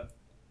 but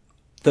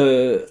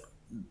the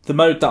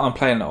mode that I'm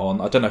playing it on,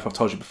 I don't know if I've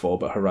told you before,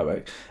 but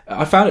heroic.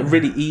 I found it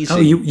really easy. Oh,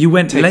 you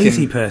went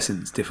lazy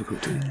person's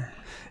difficulty.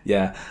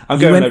 Yeah, I'm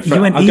going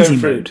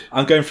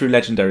through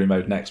legendary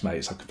mode next,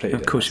 mate. So I completed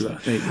it. Of course you are.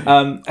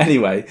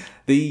 Anyway,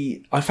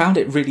 I found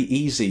it really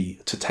easy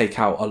to take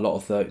out a lot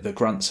of the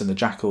grunts and the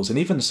jackals, and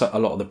even a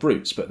lot of the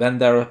brutes. But then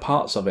there are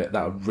parts of it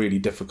that are really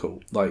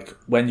difficult. Like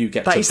when you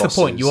get that to is bosses,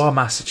 the point. You are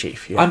Master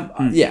Chief.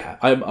 Yeah.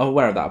 I'm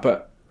aware of that.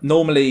 But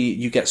normally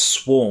you get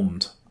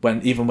swarmed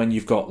when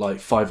you've got like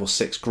 5 or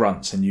 6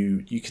 grunts, and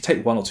you can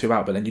take 1 or 2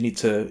 out, but then you need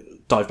to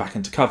dive back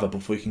into cover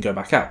before you can go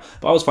back out.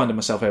 But I was finding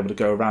myself able to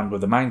go around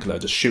with a mangler,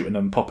 just shooting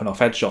them, popping off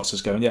headshots,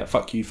 just going, yeah,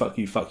 fuck you, fuck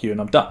you, fuck you, and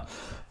I'm done.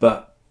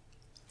 But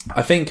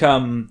I think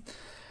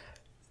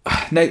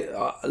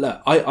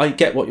I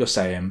get what you're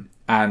saying,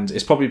 and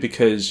it's probably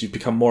because you've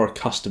become more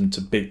accustomed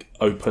to big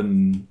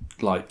open,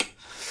 like,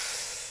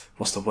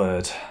 what's the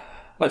word?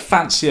 Like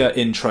fancier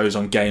intros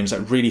on games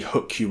that really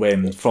hook you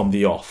in from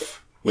the off.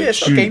 Which,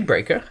 it's not a game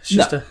breaker. It's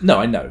just no,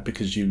 I know,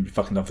 because you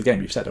fucking love the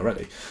game, you've said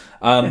already.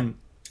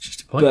 It's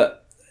just a point. But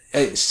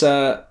it's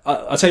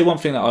I'll tell you one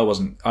thing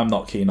that I'm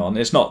not keen on.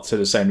 It's not to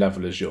the same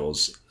level as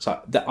yours. So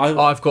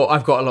I've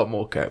got a lot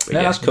more Kurt.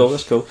 Yeah, that's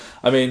cool.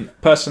 I mean,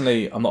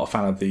 personally, I'm not a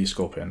fan of the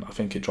Scorpion. I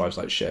think it drives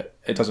like shit.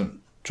 It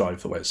doesn't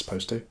drive the way it's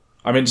supposed to.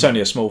 I mean, it's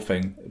only a small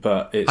thing,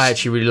 but I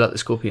actually really like the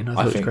Scorpion.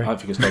 I think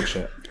it's dog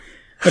shit.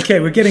 Okay,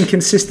 we're getting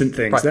consistent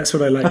things. Right. That's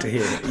what I like to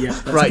hear. Yeah,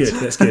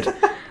 that's good.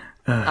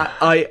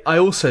 I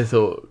also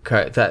thought,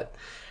 Kurt, that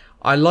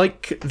I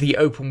like the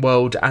open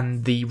world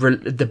and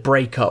the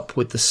breakup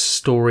with the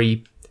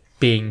story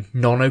being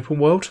non-open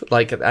world,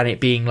 and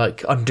it being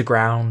like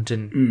underground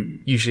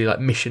and usually like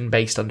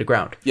mission-based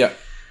underground. Yeah,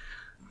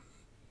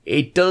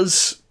 it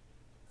does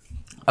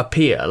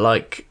appear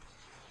like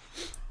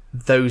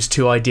those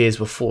two ideas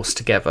were forced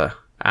together,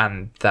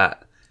 and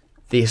that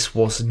this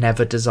was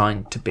never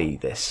designed to be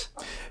this.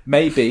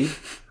 Maybe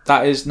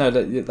that is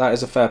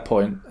a fair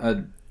point.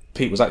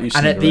 Pete, was that you?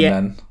 And at the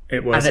end,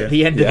 it was. And at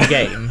the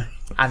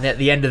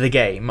end of the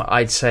game,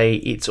 I'd say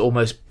it's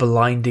almost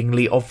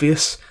blindingly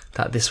obvious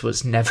that this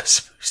was never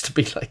supposed to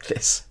be like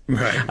this.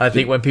 Right. And I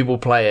think when people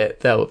play it,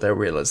 they'll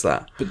realise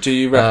that. But do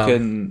you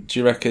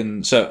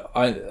reckon? So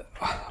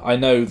I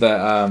know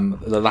that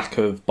the lack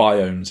of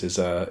biomes is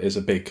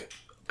a big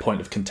point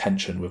of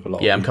contention with a lot of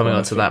people. Yeah, I'm coming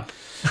on to that.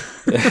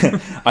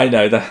 I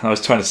know that I was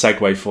trying to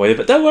segue for you,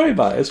 but don't worry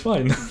about it, it's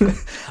fine.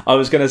 I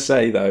was going to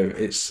say though,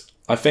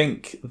 I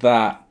think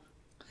that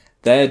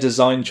their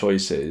design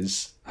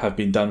choices have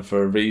been done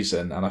for a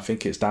reason, and I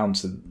think it's down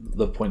to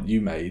the point you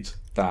made,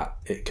 that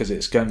because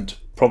it's going to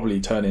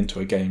probably turn into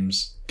a game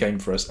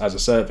for us as a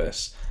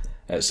service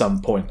at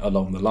some point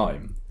along the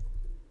line.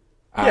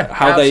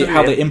 How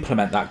they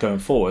implement that going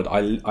forward,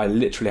 I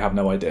literally have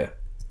no idea.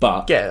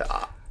 But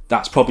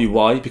that's probably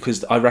why,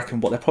 because I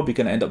reckon what they're probably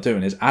going to end up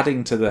doing is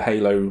adding to the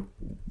Halo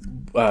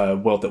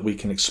world that we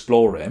can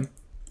explore in,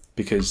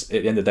 because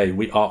at the end of the day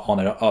we are on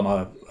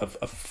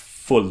a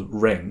full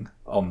ring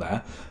on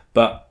there,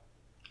 but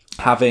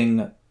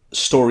having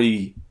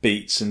story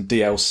beats and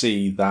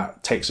DLC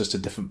that takes us to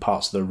different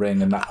parts of the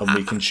ring, and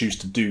we can choose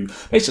to do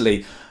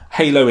basically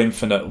Halo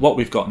Infinite. What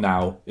we've got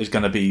now is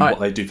going to be what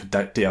they do for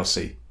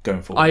DLC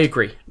going forward. I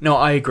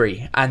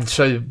agree. And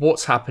so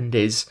what's happened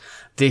is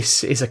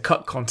this is a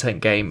cut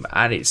content game,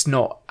 and it's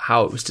not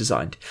how it was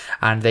designed,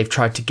 and they've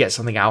tried to get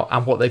something out,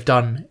 and what they've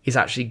done is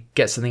actually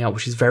get something out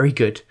which is very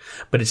good,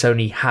 but it's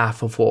only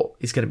half of what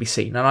is going to be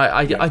seen. And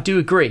I do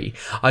agree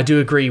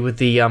with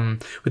the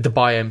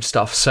biome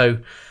stuff. So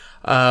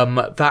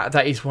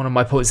that is one of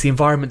my points. The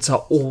environments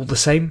are all the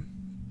same.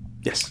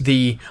 Yes.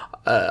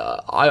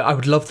 I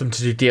would love them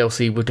to do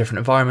DLC with different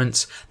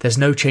environments. There's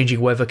no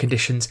changing weather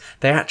conditions.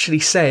 They actually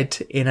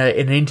said in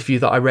an interview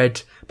that I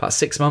read about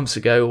 6 months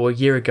ago or a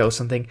year ago or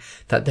something,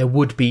 that there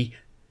would be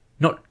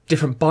not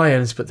different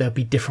biomes, but there'll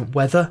be different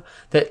weather.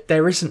 That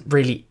there isn't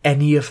really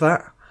any of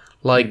that.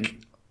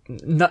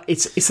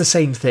 It's the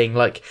same thing.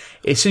 Like,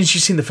 as soon as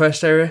you've seen the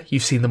first area,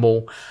 you've seen them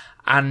all.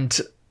 And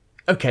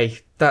okay,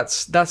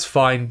 that's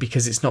fine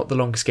because it's not the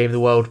longest game in the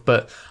world,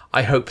 but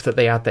I hope that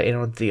they add that in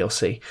on the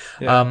DLC.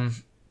 Yeah.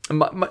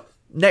 My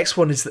next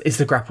one is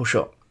the grapple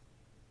shot.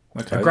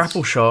 Okay. The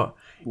grapple shot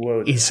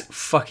is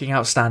fucking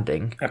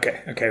outstanding.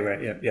 Okay,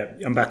 right, yeah.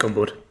 I'm back on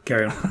board.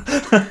 Carry on.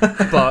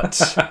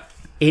 But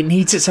it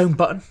needs its own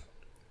button.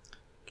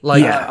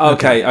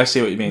 Okay, I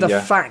see what you mean. The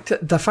fact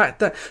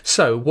that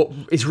so what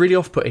is really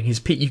off-putting is,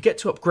 Pete, you get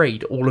to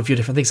upgrade all of your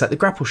different things. Like the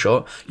grapple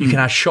shot, you can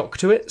add shock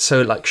to it,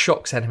 so it like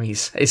shocks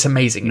enemies. It's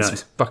amazing.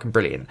 It's fucking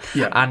brilliant.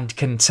 Yeah. And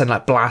can send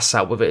like blasts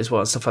out with it as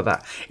well and stuff like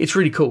that. It's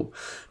really cool.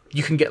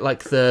 You can get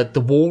like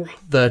the wall,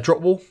 the drop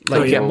wall,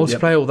 like you get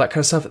multiplayer, all that kind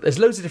of stuff. There's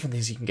loads of different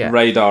things you can get.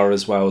 Radar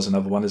as well is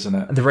another one, isn't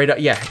it? And the radar,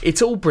 yeah,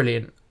 it's all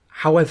brilliant.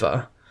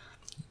 However,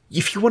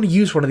 if you want to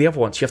use one of the other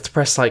ones, you have to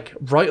press like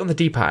right on the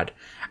D-pad,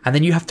 and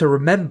then you have to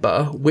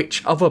remember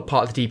which other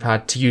part of the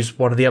D-pad to use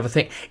one of the other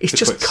thing. It's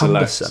just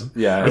cumbersome.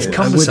 Yeah, it's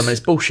cumbersome and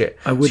it's bullshit.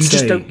 I would so you say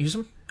just don't use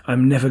them.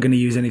 I'm never going to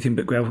use anything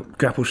but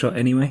grapple shot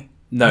anyway.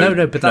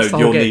 No, but that's the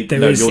whole game.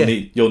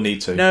 You'll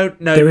need to. No.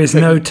 There is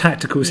no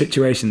tactical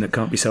situation that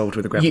can't be solved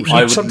with a grapple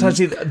shot. Sometimes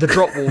the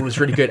drop wall is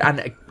really good.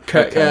 And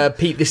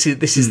Pete, this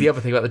is the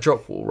other thing about the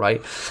drop wall,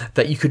 right?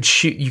 That you could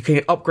shoot, you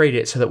can upgrade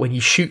it so that when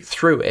you shoot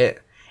through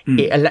it,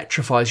 it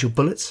electrifies your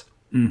bullets.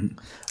 Mm-hmm.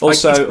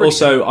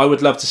 Also, I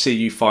would love to see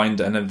you find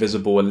an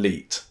invisible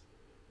elite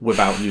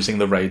without using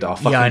the radar.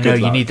 Fucking I know good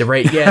you luck. need the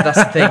radar. Yeah,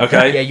 that's the thing.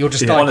 Okay, yeah, you'll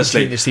just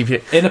honestly. In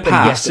the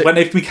past, when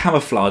they've been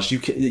camouflaged,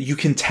 you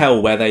can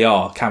tell where they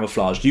are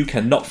camouflaged. You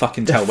cannot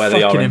fucking tell where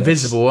they are. Fucking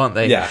invisible, aren't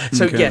they? Yeah.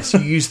 So yes,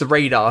 you use the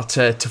radar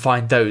to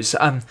find those.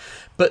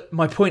 But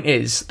my point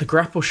is, the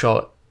grapple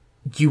shot,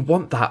 you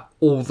want that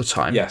all the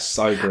time. Yes,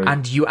 I agree.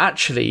 And you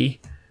actually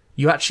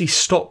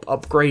stop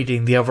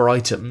upgrading the other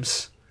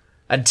items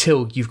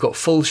until you've got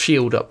full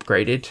shield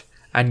upgraded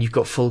and you've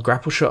got full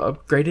grapple shot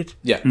upgraded.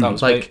 Yeah, that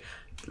was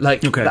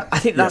I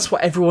think that's what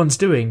everyone's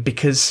doing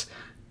because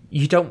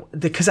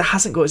it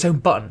hasn't got its own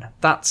button.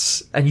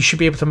 And you should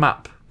be able to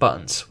map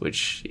buttons.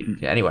 Which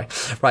anyway,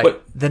 right.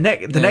 But, the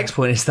next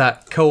point is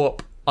that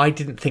co-op. I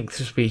didn't think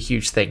this would be a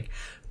huge thing,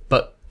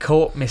 but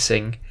co-op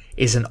missing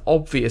is an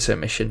obvious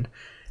omission.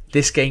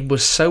 This game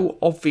was so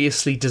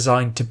obviously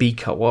designed to be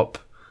co-op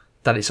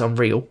that it's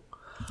unreal.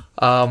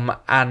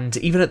 And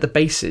even at the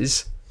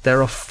bases,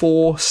 there are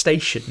 4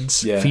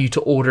 stations for you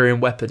to order in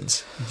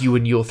weapons. You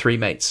and your 3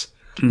 mates.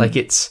 Like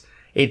it's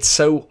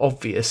so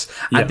obvious,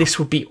 and this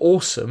would be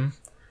awesome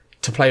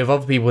to play with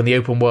other people in the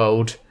open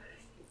world.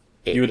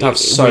 You would have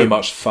so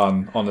much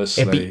fun,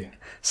 honestly.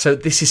 So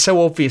this is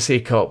so obviously a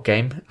co-op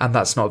game, and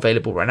that's not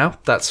available right now.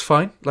 That's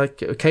fine.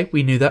 Like, okay,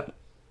 we knew that.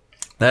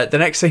 The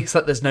next thing is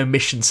that there's no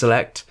mission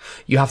select.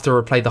 You have to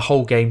replay the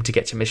whole game to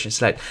get to mission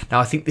select.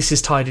 Now, I think this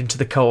is tied into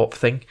the co-op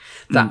thing,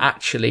 that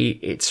actually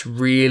it's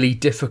really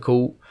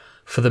difficult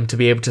for them to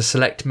be able to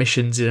select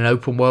missions in an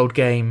open world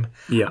game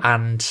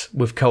and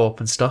with co-op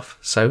and stuff.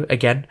 So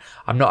again,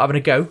 I'm not having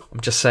a go. I'm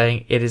just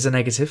saying it is a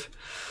negative.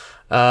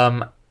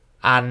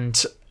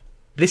 And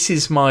this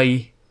is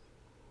my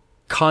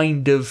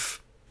kind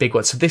of big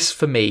one. So this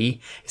for me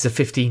is a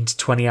 15 to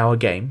 20 hour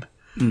game.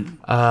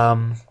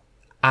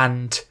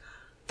 And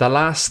the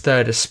last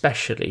third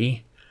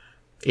especially,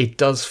 it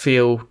does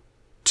feel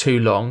too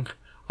long.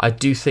 I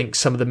do think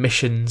some of the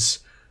missions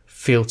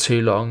feel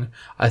too long.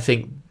 I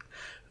think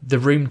the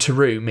room to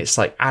room, it's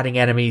like adding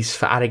enemies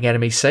for adding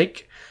enemies'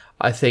 sake.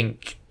 I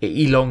think it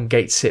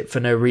elongates it for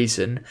no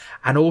reason.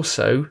 And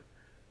also,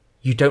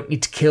 you don't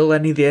need to kill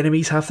any of the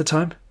enemies half the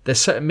time.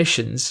 There's certain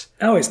missions.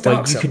 Oh, it's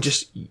Dark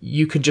Souls.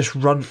 You can just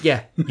run.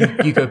 Yeah,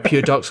 you go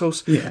pure Dark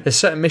Souls. Yeah. There's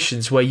certain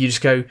missions where you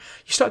just go, you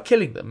start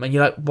killing them, and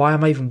you're like, why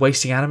am I even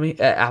wasting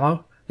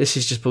ammo? This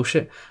is just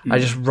bullshit. I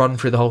just run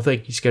through the whole thing.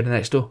 You just go to the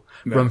next door,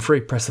 run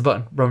through, press the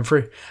button, run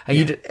through,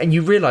 and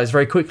you realise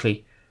very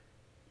quickly,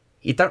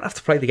 you don't have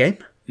to play the game.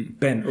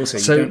 Ben, also,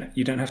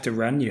 you don't have to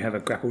run. You have a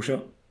grapple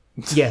shot.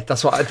 Yeah,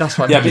 that's what.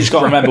 Yeah, but you've got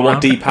to remember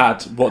what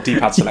D-pad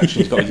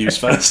selection you've got to use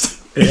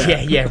first.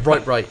 Yeah,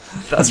 right.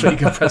 That's when you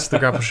can press the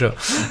grapple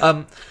shot.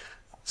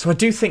 So I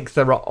do think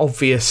there are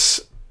obvious.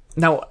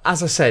 Now,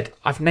 as I said,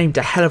 I've named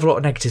a hell of a lot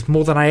of negatives,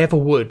 more than I ever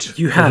would.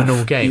 You have in a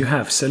normal game. You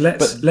have. So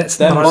let's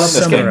they're minor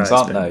summarise, games,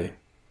 aren't they?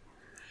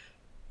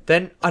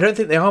 Then I don't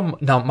think they are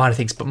minor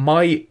things. But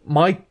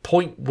my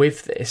point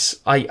with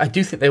this, I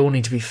do think they all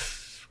need to be.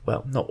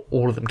 Well, not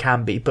all of them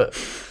can be, but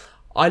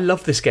I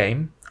love this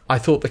game. I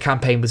thought the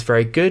campaign was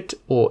very good,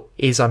 or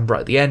I'm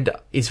right at the end,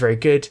 is very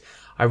good.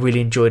 I really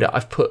enjoyed it.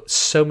 I've put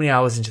so many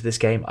hours into this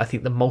game. I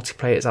think the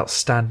multiplayer is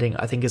outstanding.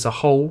 I think as a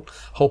whole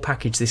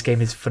package, this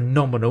game is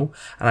phenomenal.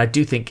 And I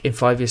do think in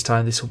 5 years'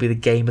 time, this will be the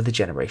game of the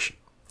generation.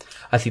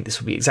 I think this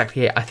will be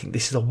exactly it. I think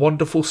this is a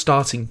wonderful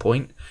starting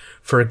point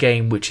for a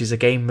game which is a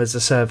game as a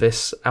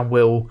service and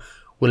will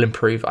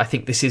improve. I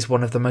think this is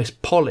one of the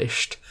most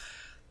polished.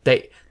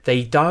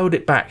 They dialed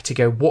it back to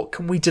go, what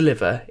can we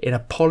deliver in a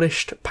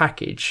polished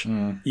package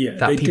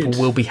that people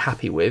will be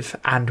happy with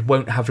and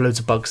won't have loads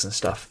of bugs and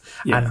stuff.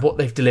 Yeah. And what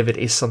they've delivered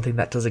is something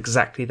that does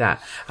exactly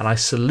that. And I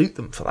salute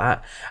them for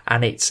that.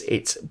 And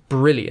it's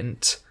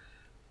brilliant.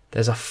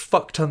 There's a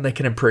fuck ton they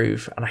can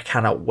improve, and I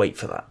cannot wait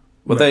for that.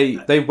 Well,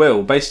 they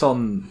will, based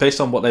on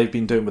what they've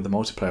been doing with the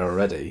multiplayer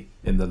already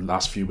in the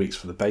last few weeks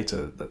for the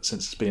beta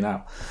since it's been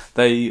out.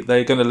 They're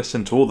going to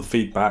listen to all the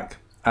feedback.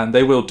 And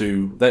they'll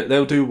do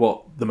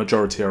what the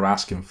majority are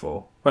asking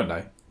for, won't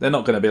they? They're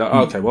not going to be like,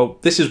 okay, well,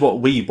 this is what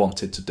we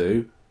wanted to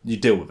do. You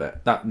deal with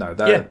it. They're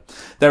adapted.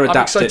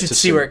 I'm excited to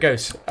see where it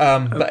goes.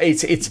 But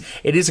it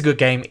is a good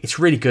game. It's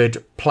really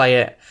good. Play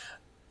it.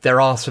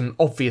 There are some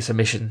obvious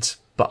omissions,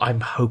 but I'm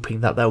hoping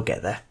that they'll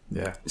get there.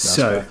 Yeah.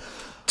 So,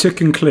 to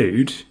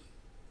conclude,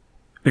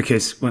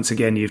 because once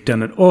again, you've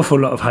done an awful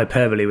lot of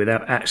hyperbole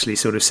without actually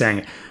sort of saying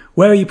it.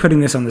 Where are you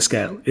putting this on the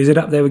scale? Is it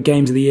up there with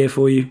Games of the Year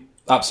for you?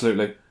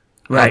 Absolutely.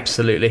 Right.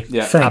 Absolutely.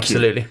 Yeah. Thank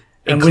Absolutely. you.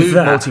 And Include with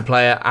that,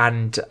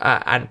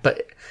 multiplayer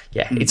but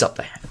yeah, it's up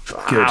there.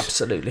 Good.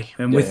 Absolutely.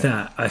 And with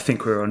that, I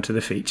think we're on to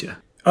the feature.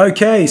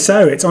 Okay,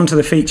 so it's on to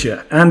the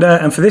feature.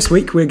 And for this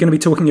week, we're going to be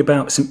talking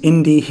about some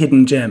indie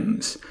hidden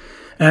gems.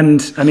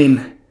 And, I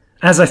mean,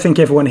 as I think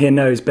everyone here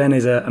knows, Ben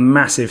is a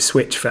massive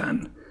Switch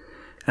fan.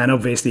 And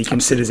obviously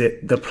considers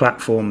it the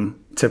platform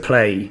to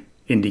play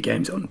indie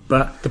games on.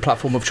 But The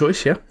platform of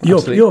choice, yeah.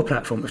 your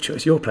platform of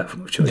choice, The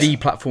platform of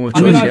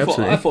choice, I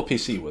absolutely. thought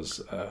PC was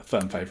a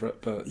firm favourite,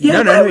 but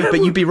Yeah, No,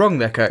 but you'd be wrong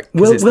there, Kirk.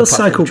 We'll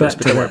cycle back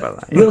to don't worry that.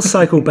 about that. We'll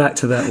cycle back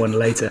to that one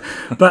later.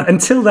 But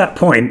until that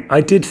point,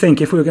 I did think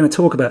if we were going to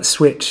talk about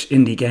Switch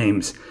indie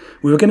games,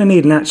 we were going to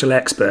need an actual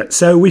expert.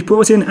 So we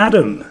brought in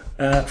Adam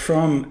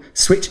from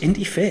Switch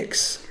Indie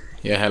Fix.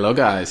 Yeah, hello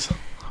guys.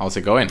 How's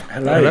it going?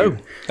 Hello.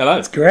 hello.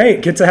 It's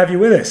great. Good to have you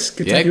with us.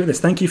 Good to have you with us.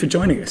 Thank you for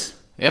joining us.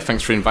 Yeah,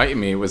 thanks for inviting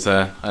me. It was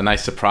a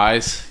nice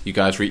surprise, you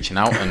guys reaching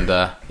out, and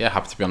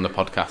happy to be on the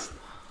podcast.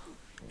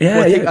 Yeah,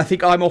 Well, I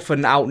think I'm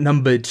often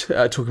outnumbered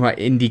talking about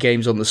indie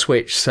games on the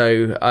Switch,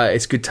 so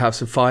it's good to have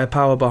some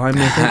firepower behind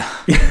me, I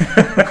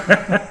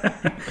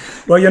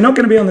think. Well, you're not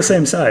going to be on the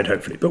same side,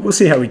 hopefully, but we'll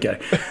see how we go.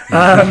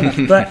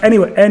 But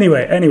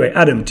anyway,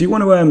 Adam, do you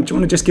want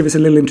to just give us a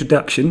little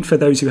introduction for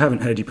those who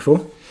haven't heard you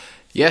before?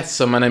 Yes,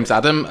 so my name's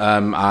Adam.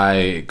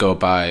 I go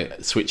by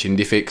Switch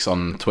Indie Fix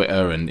on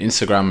Twitter and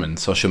Instagram and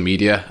social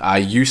media. I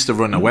used to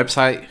run a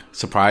website,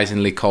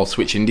 surprisingly, called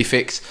Switch Indie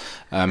Fix.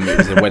 It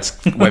was a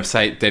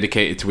website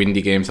dedicated to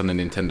indie games on the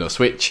Nintendo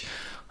Switch.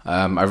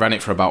 I ran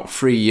it for about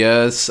 3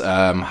 years,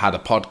 had a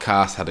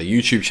podcast, had a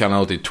YouTube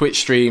channel, did Twitch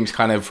streams,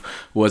 kind of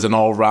was an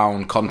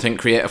all-round content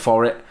creator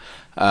for it.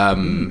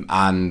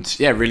 And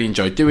yeah, really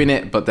enjoyed doing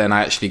it, but then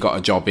I actually got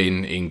a job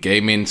in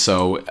gaming,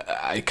 so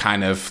I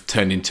kind of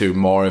turned into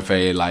more of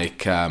a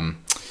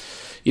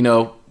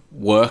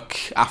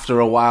work after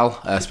a while,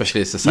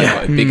 especially as the site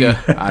got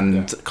bigger,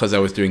 and because I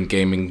was doing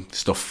gaming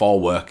stuff for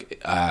work,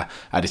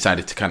 I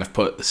decided to kind of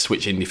put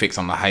Switch Indie Fix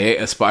on the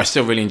hiatus, but I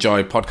still really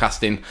enjoy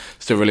podcasting,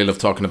 still really love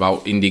talking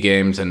about indie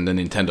games and the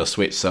Nintendo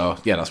Switch, so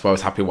yeah, that's why I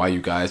was happy why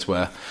you guys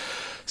were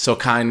so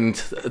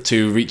kind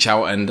to reach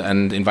out and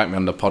invite me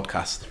on the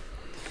podcast.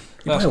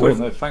 That's cool.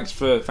 No, thanks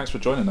for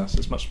joining us.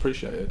 It's much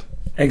appreciated.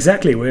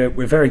 Exactly.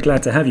 We're very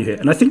glad to have you here.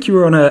 And I think you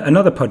were on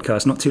another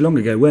podcast not too long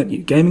ago, weren't you?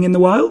 Gaming in the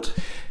Wild?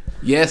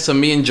 Yeah, so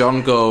me and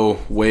John go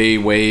way,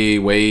 way,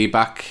 way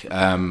back.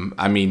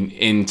 I mean,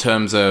 in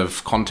terms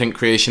of content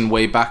creation,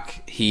 way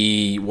back,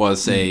 he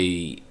was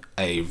a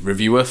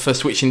reviewer for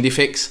Switch Indie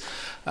Fix.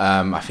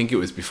 I think it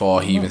was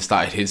before he even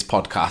started his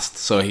podcast.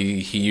 So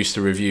he used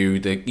to review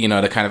the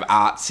kind of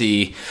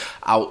artsy,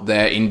 out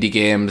there indie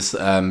games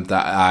that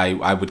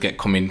I would get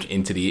coming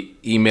into the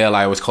email.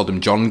 I always called them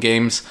John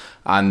games,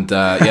 and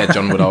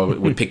John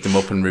would pick them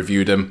up and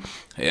review them.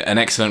 An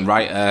excellent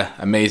writer,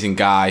 amazing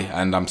guy,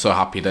 and I'm so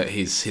happy that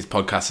his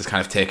podcast has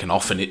kind of taken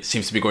off and it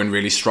seems to be going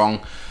really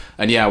strong.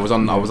 And yeah, I was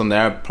on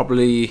there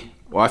probably.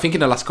 Well, I think in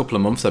the last couple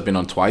of months I've been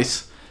on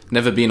twice.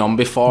 Never been on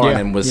before, and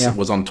then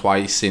was on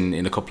twice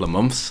in a couple of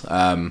months.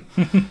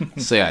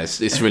 So yeah,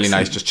 it's really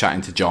nice just chatting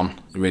to John,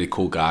 a really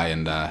cool guy,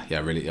 and I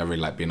really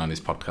like being on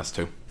his podcast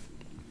too.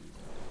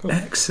 Cool.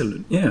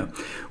 Excellent, yeah.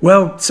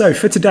 Well, so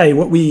for today,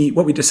 what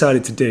we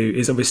decided to do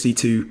is obviously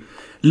to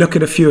look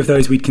at a few of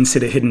those we'd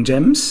consider hidden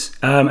gems.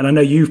 And I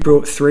know you've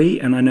brought 3,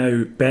 and I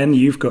know Ben,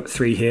 you've got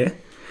 3 here.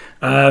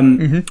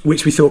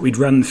 Which we thought we'd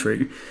run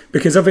through,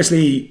 because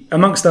obviously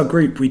amongst our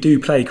group we do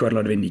play quite a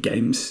lot of indie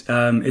games.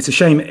 It's a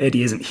shame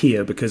Eddie isn't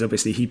here, because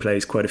obviously he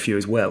plays quite a few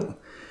as well,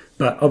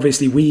 but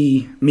obviously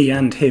me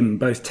and him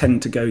both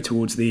tend to go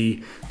towards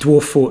the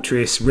Dwarf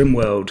Fortress,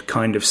 RimWorld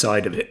kind of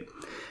side of it,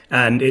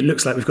 and it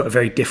looks like we've got a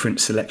very different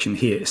selection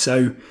here.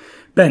 So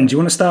Ben, do you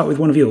want to start with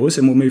one of yours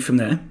and we'll move from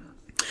there?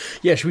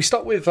 Yeah, should we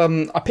start with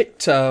I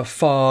picked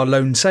Far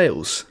Lone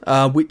Sails,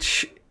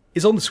 which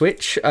is on the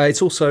Switch.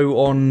 It's also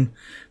on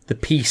the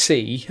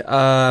PC.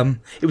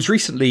 It was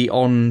recently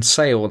on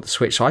sale on the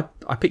Switch. So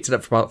I picked it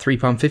up for about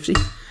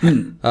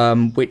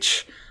 £3.50,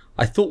 which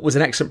I thought was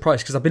an excellent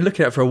price, because I've been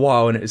looking at it for a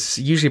while and it's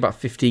usually about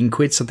 15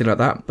 quid, something like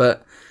that.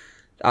 But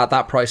at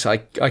that price, I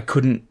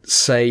couldn't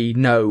say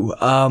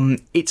no.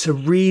 It's a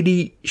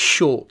really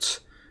short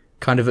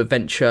kind of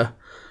adventure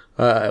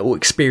or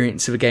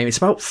experience of a game. It's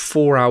about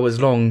 4 hours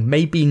long,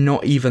 maybe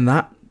not even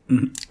that.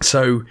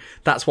 So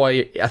that's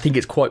why I think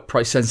it's quite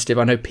price sensitive.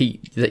 I know,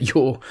 Pete, that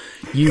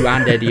you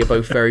and Eddie are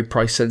both very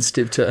price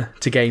sensitive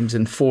to games,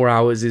 and 4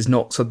 hours is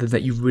not something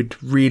that you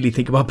would really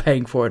think about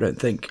paying for, I don't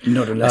think.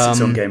 Not unless it's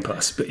on Game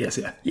Pass, but yes,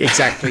 yeah.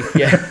 Exactly,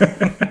 yeah.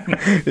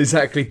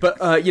 Exactly.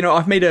 But I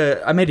made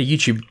a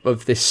YouTube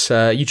of this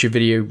YouTube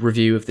video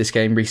review of this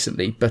game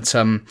recently, but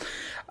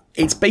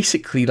it's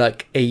basically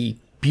like a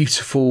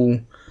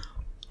beautiful,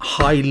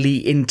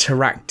 highly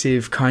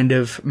interactive kind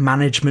of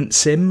management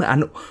sim,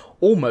 and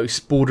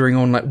almost bordering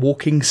on like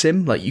walking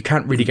sim. Like, you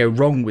can't really go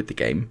wrong with the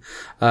game,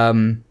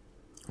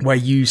 where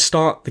you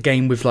start the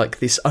game with like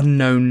this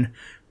unknown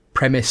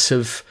premise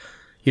of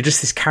you're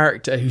just this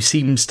character who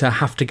seems to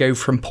have to go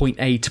from point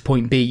A to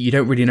point B. You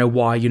don't really know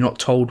why, you're not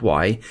told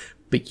why,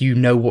 but you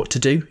know what to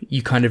do.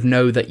 You kind of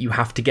know that you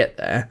have to get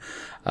there.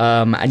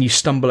 And you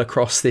stumble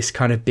across this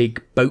kind of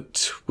big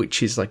boat,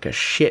 which is like a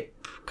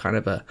ship, kind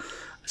of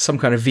some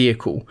kind of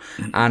vehicle.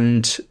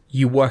 And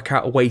you work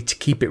out a way to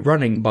keep it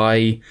running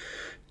by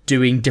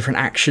doing different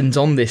actions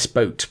on this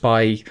boat,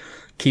 by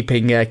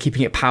keeping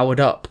it powered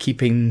up,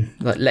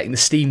 letting the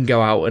steam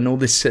go out and all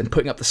this, and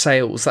putting up the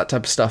sails, that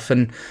type of stuff.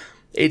 And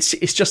it's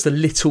just a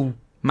little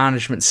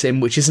management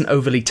sim, which isn't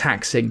overly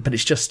taxing, but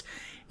it's just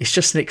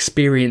an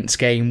experience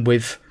game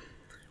with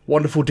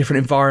wonderful different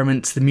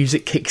environments. The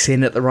music kicks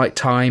in at the right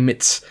time.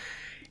 It's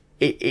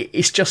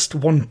just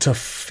one to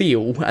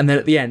feel, and then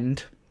at the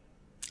end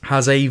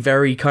has a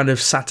very kind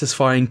of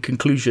satisfying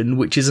conclusion,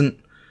 which isn't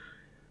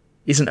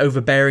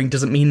overbearing,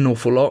 doesn't mean an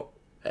awful lot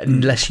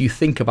unless you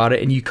think about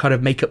it and you kind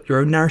of make up your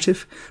own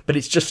narrative. But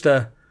it's just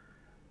a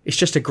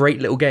great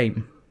little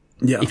game.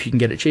 Yeah. If you can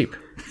get it cheap.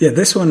 Yeah,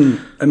 this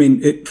one, I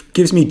mean, it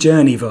gives me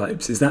Journey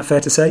vibes. Is that fair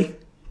to say?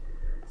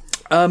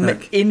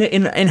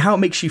 In how it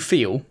makes you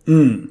feel,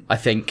 I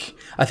think,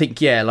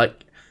 yeah,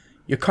 like,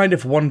 you're kind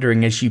of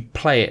wondering as you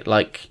play it,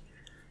 like,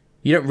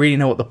 you don't really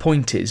know what the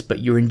point is, but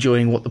you're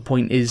enjoying what the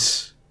point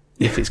is,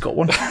 if it's got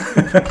one.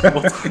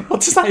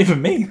 What does that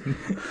even mean?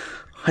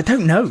 I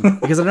don't know,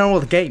 because I don't know what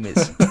the game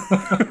is.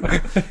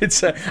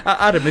 It's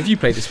Adam, have you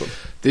played this one?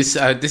 This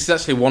is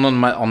actually one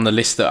on the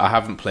list that I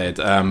haven't played,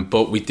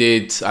 but we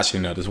did actually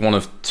no. There's one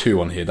of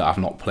two on here that I've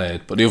not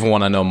played, but the other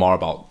one I know more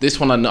about. This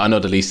one I know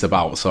the least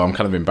about, so I'm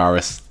kind of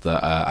embarrassed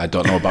that I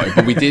don't know about it.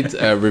 But we did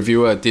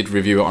review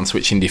it on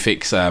Switch Indie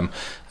Fix. A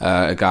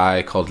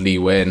guy called Lee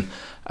Wayne,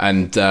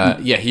 and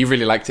yeah, he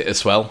really liked it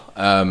as well.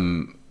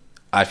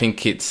 I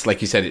think it's,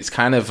 like you said, it's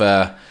kind of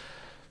a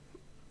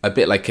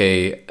bit like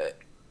a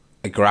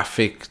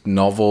graphic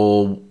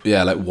novel,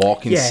 yeah, like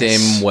walking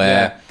sim,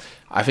 where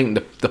I think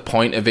the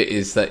point of it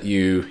is that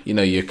you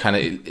kind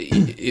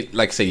of,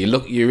 like I say,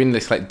 you're in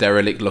this like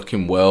derelict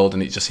looking world,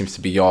 and it just seems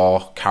to be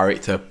your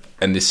character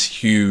and this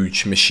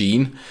huge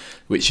machine,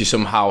 which you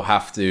somehow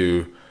have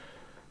to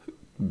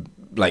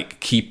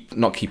like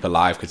not keep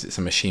alive because it's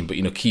a machine, but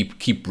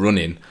keep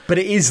running. But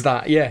it is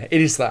that,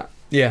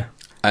 yeah.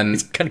 And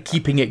it's kind of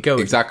keeping it going.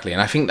 Exactly,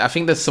 and I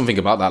think there's something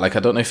about that. Like, I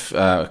don't know if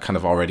kind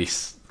of already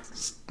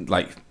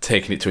like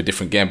taking it to a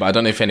different game, but I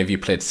don't know if any of you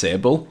played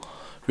Sable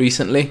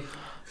recently.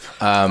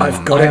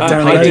 I've got it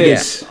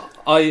downloaded.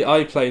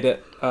 I played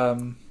it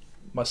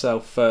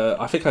myself.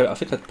 I think I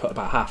put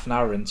about half an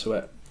hour into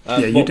it. Yeah,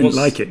 you didn't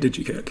like it, did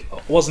you, Kirk?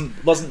 Wasn't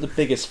the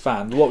biggest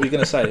fan. What were you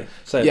going to say?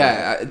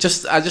 Yeah, I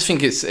just think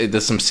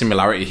there's some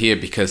similarity here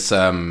because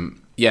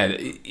yeah,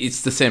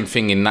 it's the same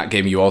thing in that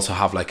game. You also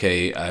have like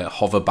a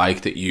hover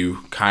bike that you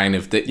kind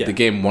of the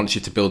game wants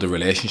you to build a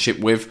relationship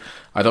with.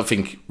 I don't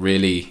think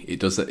really it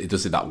does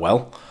it that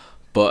well,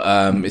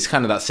 but it's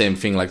kind of that same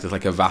thing. Like there's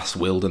like a vast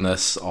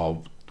wilderness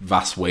or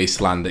vast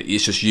wasteland.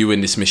 It's just you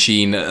and this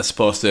machine that are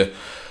supposed to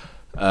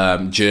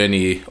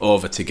journey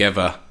over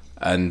together.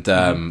 And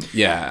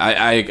yeah,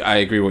 I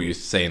agree with what you're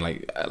saying.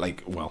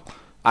 Like well,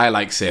 I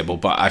like Sable,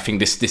 but I think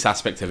this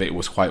aspect of it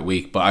was quite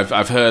weak. But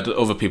I've heard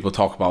other people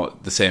talk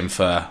about the same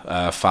for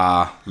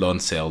Far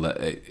Lone Sail,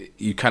 that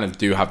you kind of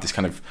do have this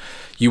kind of,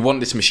 you want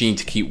this machine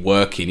to keep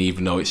working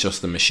even though it's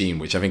just a machine,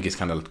 which I think is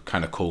kind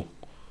of cool.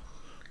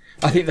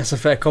 I think that's a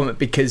fair comment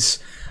because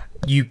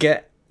you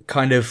get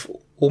kind of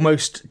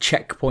almost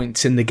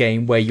checkpoints in the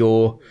game where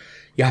you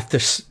have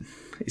to.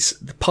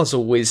 The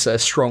puzzle is a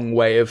strong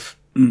way of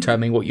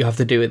determining what you have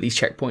to do at these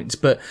checkpoints,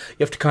 but you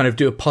have to kind of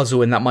do a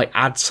puzzle, and that might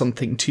add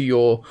something to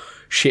your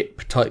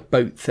ship type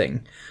boat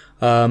thing.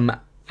 And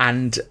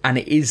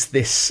it is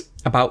this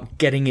about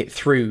getting it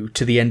through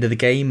to the end of the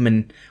game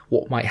and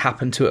what might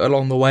happen to it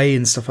along the way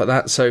and stuff like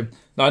that. So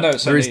I know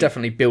there is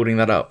definitely building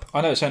that up.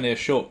 I know it's only a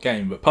short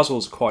game, but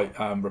puzzles are quite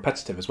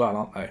repetitive as well,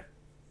 aren't they?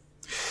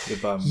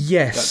 With,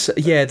 yes,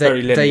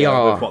 very linear they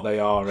are with what they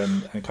are,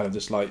 and kind of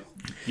just like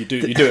you do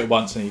it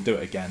once and you do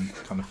it again,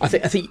 kind of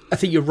thing. I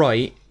think you're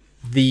right.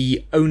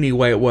 The only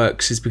way it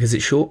works is because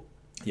it's short.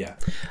 Yeah.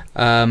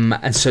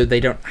 And so they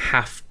don't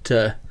have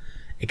to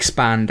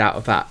expand out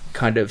of that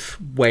kind of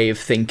way of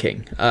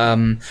thinking.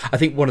 I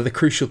think one of the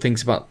crucial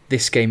things about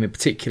this game in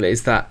particular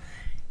is that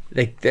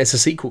there's a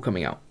sequel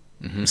coming out.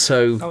 Mm-hmm.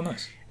 So,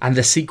 nice. And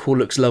the sequel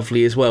looks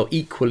lovely as well,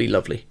 equally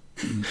lovely.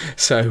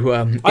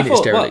 So,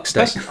 its derelict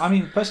state.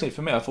 Personally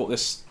for me, I thought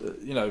this,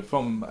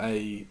 from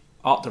a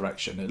art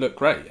direction, it looked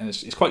great, and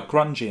it's quite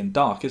grungy and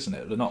dark, isn't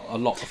it? There's not a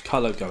lot of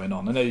colour going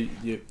on. I know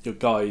your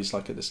guy's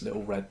like this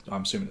little red.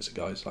 I'm assuming it's a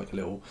guy. It's like a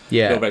little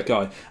red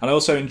guy. And I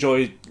also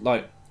enjoyed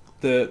like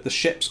the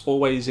ship's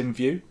always in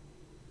view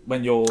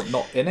when you're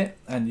not in it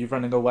and you're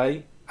running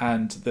away,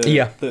 and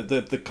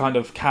the kind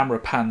of camera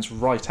pans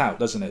right out,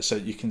 doesn't it? So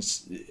you can.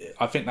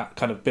 I think that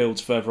kind of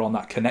builds further on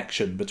that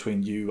connection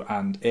between you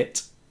and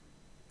it.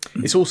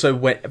 It's also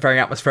very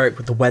atmospheric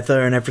with the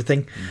weather and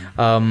everything.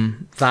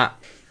 That.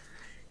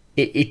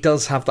 It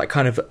does have that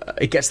kind of,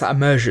 it gets that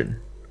immersion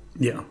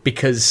Yeah.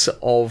 because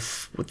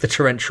of the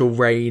torrential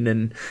rain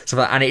and stuff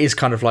like that. And it is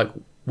kind of like,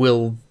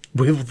 will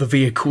the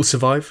vehicle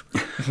survive?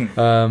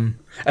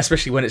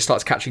 Especially when it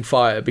starts catching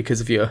fire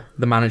because of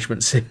the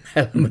management sim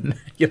element.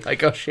 You're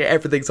like, oh shit,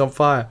 everything's on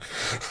fire.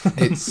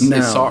 It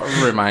sort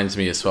of reminds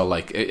me as well,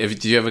 like,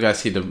 do you ever guys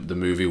see the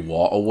movie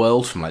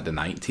Waterworld from like the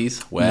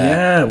 90s?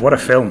 Yeah, what a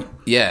film.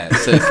 Yeah,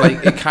 so it's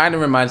like, it kind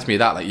of reminds me of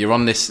that. Like, you're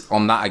on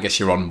that, I guess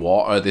you're on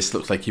water. This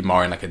looks like you're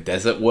more in like a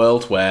desert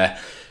world where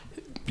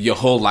your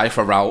whole life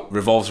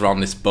revolves around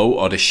this boat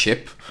or this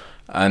ship.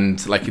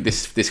 And like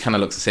this kind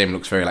of looks the same. It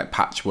looks very like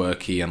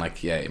patchworky, and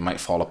like, yeah, it might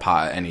fall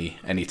apart at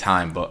any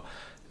time. But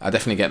I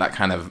definitely get that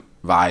kind of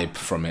vibe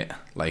from it,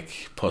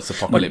 like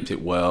post-apocalyptic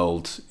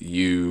world.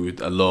 You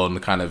alone,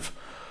 kind of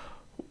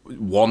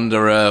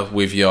wanderer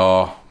with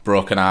your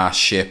broken ass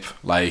ship,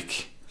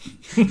 like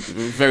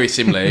very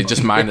similar,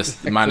 just minus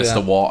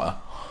the water.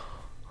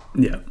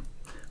 Yeah,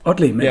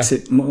 oddly makes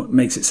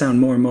it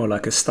sound more and more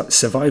like a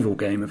survival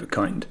game of a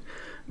kind,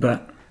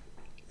 but.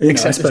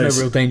 Except there's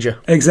no real danger.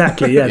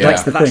 Exactly, yeah,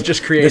 that's the thing. That's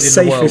just creating the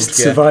safest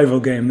survival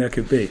game there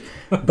could be.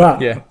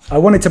 But I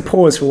wanted to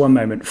pause for one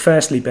moment.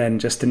 Firstly, Ben,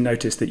 just to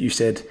notice that you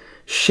said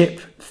ship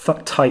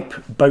type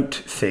boat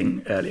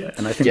thing earlier,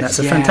 and I think that's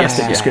a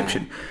fantastic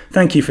description.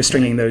 Thank you for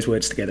stringing those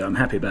words together. I'm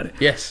happy about it.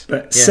 Yes.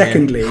 But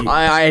secondly...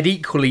 I had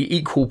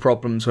equal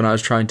problems when I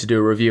was trying to do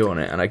a review on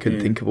it, and I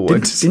couldn't think of a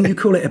word. Didn't you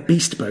call it a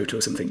beast boat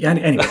or something? Yeah,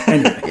 anyway.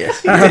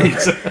 Yes.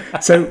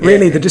 So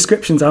really, the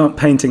descriptions aren't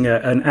painting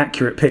an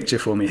accurate picture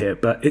for me here,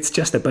 but it's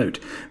just a boat.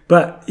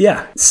 But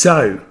yeah,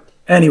 so...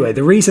 Anyway,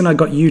 the reason I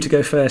got you to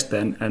go first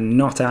then, and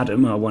not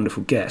Adam, our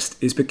wonderful guest,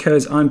 is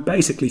because I'm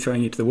basically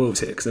throwing you to the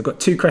wolves here, because I've got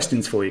 2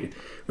 questions for you,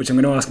 which I'm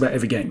going to ask about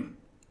every game.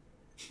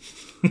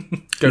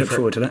 Look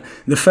forward to that.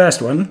 The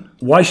first one,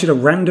 why should a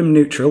random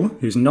neutral,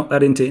 who's not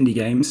that into indie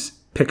games,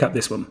 pick up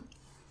this one?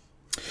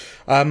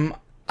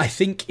 I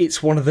think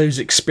it's one of those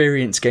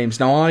experience games.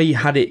 Now, I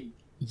had it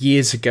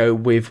years ago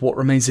with What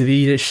Remains of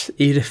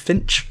Edith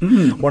Finch,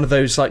 one of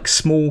those like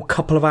small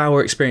couple of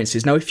hour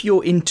experiences. Now, if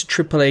you're into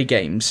AAA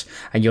games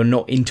and you're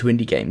not into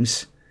indie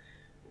games,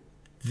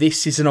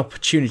 this is an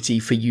opportunity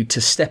for you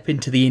to step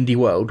into the indie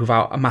world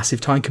without a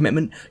massive time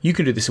commitment. You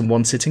can do this in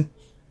one sitting.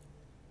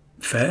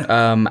 Fair.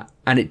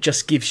 And it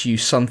just gives you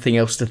something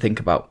else to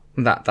think about.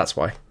 That's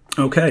why.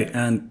 Okay,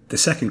 and the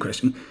second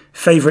question,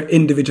 favourite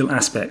individual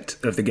aspect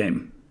of the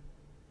game?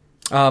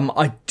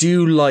 I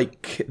do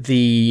like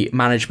the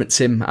management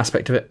sim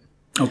aspect of it.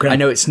 Okay. I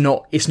know it's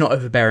not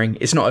overbearing,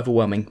 it's not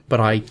overwhelming, but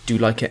I do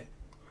like it.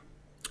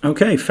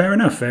 Okay, fair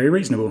enough. Very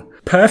reasonable.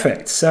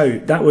 Perfect. So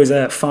that was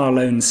Far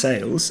Lone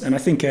Sales, and I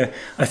think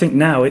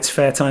now it's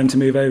fair time to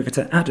move over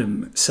to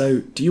Adam. So,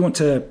 do you want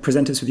to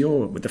present us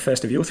with the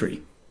first of your 3?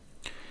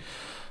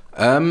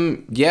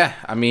 Yeah.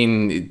 I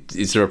mean,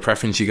 is there a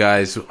preference you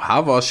guys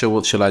have, or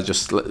shall I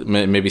just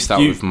maybe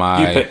start with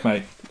my? You pick,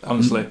 mate.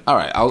 Honestly. All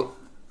right.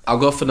 I'll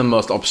go for the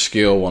most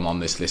obscure one on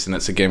this list, and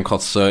it's a game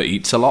called Sir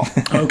Eats a Lot.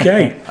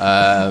 Okay.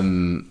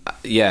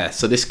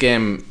 So this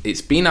game,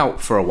 it's been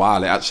out for a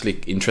while. It actually,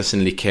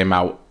 interestingly, came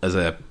out as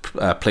a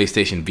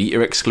PlayStation Vita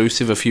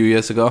exclusive a few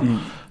years ago,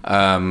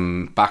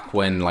 back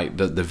when like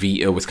the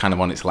Vita was kind of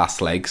on its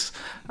last legs.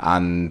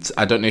 And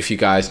I don't know if you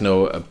guys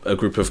know a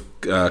group of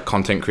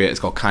content creators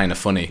called Kinda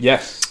Funny.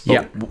 Yes.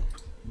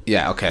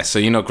 Yeah, okay. So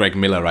you know Greg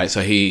Miller, right?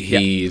 So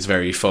he is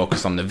very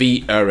focused on the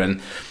Vita,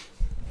 and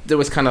there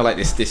was kind of like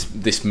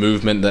this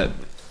movement that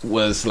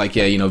was like,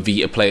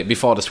 Vita play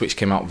before the Switch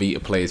came out. Vita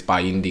players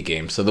buy indie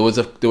games, so there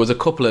was a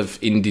couple of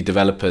indie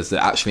developers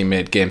that actually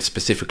made games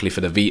specifically for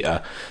the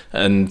Vita,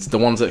 and the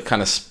ones that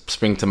kind of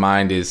spring to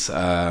mind is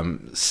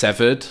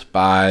Severed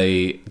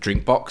by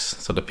Drinkbox,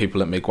 so the people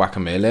that make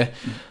Guacamelee,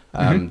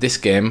 this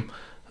game,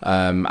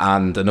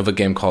 and another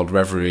game called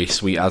Reverie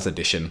Sweet As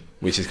Edition,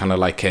 which is kind of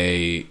like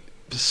a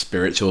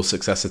spiritual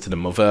successor to the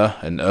Mother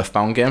and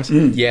Earthbound games.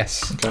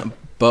 Yes, okay.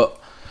 But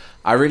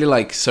I really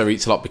like Sir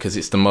Eats a Lot because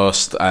it's the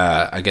most,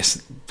 I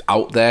guess,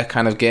 out there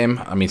kind of game.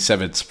 I mean,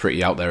 Severed's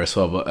pretty out there as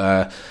well,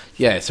 but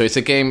so it's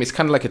a game, it's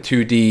kind of like a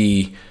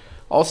 2D,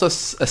 also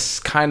a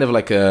kind of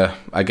like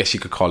I guess you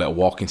could call it a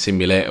walking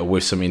simulator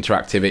with some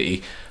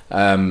interactivity,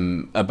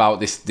 about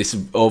this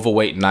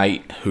overweight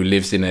knight who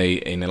lives in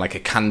a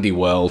candy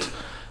world,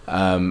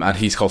 and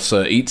he's called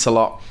Sir Eats a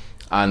Lot,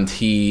 and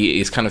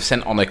he is kind of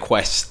sent on a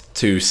quest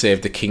to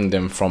save the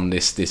kingdom from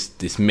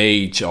this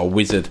mage or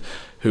wizard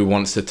who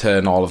wants to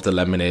turn all of the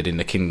lemonade in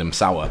the kingdom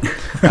sour.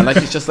 And like,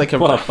 it's just like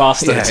what a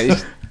bastard.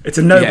 Yeah, it's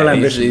a noble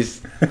ambition.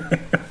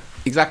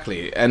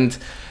 Exactly. And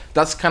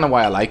that's kind of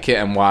why I like it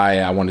and why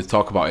I wanted to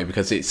talk about it,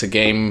 because it's a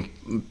game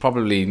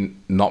probably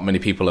not many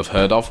people have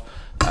heard of.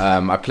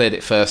 I played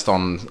it first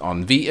on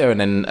Vita, and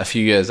then a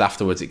few years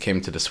afterwards it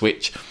came to the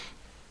Switch.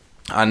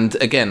 And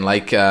again,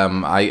 like,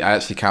 I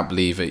actually can't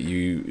believe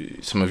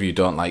that some of you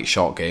don't like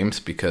short games,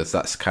 because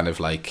that's kind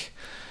of like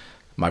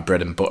my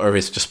bread and butter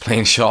is just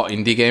playing short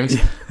indie games.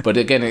 But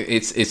again,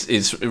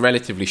 it's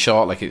relatively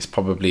short. Like, it's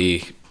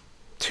probably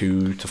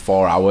 2 to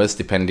 4 hours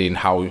depending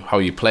how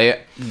you play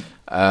it.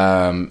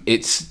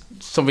 It's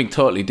something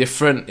totally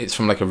different. It's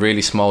from like a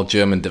really small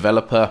German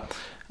developer.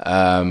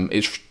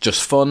 It's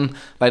just fun.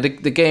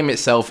 Like the game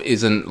itself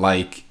isn't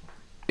like,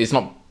 it's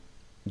not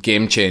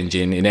game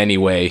changing in any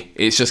way.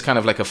 It's just kind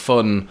of like a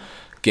fun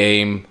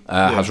game.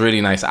 Has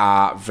really nice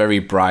art, very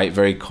bright,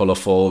 very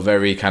colourful,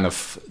 very kind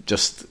of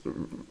just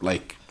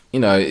like, you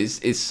know,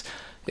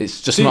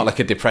 it's just not like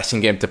a depressing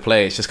game to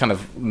play. It's just kind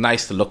of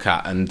nice to look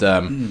at. And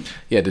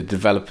the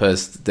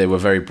developers, they were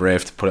very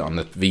brave to put it on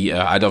the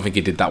Vita. I don't think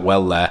it did that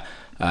well there.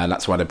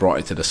 That's why they brought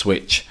it to the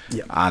Switch.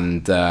 Yeah.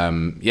 And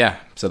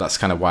so that's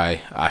kind of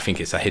why I think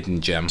it's a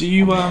hidden gem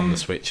on the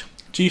Switch.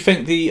 Do you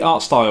think the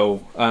art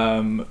style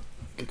kind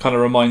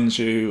of reminds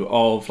you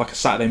of like a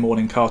Saturday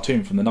morning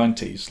cartoon from the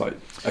 90s, like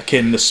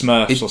akin to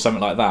Smurfs or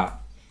something like that?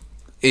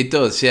 It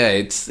does, yeah.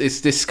 It's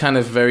this kind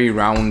of very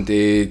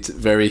rounded,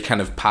 very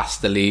kind of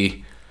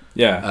pastel-y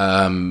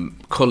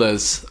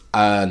colours,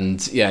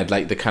 and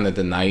like the kind of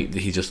the knight,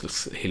 he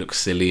looks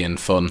silly and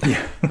fun.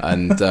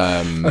 And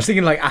I was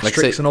thinking like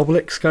Asterix and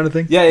Obelix kind of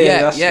thing. Yeah,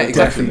 exactly.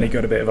 Definitely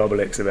got a bit of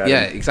Obelix about it.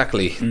 Yeah,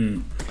 exactly.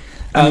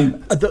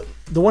 The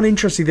one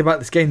interesting thing about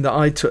this game that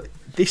I took,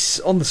 this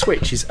on the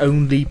Switch is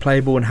only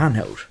playable in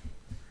handheld.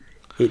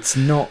 It's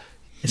not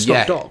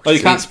docked. Oh,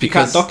 you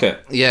can't dock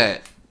it. Yeah.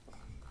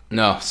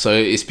 No, so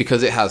it's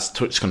because it has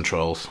touch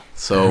controls.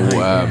 So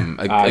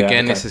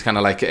this is kind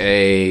of like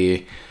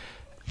a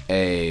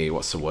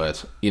what's the word?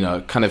 You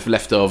know, kind of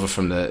left over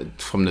from the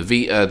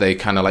Vita. They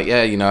kind of like,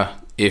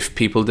 if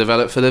people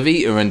develop for the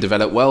Vita and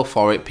develop well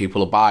for it, people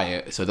will buy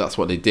it. So that's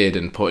what they did,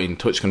 and put in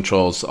touch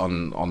controls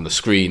on the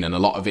screen. And a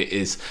lot of it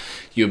is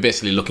you're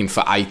basically looking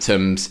for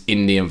items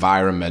in the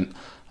environment,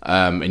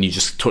 and you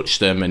just touch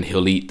them and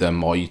he'll eat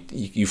them, or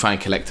you find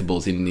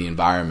collectibles in the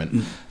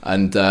environment.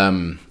 And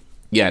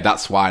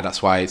that's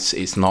why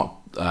it's not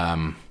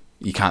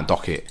you can't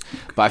dock it.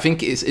 But I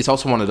think it's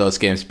also one of those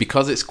games,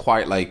 because it's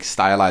quite like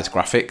stylized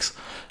graphics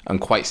and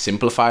quite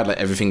simplified. Like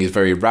everything is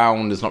very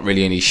round. There's not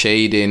really any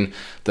shading.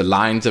 The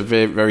lines are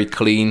very, very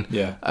clean.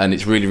 Yeah. And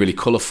it's really, really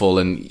colourful.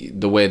 And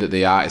the way that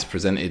the art is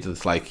presented,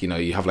 it's like,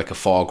 you have like a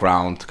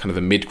foreground, kind of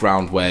a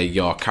mid-ground where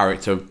your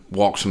character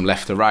walks from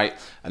left to right,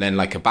 and then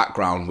like a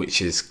background which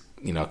is,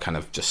 kind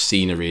of just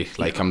scenery.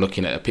 Like I'm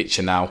looking at a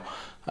picture now.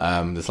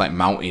 There's like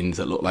mountains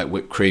that look like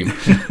whipped cream.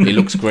 It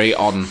looks great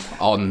on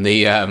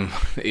the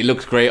it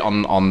looks great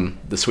on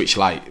the Switch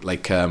Lite,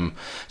 like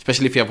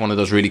especially if you have one of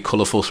those really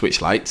colourful Switch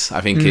lights.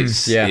 I think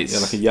it's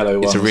like a yellow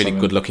one. It's a really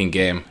good looking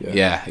game.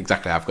 Yeah,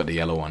 exactly. I've got the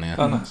yellow one. Yeah.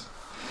 Oh, nice.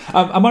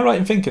 Am I right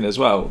in thinking as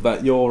well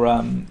that you're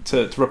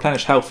to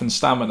replenish health and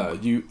stamina,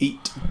 you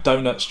eat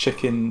donuts,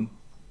 chicken,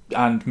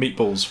 and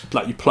meatballs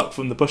like you pluck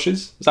from the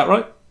bushes? Is that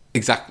right?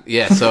 Exactly.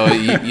 Yeah. So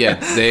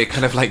they're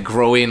kind of like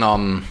growing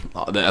on.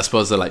 I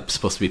suppose they're like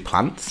supposed to be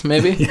plants,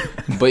 maybe.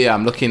 But yeah,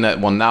 I'm looking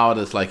at one now.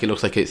 That's like, it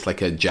looks like it's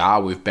like a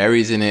jar with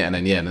berries in it, and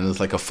then then there's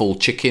like a full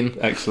chicken.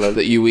 Excellent.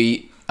 That you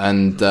eat,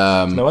 and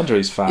no wonder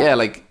he's fat. Yeah,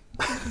 like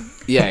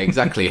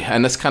exactly.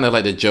 And that's kind of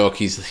like the joke.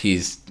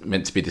 He's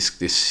meant to be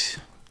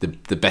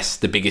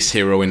the biggest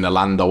hero in the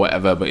land or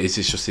whatever, but it's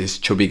just this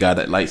chubby guy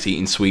that likes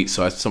eating sweets.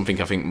 So it's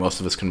something I think most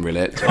of us can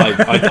relate to.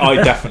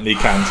 I definitely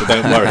can. So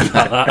don't worry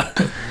about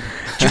that.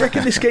 Do you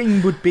reckon this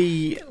game would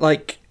be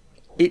like?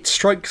 It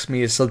strikes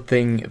me as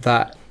something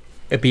that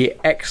it'd be an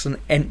excellent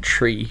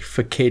entry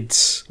for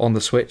kids on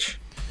the Switch.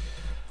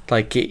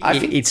 Like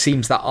it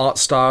seems that art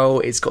style.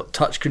 It's got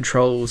touch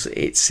controls.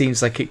 It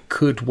seems like it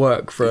could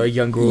work for a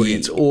younger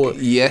audience. Or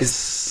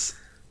yes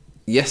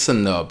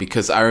and no,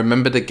 because I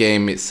remember the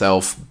game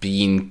itself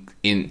being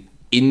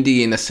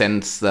indie in a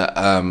sense that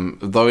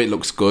though it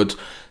looks good,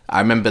 I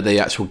remember the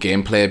actual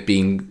gameplay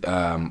being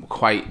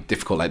quite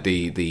difficult, like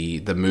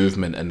the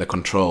movement and the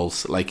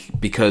controls, like,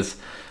 because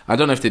I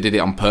don't know if they did it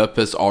on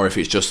purpose or if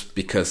it's just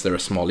because they're a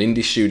small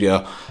indie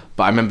studio,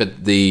 but I remember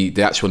the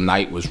actual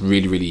knight was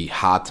really, really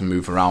hard to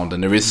move around,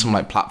 and there is some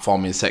like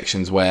platforming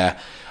sections where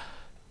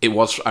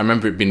I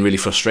remember it being really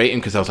frustrating,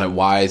 because I was like,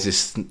 why is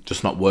this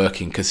just not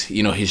working? Because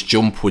his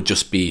jump would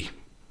just be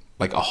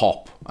like a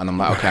hop, and I'm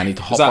like, okay, I need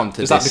to hop onto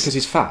this. Is that because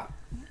he's fat?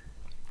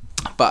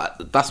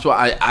 But that's what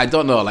I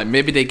don't know. Like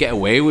maybe they get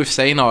away with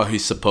saying, "Oh,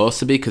 he's supposed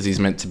to be because he's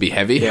meant to be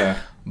heavy." Yeah.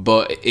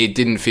 But it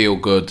didn't feel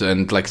good,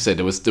 and like I said,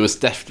 there was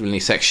definitely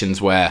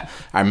sections where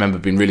I remember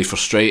being really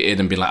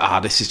frustrated and being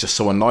like, this is just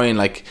so annoying.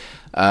 Like,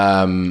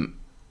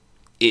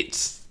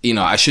 it's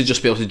I should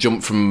just be able to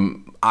jump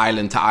from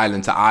island to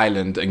island to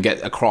island and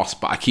get across,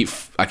 but I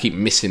keep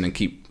missing and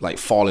keep like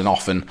falling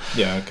off. And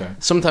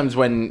sometimes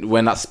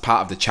when that's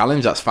part of the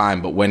challenge, that's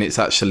fine. But when it's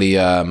actually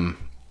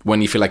when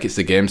you feel like it's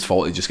the game's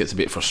fault, it just gets a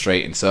bit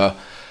frustrating. So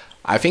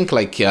I think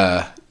like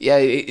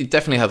it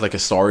definitely has like a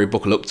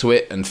storybook look to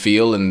it and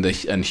feel, and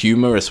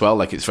humor as well.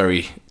 Like it's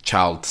very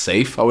child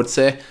safe, I would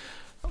say.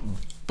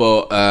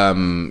 But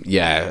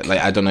like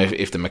I don't know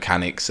if the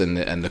mechanics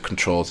and the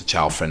controls are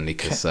child friendly,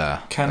 because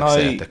can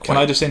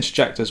I just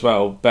interject as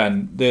well,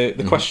 Ben?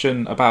 The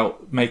question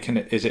about making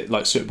it, is it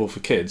like suitable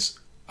for kids?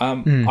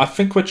 I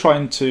think we're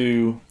trying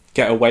to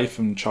get away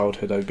from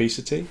childhood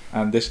obesity,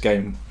 and this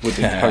game would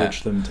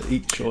encourage them to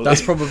eat. Surely,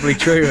 That's probably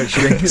true.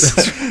 Actually,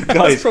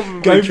 guys,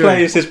 probably go true.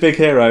 play as this big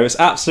hero. It's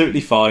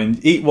absolutely fine.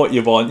 Eat what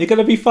you want. You're going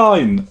to be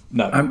fine.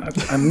 No,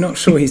 I'm not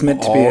sure he's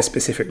meant to be a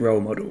specific role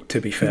model, to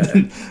be fair.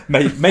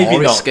 maybe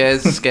Or it not.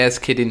 scares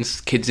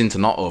kids into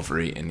not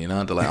overeating. You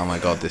know, they're like, oh my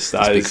god, this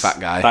big fat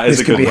guy. That is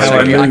This a could good be how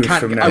I way. move I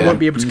from can't. now I on. won't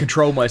be able to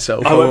control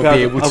myself. I I won't won't be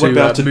be able- able I won't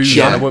be able to to move.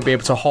 jump. I won't be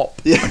able to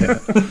hop.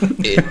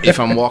 If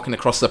I'm walking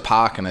across the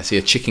park and I see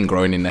a chicken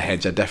growing in the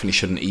hedge, I definitely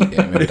shouldn't eat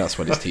it. Maybe that's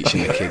what it's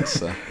teaching the kids.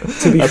 So.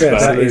 To be fair, fair.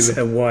 that is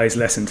a wise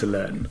lesson to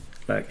learn.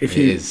 Like if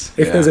It is,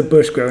 yeah. there's a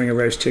bush growing a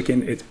roast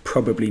chicken, it's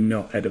probably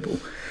not edible.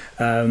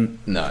 No,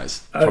 it's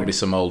probably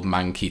some old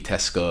manky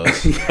Tesco's.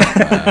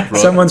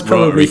 Someone's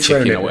probably rotary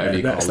thrown chicken it or whatever there,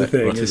 you that's call the it.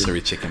 thing,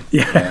 Rotisserie chicken.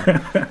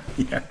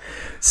 Yeah.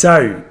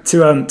 So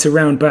to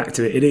round back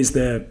to it, it is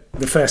the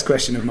first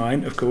question of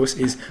mine, of course,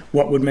 is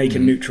what would make a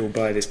neutral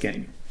buy this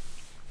game?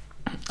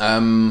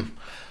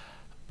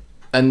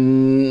 A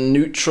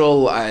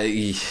neutral,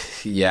 I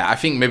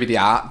think maybe the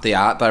art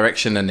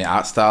direction and the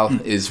art style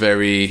is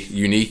very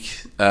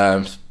unique,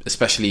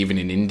 especially even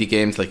in indie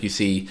games. Like you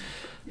see,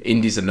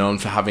 indies are known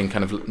for having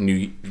kind of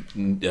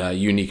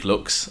unique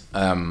looks,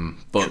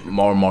 but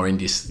more and more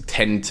indies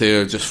tend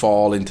to just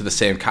fall into the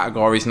same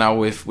categories now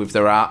with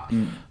their art.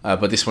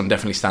 But this one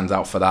definitely stands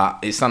out for that.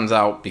 It stands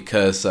out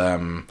because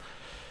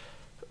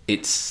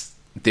it's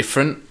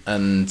different,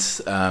 and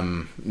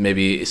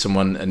maybe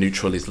a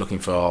neutral is looking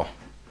for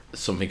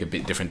something a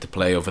bit different to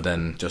play other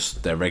than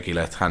just their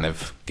regular kind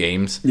of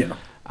games.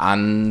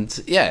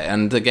 And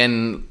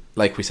again,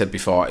 like we said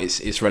before,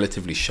 it's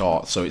relatively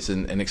short, so it's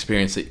an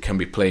experience that can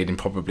be played in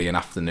probably an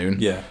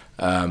afternoon.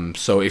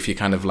 So if you're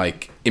kind of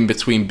like in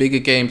between bigger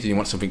games and you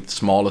want something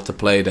smaller to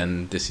play,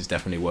 then this is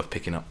definitely worth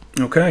picking up.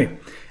 Okay.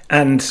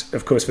 And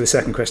of course, for the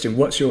second question,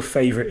 what's your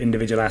favourite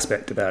individual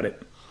aspect about it?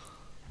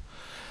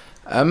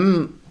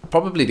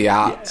 Probably the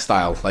art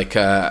style. Like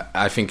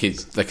I think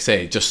it's, like I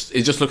say, it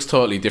just looks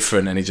totally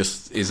different, and it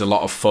just is a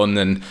lot of fun.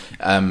 And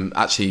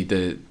actually,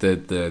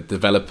 the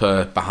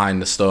developer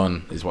Behind the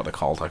Stone is what they're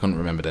called. I couldn't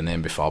remember their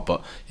name before,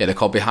 but yeah, they're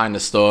called Behind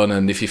the Stone.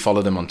 And if you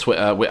follow them on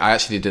Twitter, I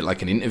actually did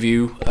like an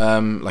interview,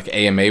 like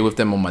AMA with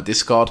them on my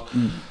Discord,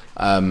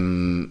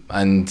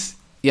 and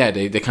yeah,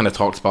 they kind of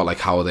talked about like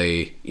how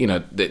they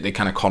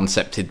kind of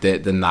concepted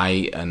the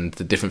night and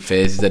the different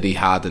phases that he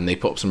had, and they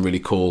put up some really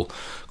cool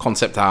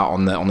concept art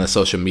on their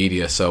social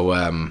media. So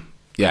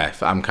yeah,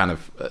 I'm kind of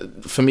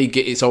for me,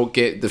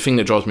 the thing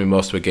that draws me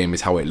most to a game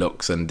is how it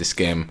looks, and this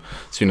game,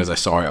 as soon as I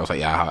saw it, I was like,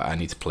 yeah, I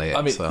need to play it.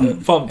 I mean,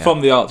 so,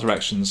 from the art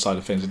direction side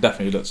of things, it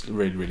definitely looks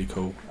really, really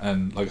cool.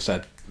 And like I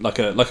said, like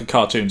a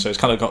cartoon, so it's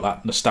kind of got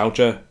that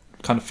nostalgia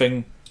kind of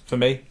thing for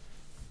me.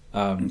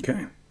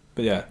 Okay.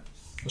 But yeah,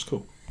 it's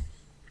cool.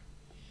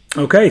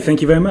 Okay,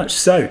 thank you very much.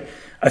 So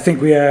I think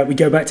we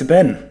go back to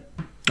Ben.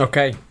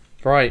 Okay,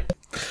 right.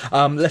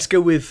 Let's go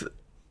with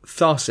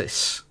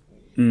Tharsis.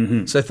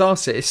 Mm-hmm. So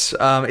Tharsis,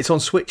 it's on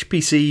Switch,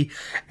 PC,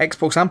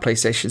 Xbox, and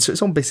PlayStation. So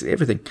it's on basically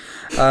everything.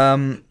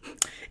 The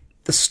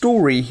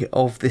story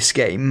of this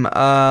game.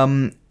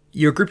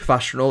 You're a group of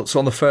astronauts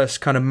on the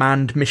first kind of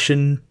manned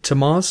mission to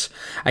Mars,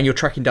 and you're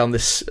tracking down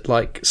this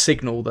like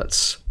signal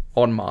that's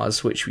on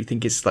Mars, which we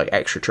think is like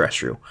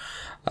extraterrestrial.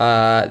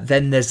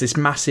 Then there's this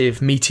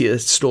massive meteor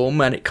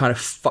storm, and it kind of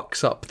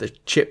fucks up the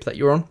chip that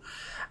you're on,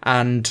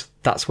 and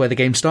that's where the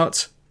game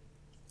starts.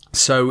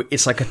 So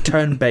it's like a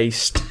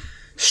turn-based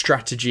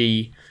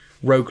strategy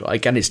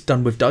roguelike, and it's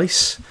done with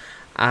dice,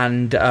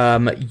 and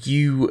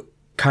you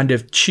kind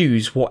of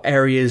choose what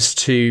areas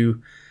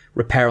to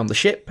repair on the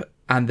ship,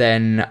 and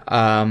then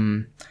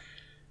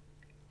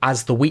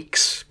as the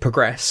weeks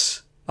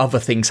progress, other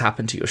things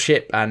happen to your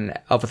ship and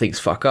other things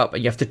fuck up,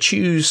 and you have to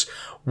choose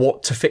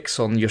what to fix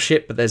on your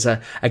ship. But there's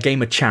a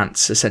game of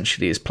chance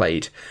essentially is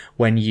played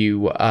when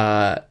you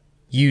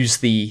use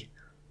the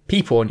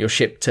people on your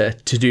ship to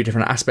do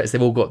different aspects.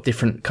 They've all got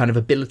different kind of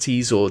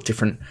abilities or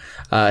different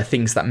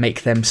things that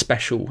make them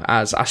special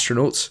as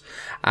astronauts.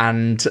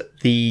 And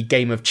the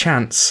game of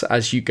chance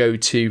as you go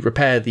to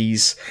repair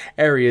these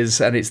areas,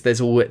 and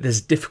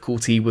there's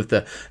difficulty with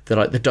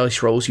the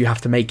dice rolls you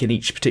have to make in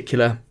each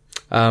particular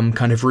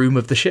kind of room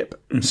of the ship.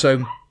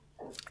 So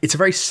it's a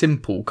very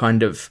simple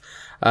kind of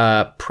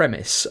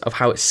premise of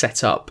how it's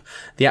set up.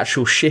 The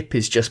actual ship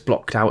is just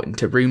blocked out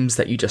into rooms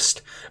that you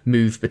just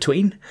move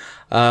between.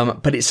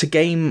 But it's a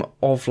game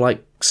of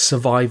like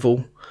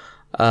survival.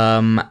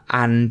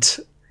 And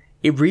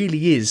it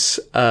really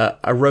is a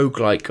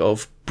roguelike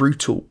of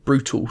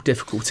brutal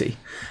difficulty.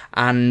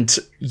 And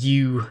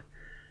you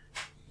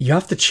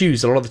have to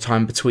choose a lot of the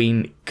time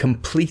between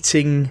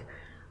completing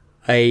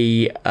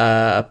a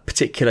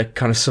particular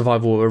kind of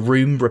survival of a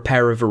room,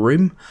 repair of a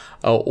room,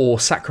 or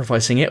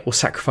sacrificing it, or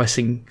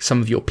sacrificing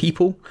some of your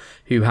people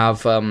who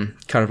have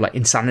kind of like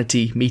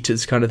insanity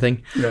meters kind of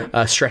thing,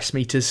 stress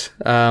meters,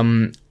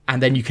 and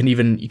then you can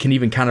even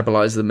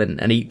cannibalize them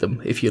and eat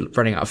them if you're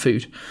running out of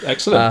food.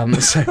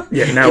 Excellent. So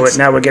yeah,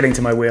 now we're getting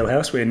to my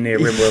wheelhouse. We're near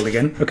RimWorld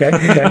again. Okay.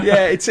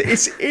 Yeah,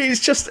 it's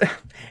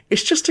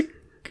just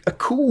a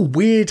cool,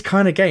 weird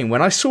kind of game.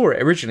 When I saw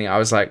it originally, I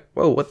was like,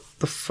 whoa, what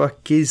the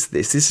fuck is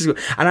this? This is,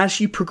 and as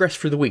you progress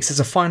through the weeks, there's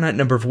a finite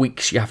number of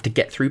weeks you have to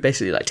get through,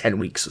 basically like 10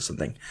 weeks or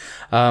something.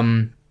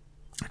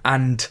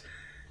 And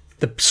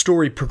the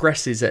story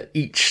progresses at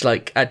each,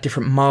 like, at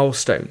different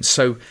milestones.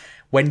 So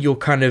when you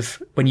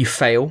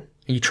fail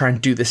and you try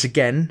and do this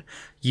again,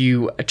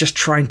 you are just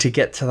trying to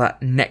get to that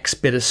next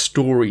bit of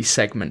story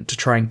segment to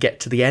try and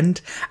get to the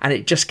end, and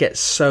it just gets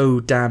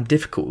so damn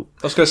difficult.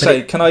 I was going to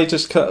say, can I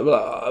just,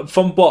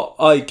 from what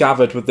I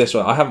gathered with this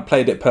one, I haven't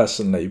played it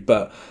personally,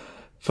 but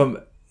from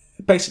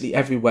basically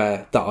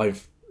everywhere that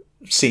I've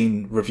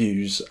seen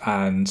reviews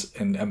and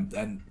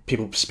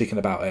people speaking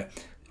about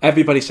it,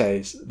 everybody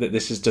says that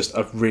this is just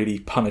a really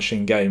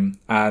punishing game,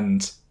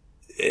 and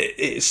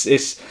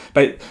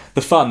but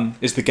the fun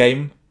is the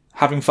game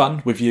having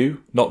fun with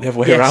you, not the other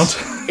way around.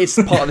 It's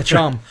part of the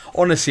charm.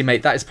 Honestly,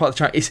 mate, that is part of the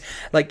charm. It's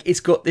like,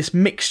 it's got this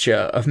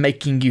mixture of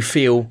making you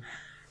feel,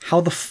 how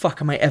the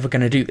fuck am I ever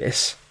going to do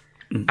this?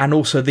 And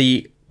also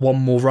the one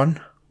more run,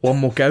 one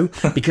more go,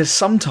 because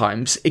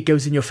sometimes it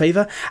goes in your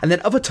favour, and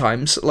then other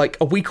times, like,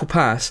 a week will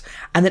pass,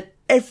 and then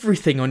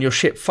everything on your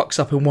ship fucks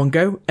up in one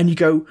go, and you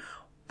go,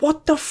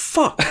 what the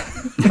fuck?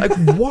 Like,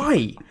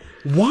 why?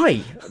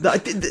 Why?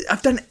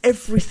 I've done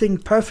everything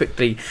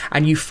perfectly,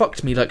 and you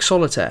fucked me like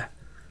solitaire.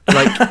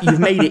 Like, you've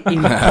made it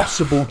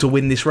impossible to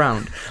win this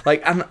round.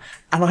 Like, and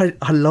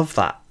I love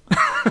that.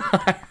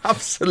 I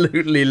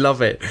absolutely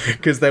love it,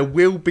 because there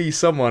will be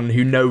someone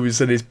who knows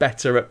and is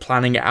better at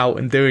planning it out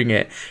and doing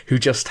it, who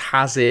just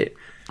has it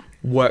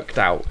worked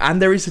out.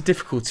 And there is a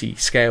difficulty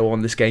scale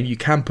on this game. You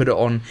can put it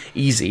on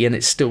easy, and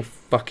it's still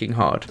fucking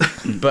hard,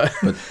 but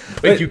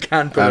you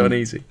can put it on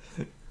easy.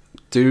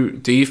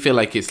 Do you feel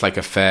like it's like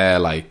a fair,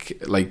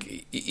 like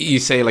you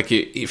say, like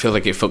you feel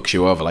like it fucks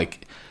you over?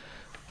 Like,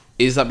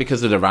 is that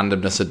because of the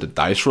randomness of the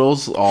dice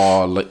rolls,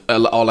 or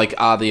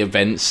are the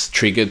events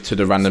triggered to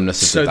the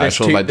randomness of the dice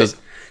rolls?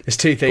 There's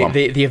two things.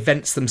 The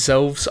events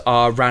themselves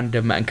are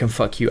random and can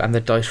fuck you, and the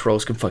dice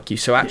rolls can fuck you.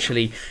 So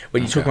actually,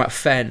 when you talk about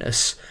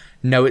fairness,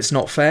 no, it's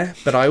not fair.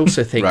 But I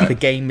also think the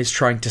game is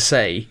trying to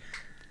say,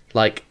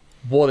 like,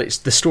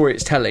 the story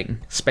it's telling,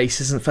 space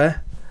isn't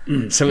fair.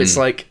 So it's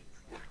like,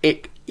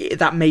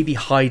 that may be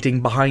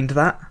hiding behind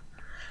that,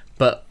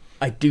 but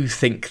I do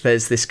think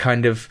there's this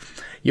kind of,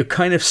 you're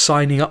kind of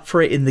signing up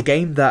for it in the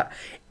game, that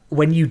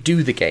when you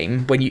do the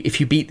game, if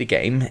you beat the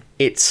game,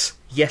 it's,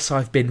 yes,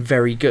 I've been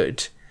very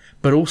good,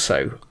 but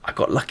also I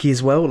got lucky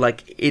as well.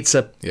 Like, it's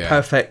a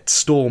perfect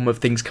storm of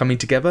things coming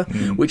together,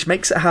 which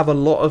makes it have a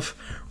lot of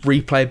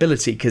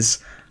replayability,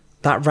 because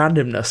that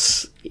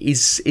randomness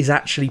is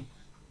actually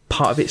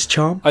part of its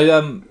charm.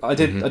 I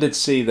did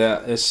see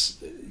that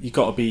you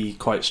got to be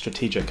quite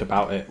strategic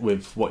about it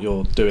with what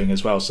you're doing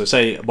as well. So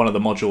say one of the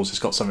modules has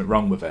got something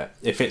wrong with it.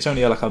 If it's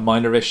only like a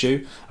minor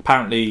issue,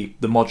 apparently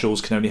the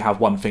modules can only have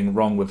one thing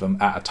wrong with them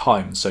at a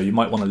time. So you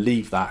might want to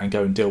leave that and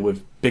go and deal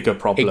with bigger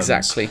problems.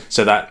 Exactly.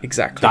 So that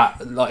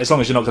like, as long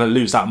as you're not going to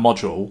lose that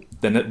module,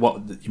 then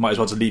you might as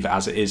well just leave it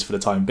as it is for the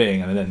time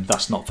being, and then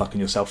thus not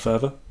fucking yourself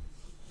further.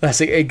 That's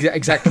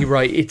exactly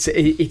right.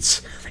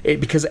 It's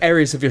because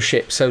areas of your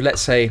ship. So let's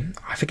say,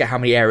 I forget how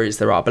many areas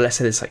there are, but let's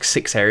say there's like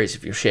 6 areas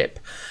of your ship,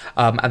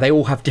 and they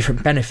all have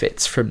different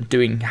benefits from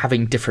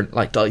having different,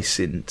 like, dice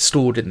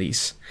stored in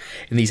these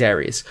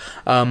areas.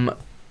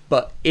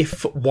 But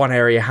if one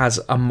area has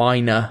a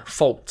minor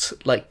fault,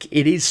 like,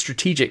 it is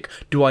strategic.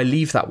 Do I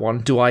leave that one?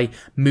 Do I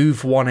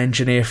move one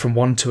engineer from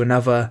one to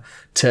another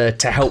to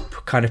help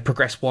kind of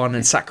progress one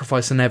and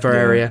sacrifice another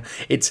area?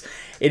 It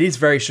is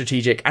very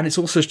strategic, and it's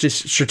also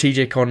just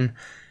strategic on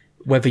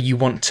whether you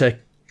want to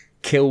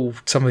kill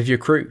some of your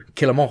crew,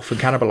 kill them off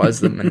and cannibalize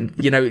them.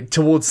 And,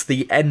 towards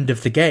the end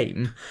of the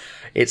game,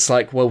 it's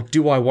like, well,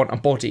 do I want a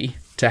body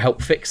to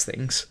help fix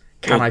things?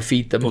 Can I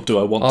feed them? Or do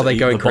I want Are to they eat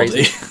going the body?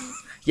 crazy?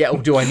 Yeah, or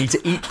do I need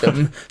to eat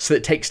them so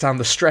that it takes down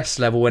the stress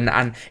level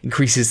and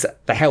increases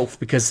the health?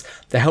 Because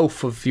the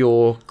health of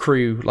your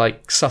crew,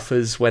 like,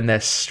 suffers when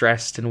they're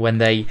stressed and when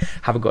they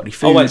haven't got any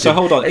food. Oh wait, so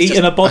hold on.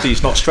 Eating a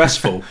body's not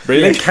stressful,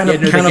 really?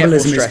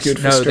 Cannibalism is good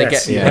for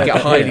stress. They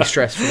get highly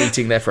stressed from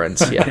eating their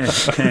friends. Yeah.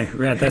 Okay,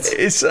 right.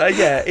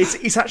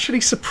 It's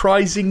actually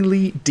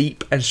surprisingly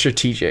deep and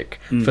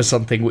strategic for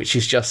something which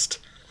is just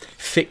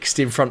fixed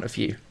in front of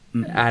you,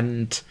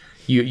 and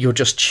you're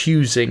just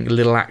choosing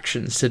little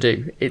actions to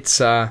do. It's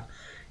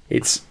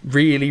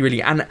really,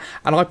 really, and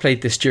I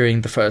played this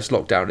during the first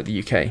lockdown in the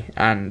UK,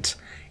 and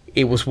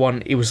it was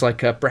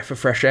like a breath of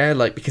fresh air,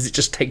 like, because it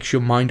just takes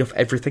your mind off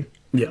everything.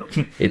 Yeah,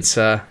 it's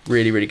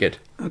really, really good.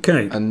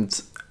 Okay,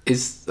 and I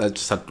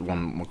just had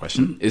one more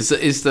question. Is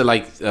there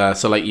like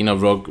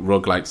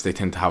roguelikes, they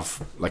tend to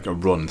have like a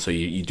run, so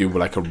you do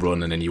like a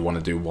run and then you want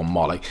to do one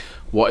more. Like,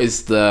 what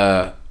is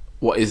the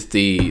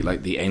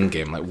like the end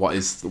game? Like, what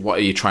are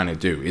you trying to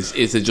do?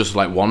 Is it just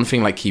like one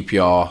thing, like keep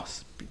your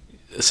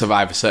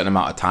survive a certain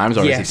amount of times,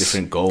 or Yes. is it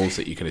different goals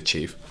that you can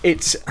achieve?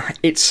 It's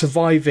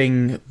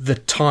surviving the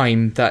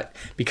time that,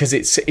 because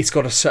it's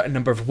got a certain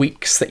number of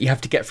weeks that you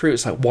have to get through.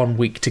 It's like 1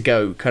 week to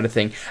go kind of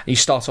thing. And you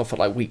start off at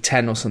like week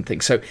 10 or something.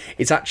 So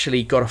it's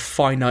actually got a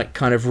finite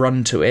kind of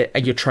run to it,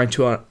 and you're trying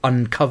to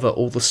uncover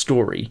all the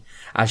story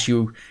as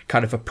you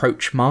kind of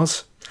approach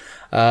Mars.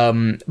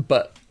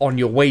 But on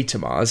your way to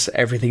Mars,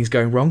 everything's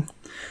going wrong.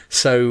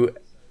 So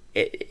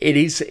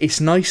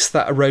it's nice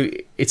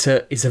that it's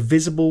a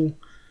visible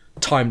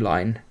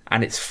timeline,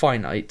 and it's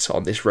finite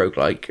on this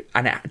roguelike,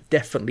 and it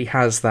definitely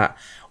has that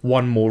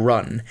one more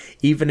run,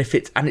 even if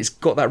it's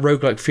got that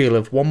roguelike feel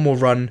of one more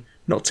run,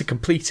 not to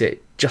complete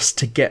it, just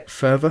to get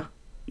further,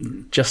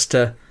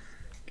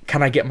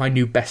 can I get my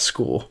new best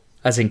score,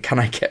 as in can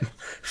I get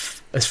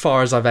as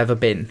far as I've ever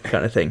been,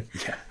 kind of thing.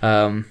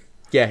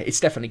 It's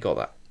definitely got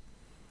that.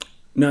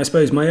 No, I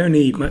suppose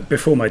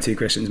before my two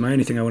questions, my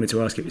only thing I wanted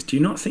to ask you was, do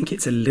you not think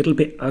it's a little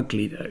bit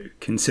ugly though,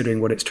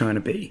 considering what it's trying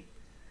to be?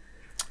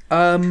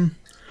 I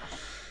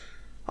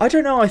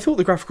don't know. I thought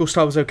the graphical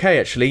style was okay,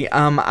 actually.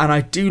 And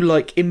I do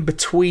like in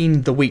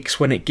between the weeks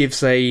when it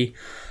gives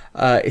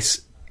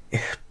it's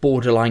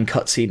borderline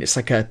cutscene. It's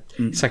like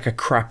a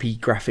crappy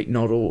graphic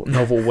novel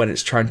when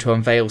it's trying to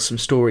unveil some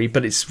story,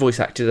 but it's voice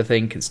acted, I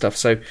think, and stuff.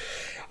 So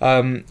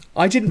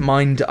I didn't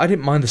mind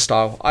the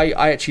style.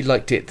 I actually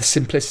liked it, the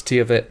simplicity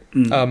of it.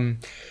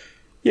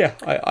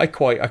 I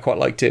quite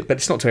liked it, but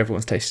it's not to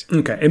everyone's taste.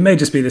 Okay, it may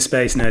just be the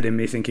space nerd in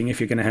me thinking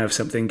if you're going to have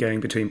something going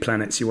between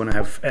planets, you want to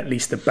have at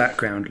least the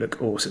background look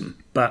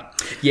awesome.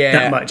 But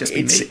that might just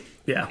be me.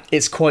 Yeah,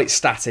 it's quite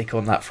static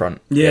on that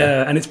front.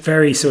 Yeah, and it's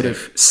very sort of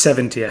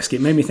 70-esque. It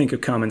made me think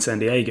of Carmen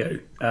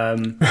Sandiego.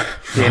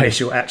 The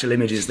initial actual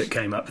images that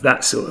came up.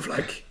 That's sort of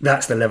like,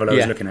 that's the level I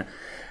was looking at.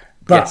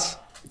 But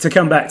to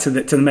come back to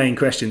the main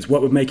questions,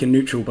 what would make a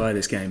neutral buy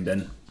this game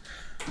then?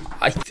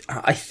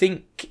 I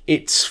think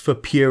it's for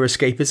pure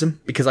escapism,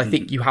 because I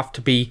think you have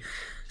to be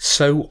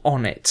so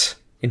on it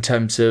in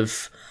terms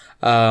of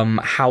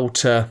how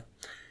to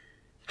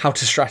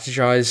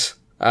strategize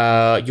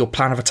your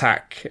plan of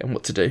attack and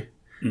what to do.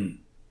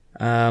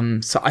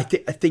 So I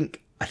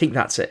think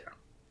that's it.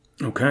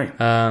 Okay.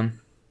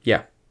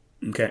 Yeah.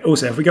 Okay.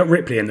 Also, have we got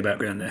Ripley in the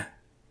background there?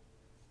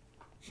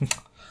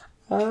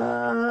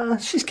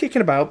 She's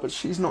kicking about, but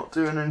she's not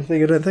doing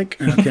anything, I don't think.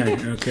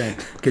 Okay.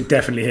 Could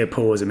definitely hear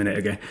pause a minute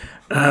ago.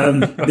 I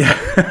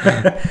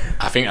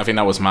think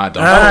that was my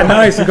dog.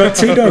 Nice. We've got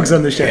two dogs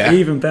on the show. Yeah.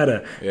 Even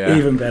better.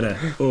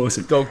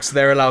 Awesome. Dogs,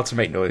 they're allowed to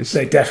make noise.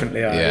 They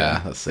definitely are.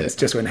 Yeah, that's it. It's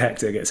just when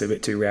Hector gets a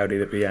bit too rowdy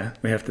that we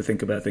have to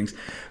think about things.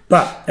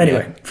 But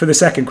anyway, for the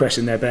second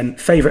question there, Ben,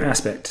 favourite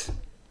aspect?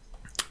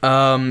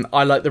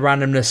 I like the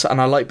randomness, and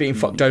I like being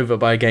fucked over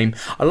by a game.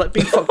 I like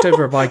being fucked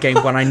over by a game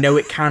when I know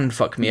it can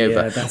fuck me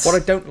over. What I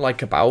don't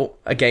like about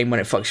a game when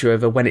it fucks you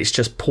over, when it's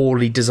just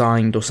poorly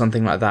designed or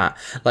something like that.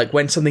 Like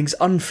when something's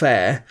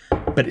unfair,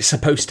 but it's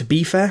supposed to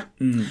be fair.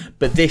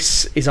 But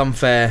this is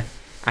unfair,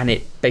 and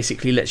it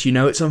basically lets you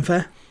know it's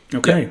unfair.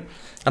 Okay. Yeah.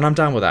 And I'm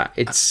down with that.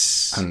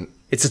 It's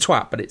a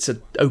twat, but it's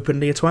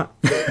openly a twat.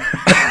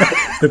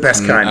 The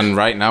best kind. And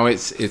right now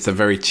it's a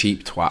very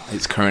cheap twat.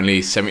 It's currently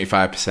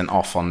 75%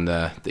 off on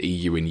the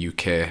EU and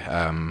UK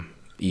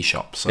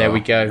eShop. So there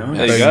we go.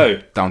 There you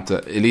go. Down to,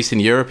 at least in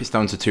Europe, it's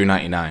down to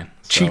 $2.99.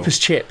 Cheap as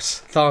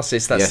chips.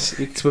 Tharsis,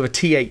 it's with a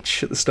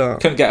TH at the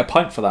start. Couldn't get a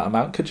pint for that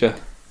amount, could you?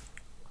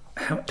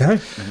 No.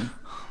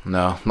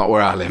 No, not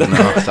where I live, no,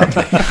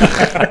 sadly.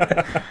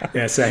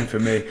 Yeah, same for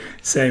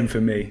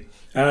me.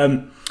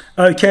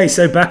 Okay,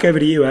 so back over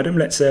to you, Adam.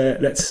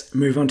 Let's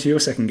move on to your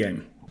second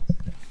game.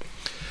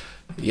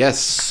 Yes,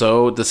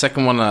 so the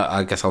second one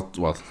I guess I'll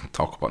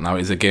talk about now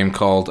is a game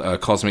called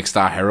Cosmic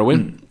Star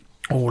Heroine.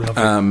 Oh,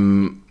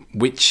 lovely.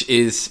 Which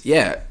is,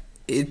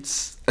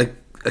 it's a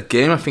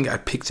game. I think I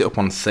picked it up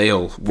on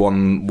sale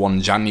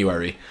 1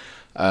 January.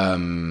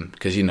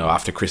 Because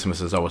after Christmas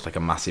there's always like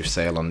a massive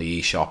sale on the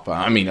eShop.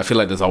 I mean, I feel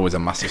like there's always a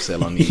massive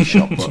sale on the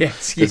eShop, but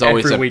there's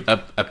always a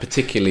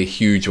particularly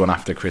huge one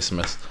after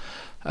Christmas.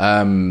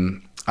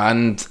 And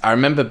I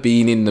remember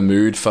being in the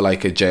mood for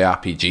like a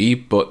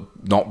JRPG, but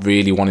not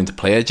really wanting to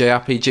play a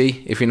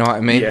JRPG, if you know what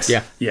I mean. Yes.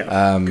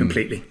 Yeah.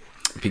 Completely.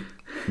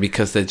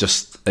 Because they're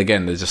just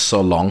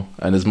so long,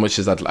 and as much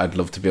as I'd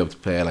love to be able to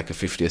play like a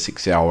 50 or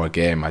 60 hour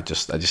game, I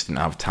just didn't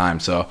have time.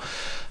 So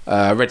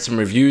I read some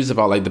reviews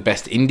about like the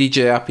best indie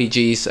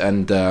JRPGs,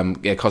 and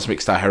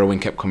Cosmic Star Heroine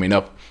kept coming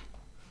up,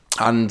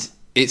 and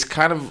it's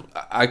I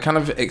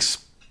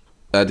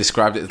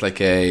described it as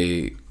like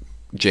a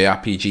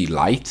JRPG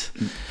light.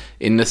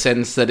 In the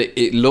sense that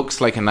it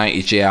looks like a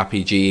 90s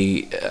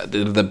JRPG.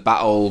 The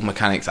battle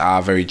mechanics are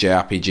very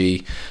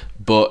JRPG,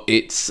 but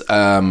it's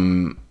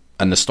and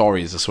the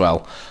stories as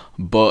well.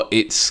 But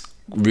it's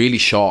really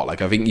short.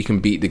 Like I think you can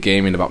beat the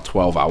game in about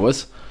 12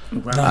 hours.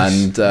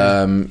 Nice.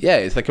 And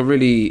it's like a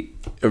really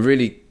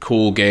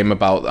cool game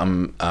about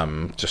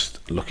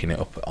just looking it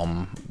up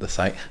on the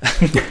site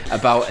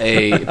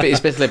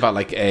it's basically about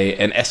like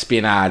an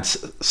espionage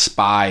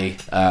spy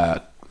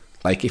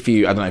like if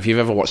you, I don't know if you've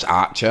ever watched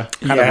Archer,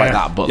 kind of Yeah. like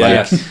that, but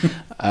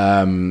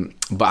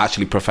but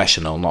actually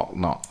professional, not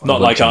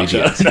like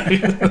Archer.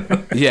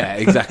 Yeah,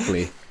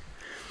 exactly.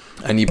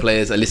 And he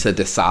plays Alyssa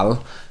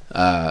Desal,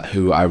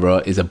 who I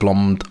wrote is a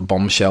blonde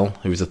bombshell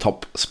who is a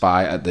top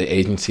spy at the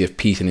Agency of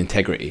Peace and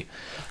Integrity.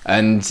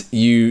 And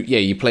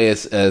you play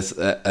as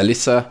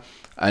Alyssa,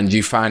 and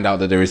you find out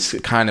that there is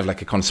kind of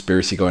like a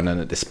conspiracy going on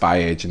at the spy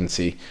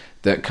agency.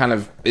 That kind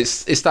of it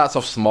starts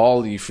off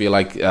small. You feel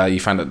like you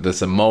find that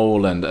there's a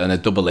mole and a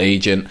double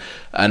agent,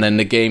 and then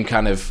the game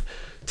kind of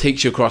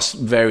takes you across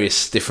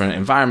various different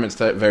environments,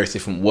 various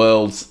different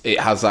worlds. It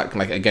has that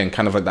like again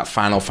kind of like that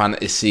Final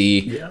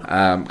Fantasy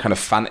kind of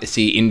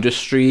fantasy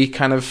industry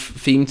kind of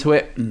theme to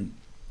it.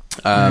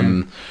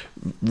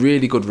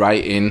 Really good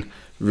writing,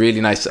 really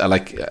nice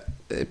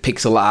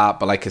pixel art,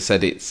 but like I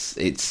said,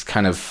 it's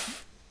kind of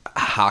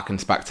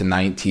harkens back to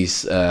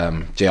 90s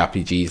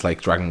JRPGs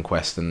like Dragon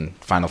Quest and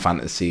Final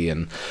Fantasy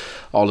and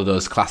all of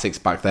those classics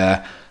back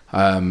there.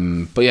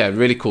 But yeah,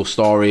 really cool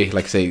story.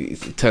 Like I say,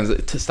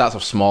 it starts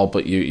off small,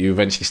 but you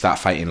eventually start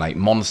fighting like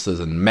monsters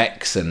and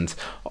mechs and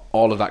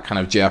all of that kind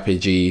of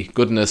JRPG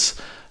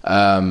goodness.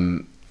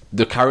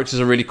 The characters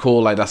are really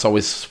cool. Like that's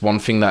always one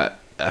thing that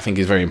I think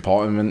is very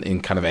important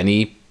in kind of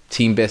any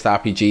team-based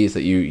RPG is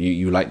that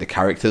you like the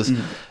characters.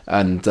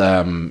 And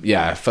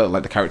I felt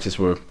like the characters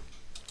were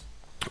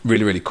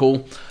really, really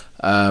cool.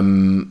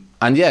 And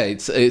yeah,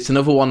 it's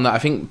another one that I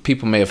think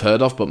people may have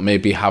heard of, but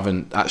maybe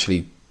haven't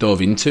actually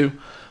dove into.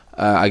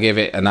 I gave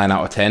it a 9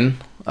 out of 10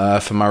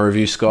 for my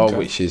review score,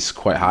 which is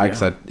quite high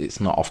because it's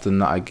not often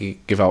that I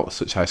give out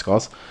such high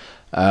scores.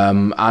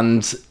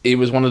 And it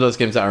was one of those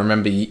games that I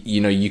remember,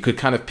 you could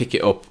kind of pick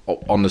it up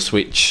on the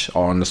Switch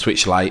or on the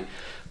Switch Lite,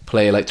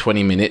 play like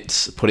 20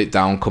 minutes, put it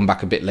down, come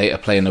back a bit later,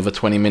 play another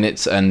 20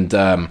 minutes, and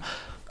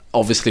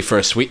obviously for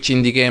a Switch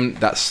indie game,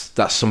 that's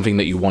something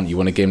that you want. You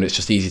want a game that's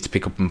just easy to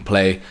pick up and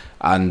play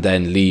and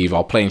then leave,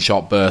 or play in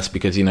short bursts,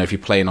 because if you're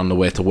playing on the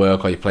way to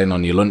work, or you're playing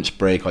on your lunch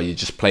break, or you're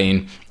just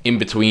playing in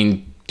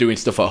between doing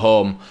stuff at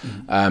home,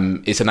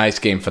 it's a nice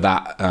game for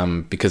that,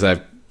 because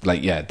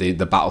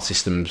the battle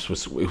systems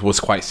was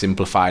quite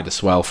simplified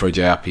as well for a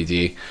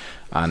JRPG,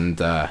 and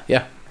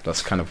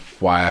that's kind of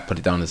why I put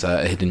it down as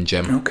a hidden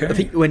gem. Okay. I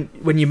think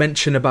when you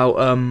mention about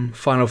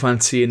Final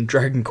Fantasy and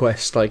Dragon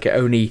Quest, like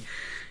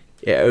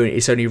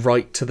it's only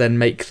right to then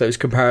make those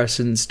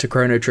comparisons to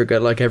Chrono Trigger,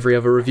 like every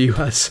other review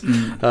has.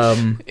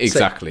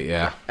 Exactly,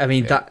 yeah. I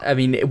mean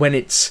when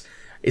it's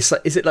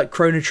like, is it like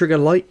Chrono Trigger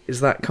Lite?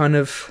 Is that kind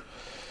of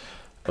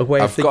a way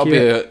of thinking? I've got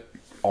to be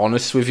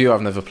honest with you,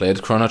 I've never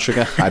played Chrono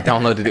Trigger. I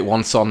downloaded it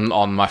once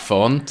on my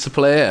phone to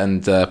play,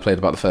 and played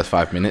about the first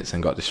 5 minutes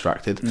and got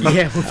distracted.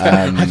 Yeah,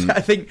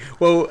 I think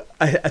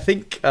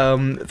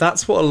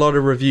that's what a lot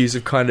of reviews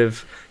have kind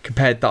of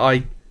compared that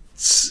I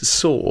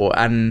saw,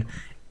 and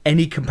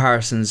any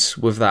comparisons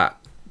with that,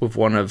 with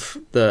one of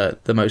the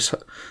most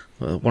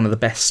one of the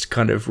best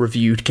kind of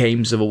reviewed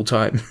games of all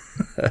time,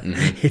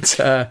 it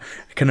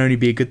can only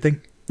be a good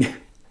thing.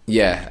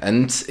 Yeah,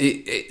 and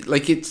it's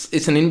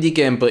an indie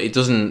game, but it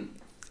doesn't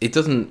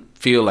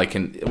feel like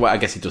I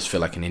guess it does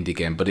feel like an indie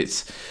game, but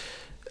it's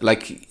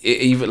like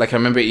I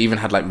remember it even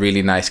had like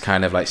really nice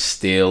kind of like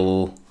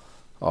still.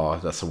 Oh,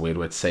 that's a weird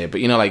way to say it, but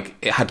like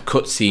it had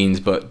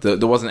cutscenes, but there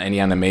wasn't any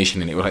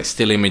animation in it. It was like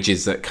still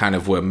images that kind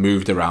of were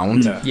moved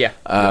around. Yeah.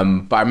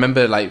 But I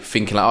remember like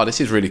thinking like, oh, this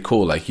is really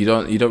cool. Like you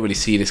don't really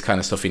see this kind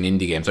of stuff in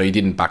indie games, or you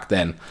didn't back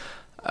then.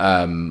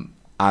 And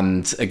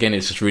again,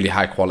 it's just really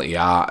high quality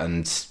art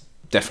and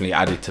definitely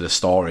added to the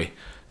story.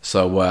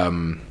 So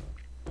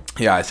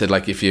I said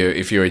like if you're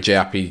a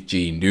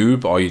JRPG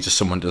noob, or you're just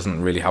someone who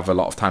doesn't really have a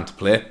lot of time to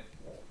play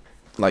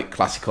like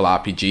classical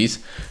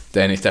RPGs,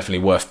 then it's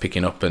definitely worth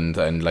picking up,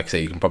 and like I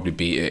say, you can probably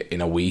beat it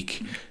in a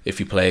week if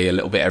you play a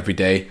little bit every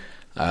day.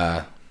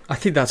 I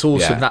think that's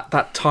awesome.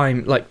 That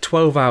time, like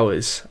 12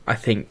 hours, I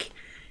think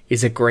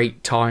is a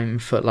great time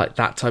for like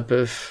that type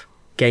of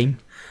game,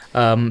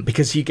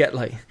 because you get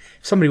like, if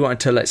somebody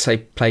wanted to, let's say,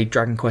 play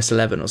Dragon Quest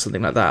 11 or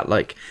something like that,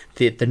 like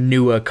the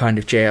newer kind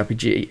of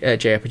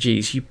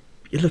JRPGs,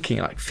 you're looking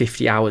at like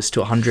 50 hours to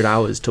 100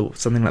 hours to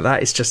something like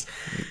that. It's just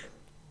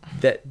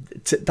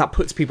that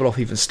puts people off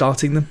even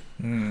starting them.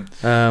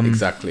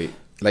 Exactly.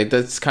 Like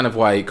that's kind of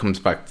why it comes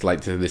back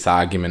to this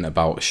argument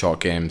about short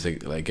games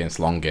against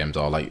long games,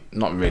 or like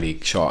not really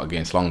short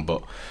against long,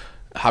 but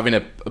having a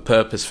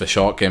purpose for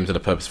short games and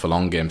a purpose for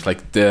long games.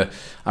 Like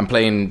I'm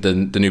playing the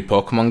new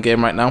Pokemon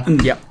game right now.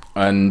 Yeah.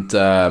 And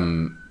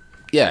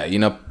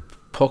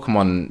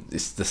Pokemon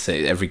is the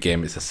same. Every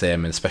game is the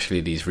same, and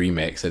especially these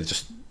remakes. They're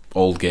just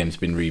old games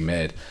been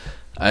remade,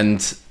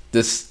 and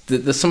there's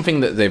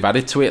something that they've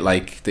added to it,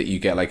 like that you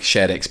get like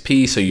shared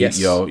XP, so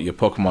your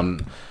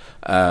Pokemon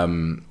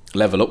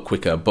level up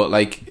quicker. But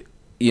like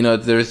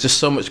there is just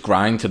so much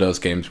grind to those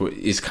games, which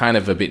is kind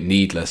of a bit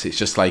needless. It's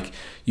just like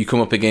you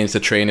come up against a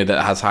trainer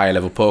that has higher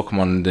level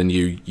Pokemon, and then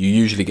you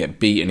usually get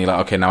beat, and you're like,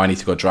 okay, now I need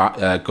to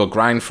go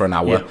grind for an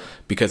hour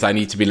because I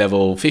need to be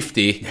level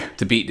 50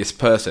 to beat this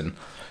person.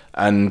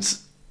 And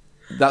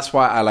that's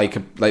why I like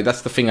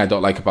that's the thing I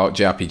don't like about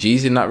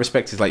JRPGs in that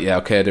respect. Is like, yeah,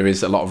 okay, there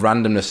is a lot of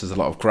randomness, there's a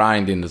lot of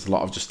grinding, there's a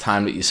lot of just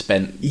time that you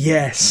spent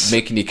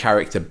making your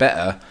character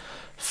better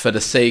for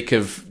the sake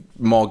of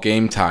more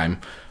game time.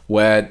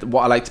 Where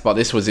what I liked about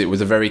this was it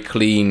was a very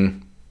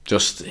clean,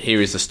 just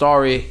here is the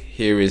story,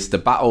 here is the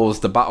battles.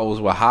 The battles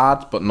were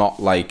hard, but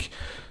not like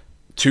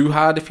too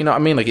hard, if you know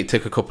what I mean. Like, it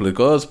took a couple of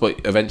goes, but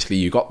eventually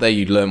you got there,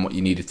 you learned what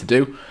you needed to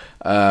do.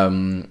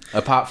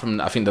 Apart from,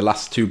 I think the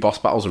last 2 boss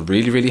battles were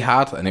really, really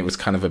hard, and it was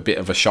kind of a bit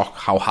of a shock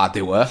how hard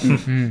they were.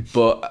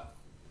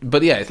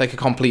 But yeah, it's like a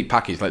complete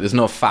package. Like, there's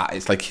no fat.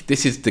 It's like,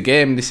 this is the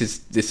game, this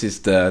is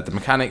the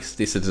mechanics,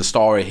 this is the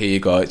story, here you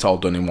go, it's all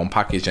done in one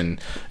package, and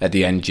at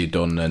the end you're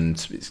done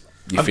and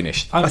you're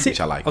finished,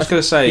 which I like. I was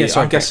going to say,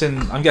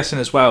 I'm guessing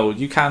as well,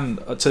 you can,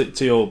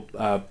 to your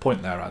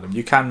point there, Adam,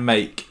 you can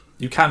make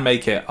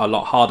it a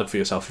lot harder for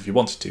yourself if you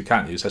wanted to,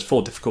 can't you? So there's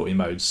 4 difficulty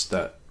modes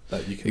that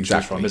you can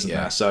choose from, isn't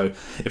there? So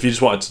if you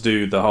just wanted to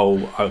do the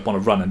whole, I want to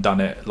run and done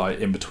it, like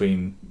in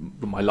between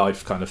my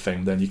life kind of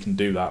thing, then you can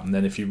do that. And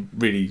then if you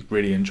really,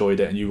 really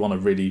enjoyed it and you want to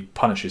really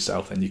punish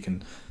yourself, then you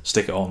can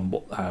stick it on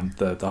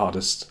the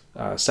hardest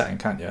setting,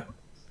 can't you?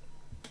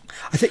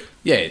 I think...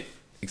 Yeah,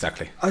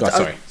 exactly.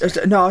 Sorry.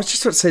 No, I was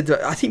just about to say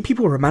that I think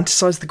people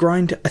romanticize the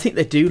grind. I think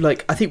they do.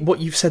 Like, I think what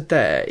you've said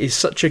there is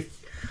such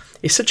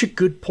a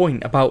good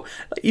point about,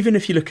 even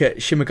if you look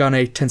at Shin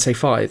Megami Tensei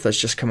 5 that's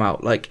just come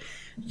out, like,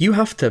 you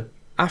have to,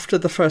 after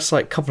the first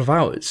like couple of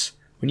hours,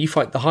 when you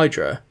fight the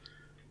Hydra,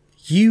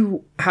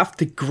 you have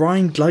to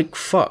grind like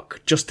fuck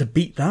just to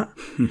beat that.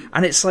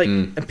 And it's like,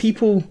 and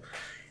people,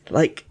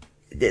 like,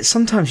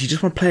 sometimes you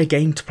just want to play a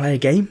game to play a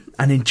game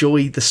and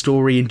enjoy the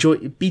story,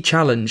 be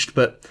challenged,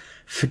 but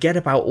forget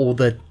about all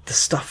the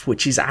stuff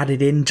which is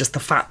added in, just the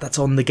fat that's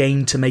on the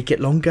game to make it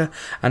longer.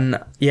 And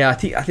yeah, I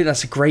think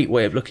that's a great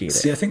way of looking at it.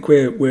 See, I think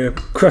we're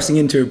crossing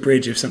into a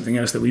bridge of something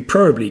else that we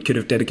probably could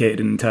have dedicated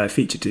an entire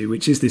feature to,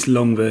 which is this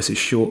long versus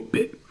short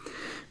bit.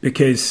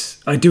 Because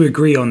I do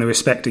agree on the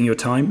respecting your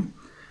time.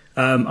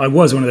 I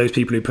was one of those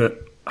people who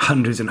put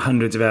hundreds and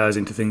hundreds of hours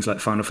into things like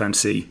Final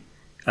Fantasy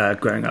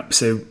growing up.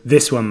 So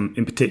this one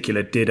in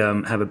particular did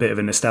have a bit of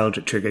a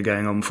nostalgia trigger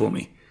going on for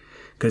me,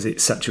 because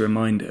it's such a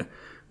reminder.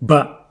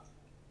 But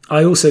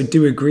I also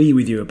do agree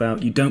with you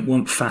about, you don't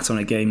want fat on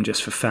a game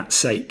just for fat's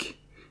sake.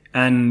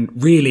 And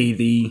really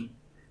the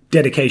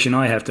dedication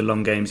I have to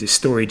long games is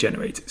story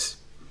generators.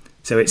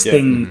 So it's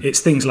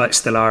things like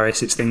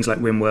Stellaris, it's things like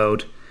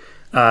RimWorld,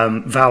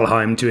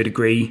 Valheim to a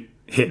degree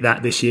hit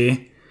that this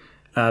year,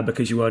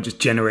 because you are just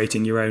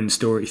generating your own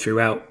story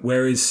throughout.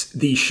 Whereas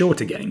these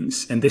shorter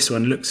games, and this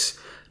one looks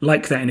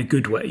like that in a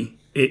good way,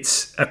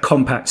 it's a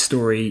compact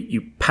story,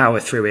 you power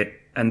through it,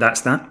 and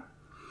that's that.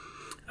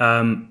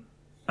 And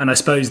I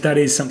suppose that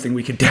is something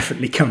we could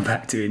definitely come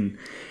back to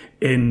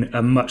in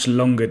a much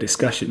longer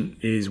discussion,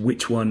 is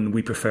which one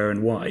we prefer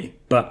and why.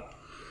 But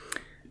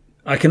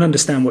I can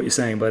understand what you're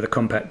saying by the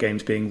compact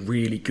games being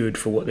really good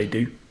for what they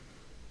do.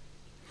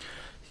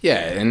 Yeah,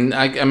 and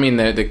I mean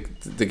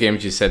the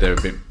games you said are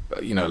a bit,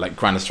 like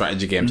grander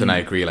strategy games, and I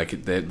agree.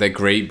 Like they're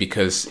great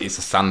because it's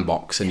a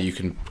sandbox and you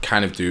can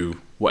kind of do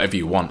whatever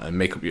you want and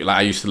make up. Like,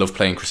 I used to love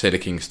playing Crusader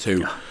Kings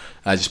 2.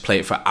 I just play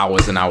it for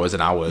hours and hours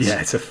and hours.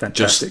 Yeah, it's a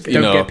fantastic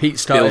game. Don't get Pete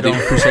started on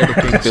Crusader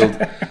Kings.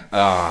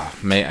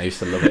 Mate, I used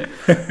to love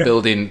it.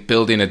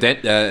 building a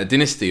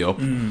dynasty up,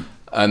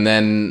 and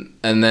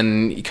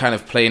then you kind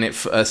of playing it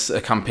for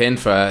a campaign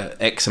for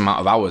X amount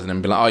of hours, and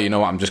then be like, oh, you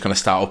know what? I'm just going to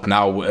start up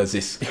now as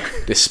this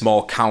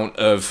small count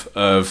of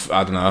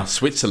I don't know,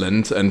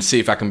 Switzerland, and see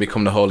if I can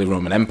become the Holy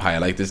Roman Empire.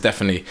 Like, there's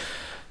definitely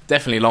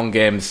long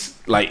games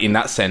like in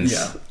that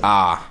sense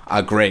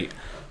are great.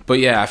 But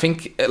yeah, I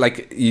think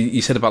like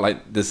you said about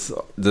like there's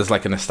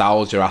like a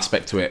nostalgia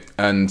aspect to it,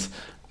 and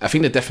I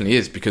think there definitely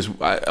is, because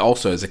I,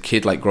 also as a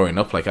kid, like growing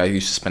up, like I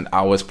used to spend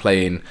hours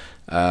playing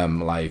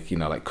like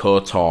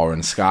KOTOR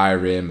and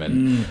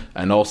Skyrim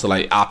and also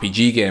like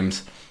RPG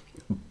games.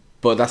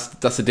 But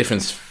that's the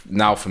difference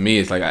now for me,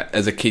 is like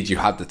as a kid you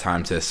had the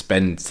time to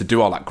spend to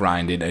do all that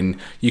grinding, and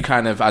you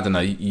kind of, I don't know,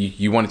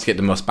 you wanted to get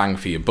the most bang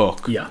for your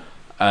buck. Yeah.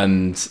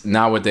 And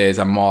nowadays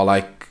I'm more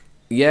like,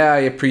 yeah, I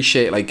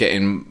appreciate like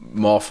getting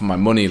more for my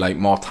money, like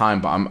more time,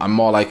 but I'm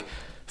more like,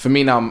 for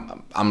me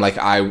now, I'm like,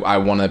 I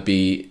want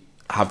to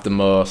have the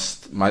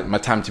most, my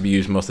time to be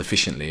used most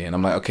efficiently. And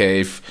I'm like,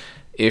 okay,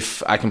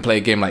 if I can play a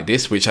game like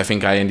this, which I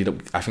think I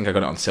got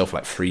it on sale for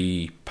like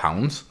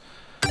 £3.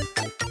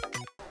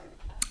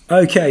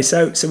 Okay,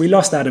 so we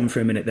lost Adam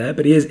for a minute there,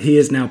 but he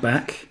is now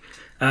back,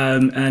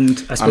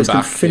 and I suppose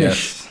can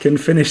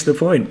finish the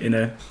point in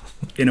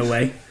a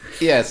way.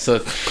 Yeah.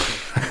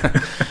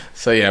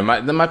 So yeah,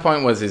 my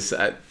point was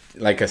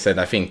like I said,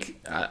 I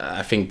think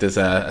there's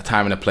a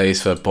time and a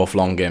place for both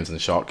long games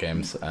and short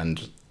games,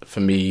 and for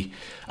me,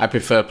 I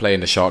prefer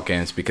playing the short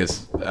games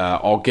because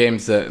or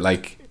games that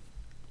like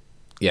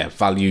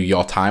value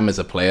your time as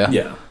a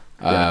player.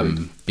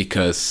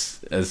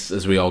 Because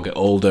as we all get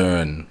older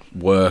and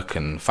work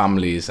and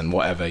families and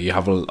whatever, you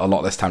have a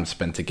lot less time to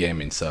spend to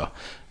gaming. So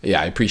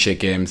yeah, I appreciate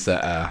games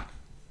that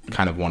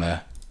kind of want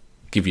to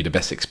give you the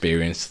best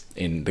experience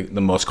in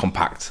the most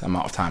compact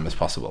amount of time as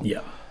possible.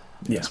 Yeah.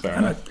 Yeah. fair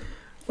enough.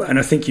 And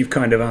I think you've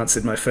kind of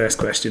answered my first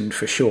question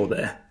for sure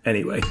there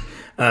anyway,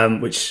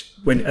 which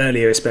when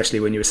earlier, especially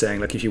when you were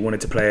saying like if you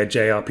wanted to play a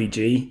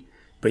JRPG,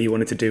 but you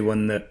wanted to do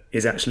one that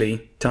is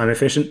actually time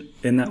efficient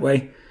in that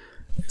way,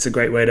 it's a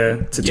great way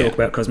to talk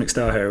about Cosmic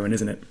Star Heroine,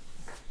 isn't it?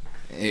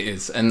 It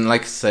is. And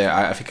like I say,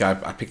 I think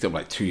I picked it up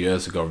like 2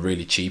 years ago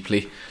really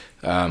cheaply.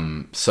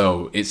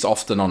 So it's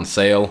often on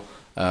sale.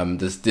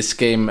 There's this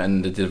game,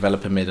 and the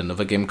developer made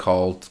another game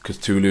called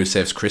Cthulhu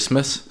Saves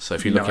Christmas. So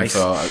if you're looking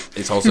for,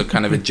 it's also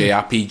kind of a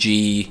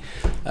JRPG,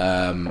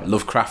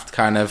 Lovecraft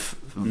kind of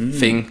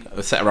thing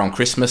set around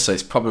Christmas. So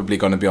it's probably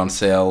going to be on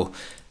sale,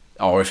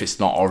 or if it's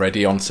not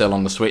already on sale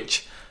on the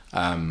Switch.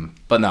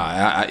 But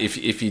no,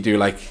 if you do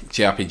like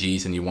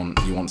JRPGs and you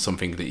want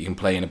something that you can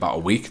play in about a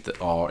week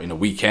or in a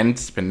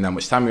weekend, depending on how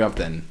much time you have,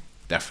 then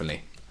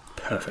definitely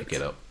pick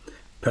it up.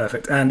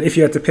 Perfect. And if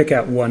you had to pick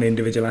out one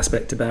individual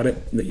aspect about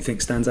it that you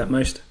think stands out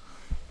most?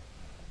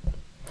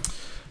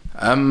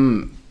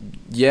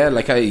 Yeah,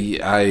 like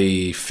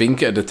I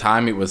think at the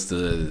time it was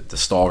the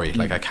story.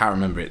 Like I can't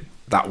remember it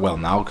that well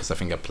now because I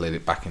think I played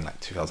it back in like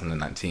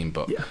 2019.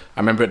 But I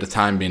remember at the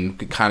time being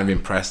kind of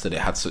impressed that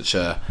it had such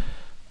a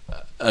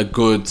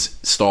good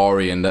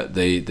story and that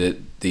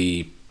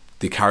the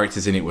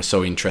characters in it were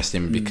so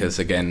interesting because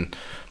again,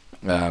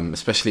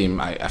 especially in,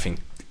 I think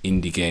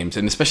indie games,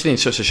 and especially in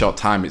such a short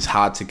time, it's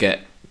hard to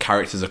get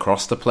characters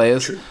across to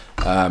players.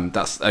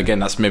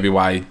 That's maybe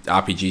why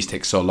RPGs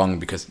take so long,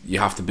 because you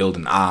have to build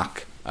an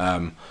arc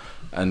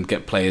and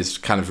get players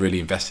kind of really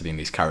invested in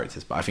these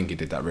characters. But I think he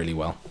did that really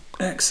well.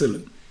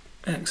 Excellent.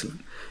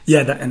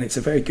 Yeah, and it's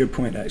a very good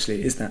point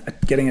actually, is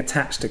that getting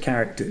attached to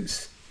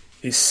characters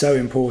is so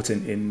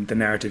important in the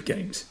narrative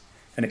games,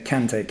 and it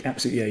can take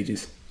absolutely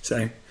ages.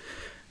 So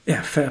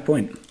yeah, fair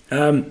point.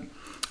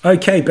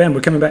 Okay, Ben,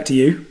 we're coming back to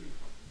you.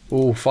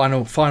 Oh,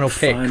 final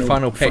pick.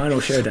 Final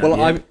showdown.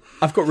 Well,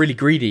 I've got really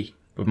greedy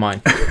with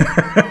mine.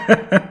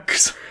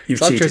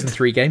 You've I've cheated. chosen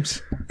 3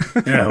 games.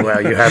 Oh,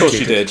 well, you have. Of course you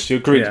cheated. did. You're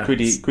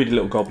greedy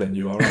little goblin.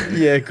 You are. Aren't you?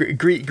 Yeah,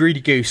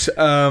 greedy goose.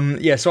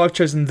 So I've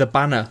chosen the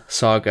Banner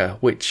Saga,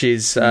 which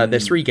is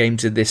there's 3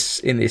 games in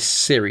this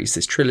series,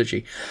 this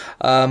trilogy.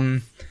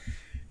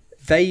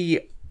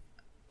 They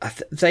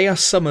are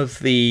some of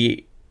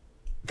the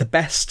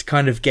best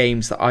kind of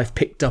games that I've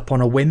picked up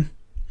on a whim,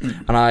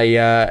 and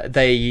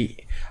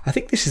I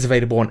think this is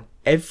available on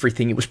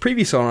everything. It was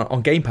previously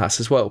on Game Pass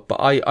as well, but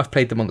I've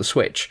played them on the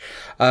Switch.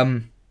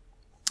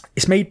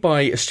 It's made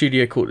by a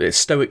studio called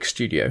Stoic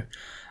Studio,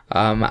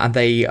 and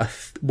it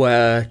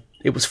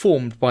was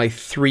formed by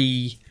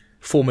 3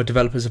 former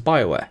developers of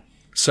BioWare.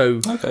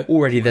 So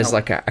already there's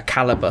like a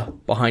caliber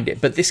behind it.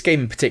 But this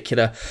game in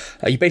particular,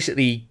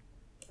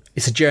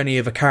 it's a journey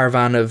of a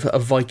caravan of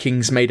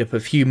Vikings made up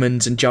of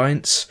humans and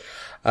giants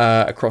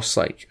across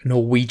like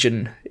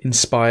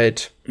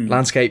Norwegian-inspired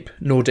landscape,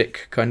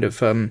 Nordic kind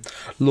of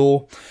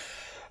lore.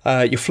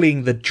 You're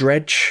fleeing the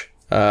Dredge,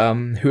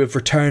 who have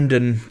returned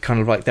and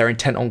kind of like they're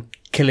intent on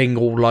killing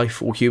all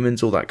life, all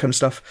humans, all that kind of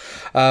stuff.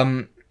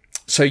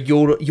 So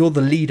you're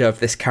the leader of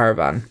this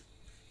caravan.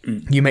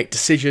 You make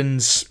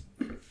decisions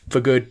for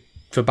good,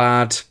 for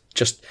bad,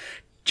 just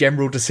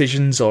general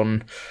decisions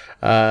on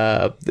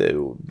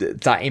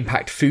that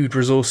impact food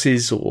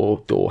resources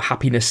or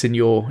happiness in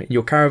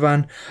your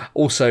caravan.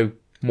 Also,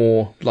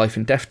 more life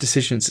and death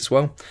decisions as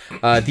well.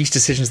 These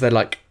decisions, they're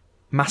like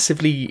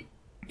massively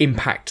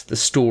impact the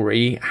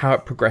story, how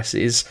it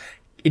progresses,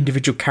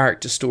 individual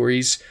character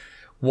stories,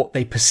 what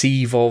they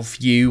perceive of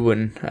you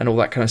and all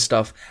that kind of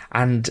stuff,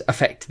 and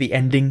affect the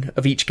ending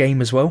of each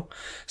game as well.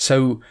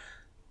 So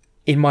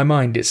in my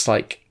mind, it's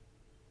like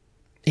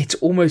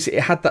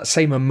it had that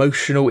same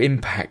emotional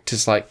impact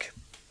as like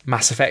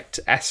Mass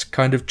Effect-esque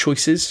kind of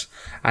choices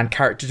and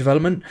character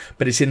development,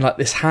 but it's in like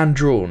this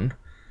hand-drawn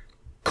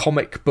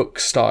comic book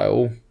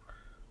style,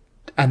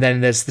 and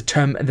then there's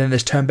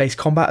turn-based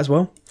combat as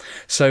well.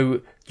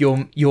 So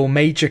your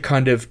major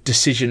kind of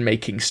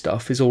decision-making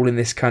stuff is all in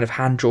this kind of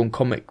hand-drawn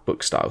comic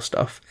book style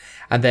stuff,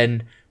 and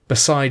then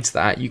besides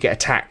that, you get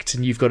attacked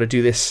and you've got to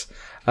do this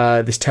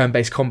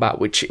turn-based combat,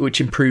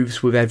 which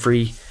improves with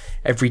every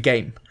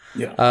game.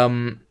 Yeah.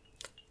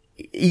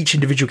 Each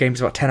individual game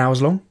is about 10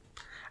 hours long,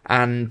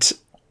 and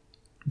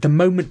the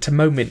moment to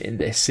moment in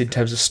this, in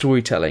terms of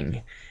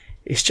storytelling,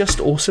 it's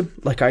just awesome.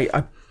 Like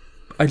I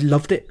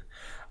loved it,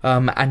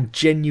 and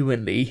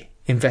genuinely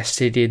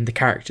invested in the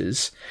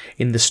characters,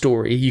 in the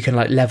story. You can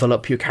like level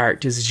up your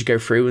characters as you go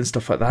through and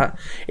stuff like that.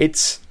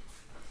 It's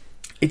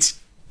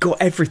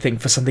got everything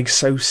for something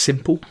so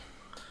simple.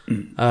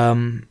 Do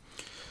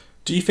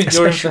you think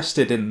you're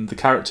invested in the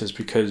characters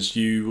because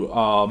you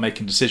are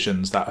making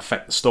decisions that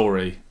affect the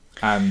story,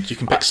 and you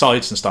can pick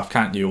sides and stuff,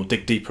 can't you, or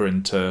dig deeper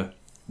into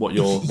what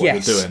you're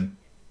doing?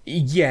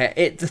 Yeah,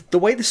 the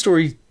way the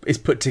story is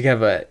put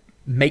together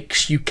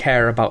makes you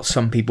care about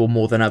some people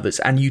more than others,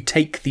 and you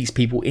take these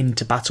people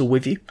into battle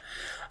with you.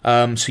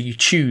 So you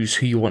choose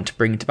who you want to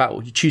bring into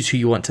battle. You choose who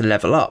you want to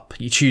level up.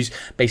 You choose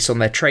based on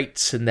their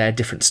traits and their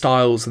different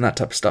styles and that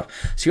type of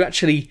stuff. So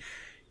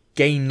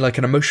gain like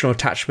an emotional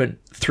attachment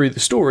through the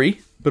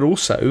story, but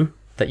also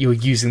that you're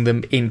using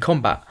them in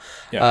combat.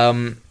 Yeah.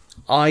 In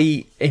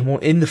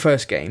the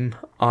first game,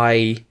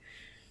 I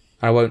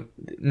won't,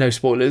 no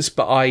spoilers,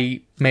 but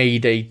I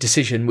made a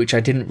decision which I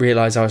didn't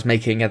realise I was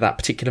making at that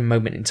particular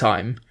moment in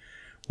time,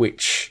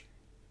 which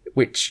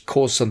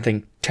caused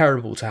something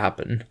terrible to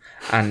happen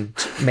and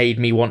made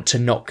me want to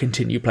not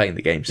continue playing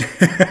the games.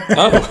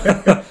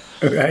 Oh.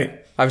 Okay.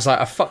 I was like,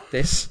 I fucked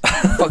this,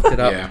 fucked it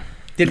up, Yeah.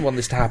 didn't want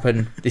this to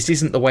happen, this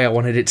isn't the way I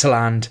wanted it to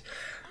land,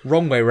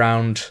 wrong way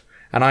round,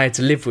 and I had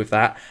to live with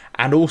that,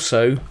 and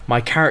also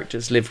my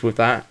characters lived with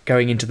that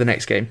going into the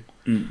next game.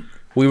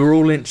 We were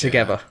all in it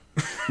together.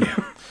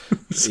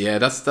 Yeah,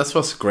 that's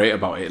what's great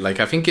about it. Like,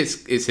 I think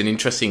it's an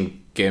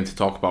interesting game to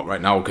talk about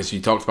right now, because you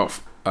talked about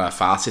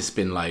Farsis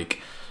being like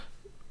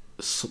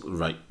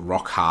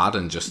rock hard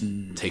and just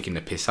taking the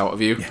piss out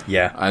of you.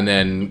 Yeah. And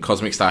then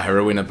Cosmic Star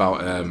Heroine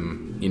about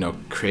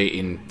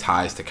creating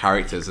ties to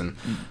characters, and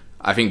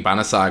I think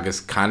Banner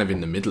Saga's kind of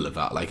in the middle of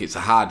that. Like, it's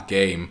a hard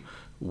game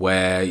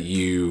where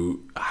there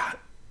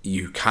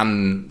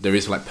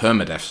is like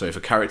permadeath, so if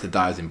a character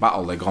dies in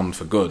battle, they're gone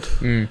for good.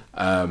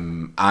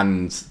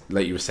 And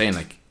like you were saying,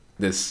 like,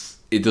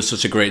 it does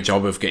such a great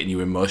job of getting you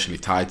emotionally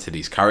tied to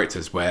these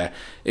characters, where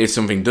if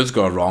something does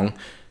go wrong,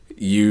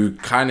 you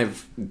kind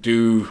of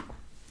do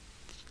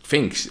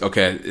think,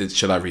 okay,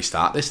 should I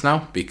restart this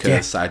now?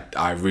 Because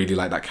I really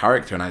like that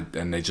character,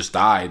 and they just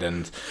died,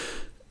 and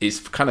it's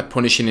kind of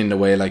punishing in the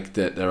way like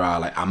that there are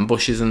like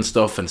ambushes and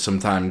stuff, and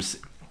sometimes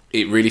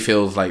it really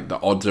feels like the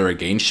odds are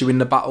against you in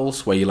the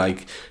battles, where you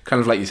like, kind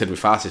of like you said with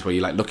Farsis, where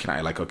you're like looking at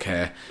it like,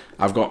 okay,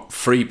 I've got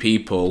 3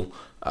 people,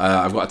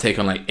 I've got to take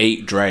on like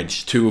 8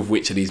 dredge, 2 of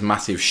which are these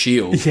massive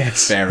shield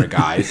bearer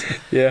guys.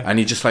 Yeah. And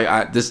you're just like,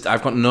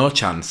 I've got no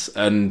chance.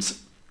 And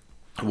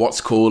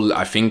what's cool,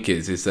 I think,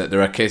 is that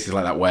there are cases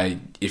like that where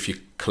if you're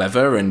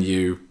clever and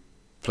you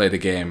play the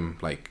game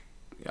like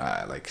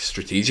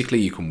strategically,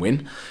 you can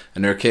win.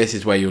 And there are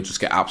cases where you'll just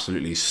get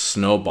absolutely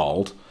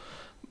snowballed.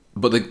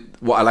 But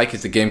what I like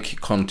is the game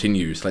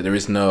continues. Like, there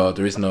is no. I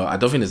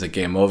don't think there's a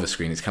game over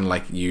screen. It's kind of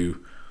like you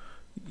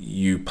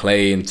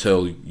play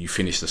until you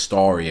finish the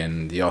story,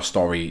 and your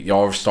story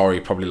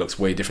probably looks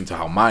way different to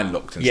how mine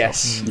looked and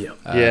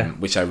stuff.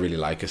 Which I really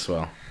like as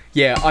well.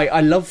 Yeah,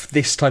 I love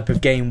this type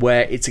of game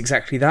where it's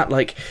exactly that.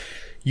 Like,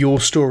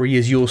 your story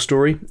is your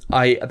story.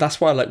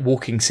 That's why I like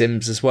walking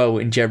sims as well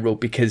in general,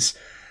 because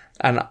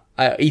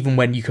even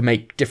when you can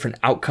make different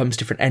outcomes,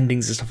 different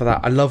endings and stuff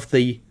like that, I love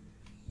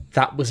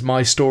that was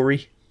my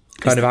story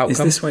kind of outcome. Is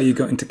this why you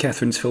got into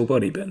Catherine's full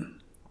body, Ben?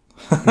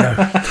 No,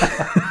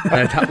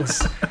 that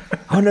was.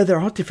 Oh no, there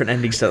are different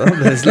endings to that.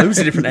 There's loads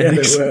of different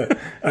endings. There were.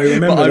 I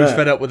remember. But I was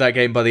fed up with that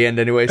game by the end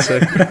anyway. So,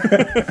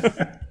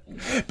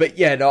 but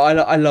yeah, no,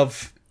 I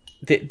love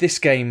this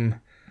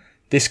game.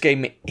 This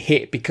game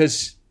hit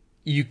because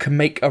you can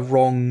make a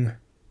wrong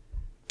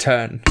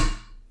turn,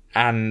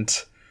 and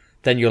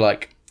then you're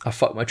like, "I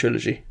fucked my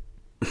trilogy,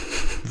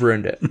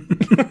 ruined it."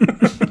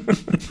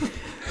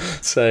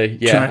 So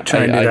yeah,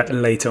 try and do that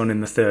late on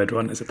in the third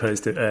one as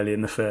opposed to early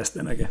in the first.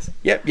 Then I guess.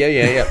 Yep,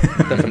 yeah.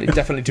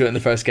 definitely do it in the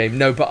first game.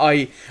 No, but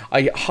I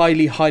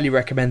highly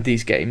recommend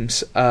these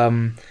games.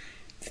 As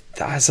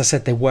I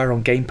said, they were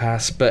on Game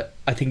Pass, but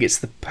I think it's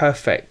the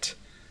perfect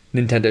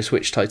Nintendo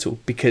Switch title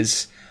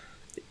because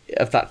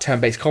of that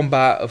turn-based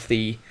combat. Of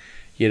the,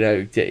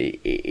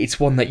 it's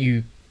one that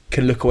you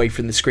can look away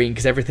from the screen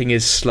because everything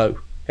is slow.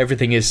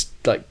 Everything is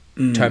like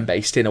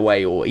turn-based in a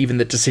way, or even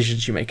the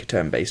decisions you make are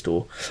turn-based,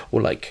 or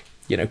like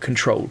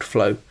controlled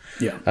flow.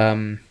 Yeah.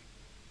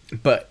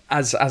 But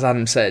as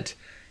Adam said,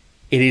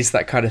 it is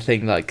that kind of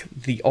thing. Like,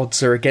 the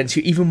odds are against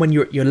you, even when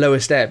you're at your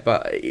lowest ebb.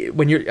 But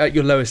when you're at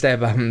your lowest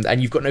ebb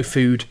and you've got no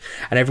food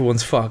and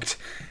everyone's fucked,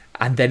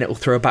 and then it'll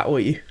throw a battle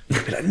at you.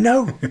 You'll be like,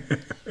 no,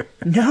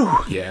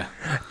 Yeah.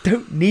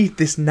 don't need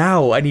this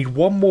now. I need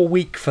one more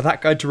week for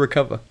that guy to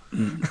recover.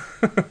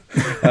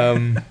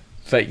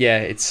 But yeah,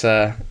 it's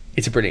a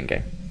brilliant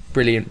game.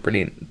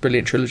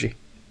 Brilliant trilogy.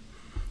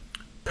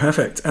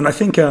 Perfect. And I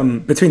think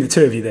between the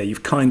two of you there,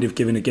 you've kind of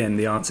given again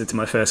the answer to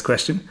my first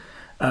question.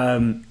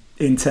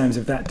 In terms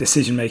of that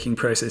decision-making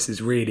process is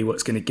really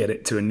what's going to get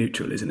it to a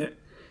neutral, isn't it?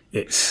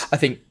 It's I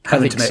think to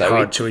make so.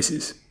 hard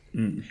choices.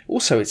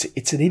 Also, it's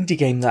an indie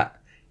game that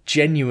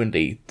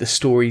genuinely the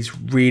story's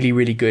really,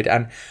 really good.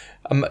 And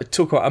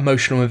talk about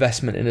emotional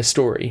investment in a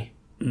story.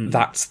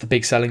 That's the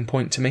big selling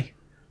point to me.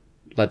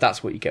 Like,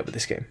 that's what you get with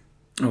this game.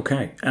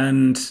 Okay.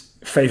 And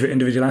favourite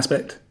individual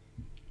aspect?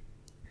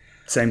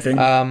 Same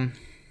thing?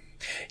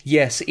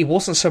 Yes, it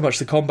wasn't so much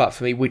the combat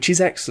for me, which is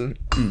excellent.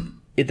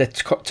 The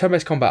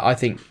turn-based combat, I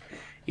think,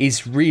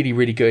 is really,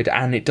 really good,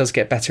 and it does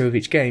get better with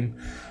each game.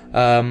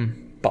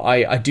 But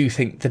I do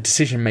think the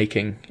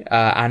decision-making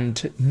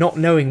and not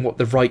knowing what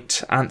the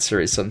right answer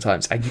is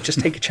sometimes, and you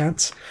just take a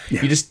chance.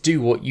 Yeah. You just do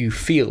what you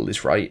feel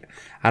is right,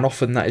 and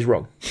often that is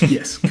wrong.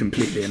 Yes,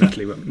 completely and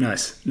utterly wrong.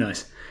 Nice.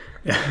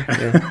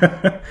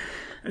 Yeah.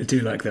 I do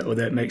like that,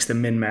 although it makes the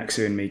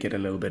min-maxer in me get a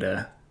little bit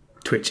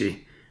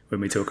twitchy when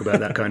we talk about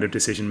that kind of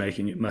decision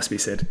making, it must be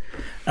said.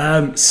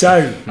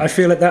 So I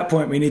feel at that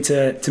point we need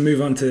to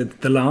move on to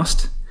the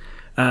last.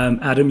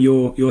 Adam,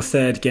 your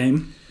third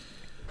game.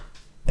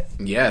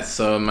 Yeah,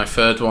 so my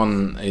third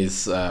one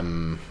is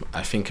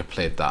I think I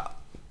played that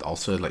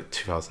also like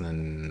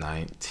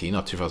 2019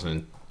 or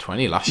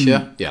 2020 last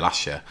year. Yeah,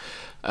 last year.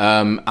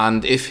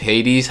 And if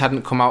Hades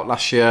hadn't come out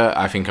last year,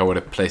 I think I would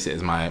have placed it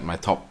as my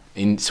top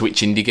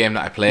Switch indie game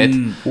that I played.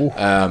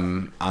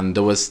 And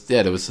there was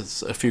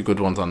a few good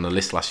ones on the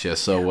list last year.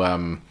 So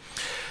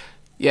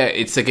yeah,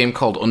 it's a game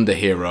called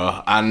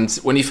Underhero, and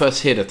when you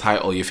first hear the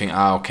title, you think,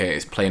 okay,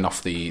 it's playing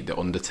off the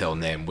Undertale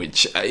name,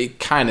 which it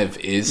kind of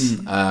is.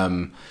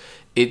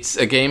 It's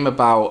a game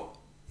about,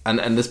 and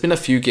there's been a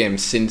few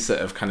games since that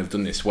have kind of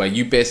done this, where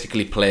you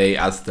basically play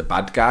as the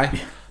bad guy,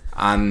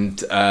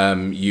 and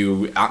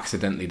you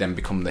accidentally then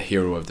become the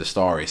hero of the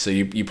story. So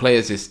you play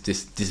as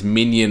this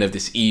minion of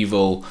this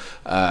evil,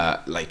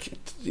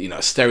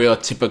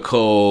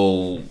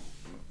 stereotypical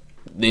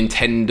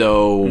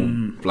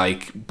Nintendo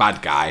like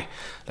bad guy.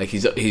 Like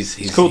he's called he's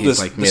the,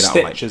 like the made Stitch, out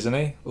of, like, isn't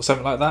he, or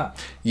something like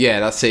that? Yeah,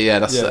 that's it. Yeah,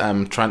 that's Yeah.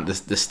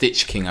 the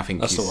Stitch King, I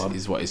think That's the one.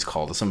 is what he's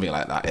called, or something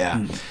like that.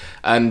 Yeah,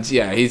 and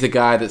yeah, he's a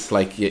guy that's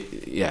like,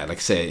 yeah, like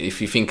I say,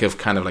 if you think of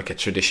kind of like a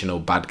traditional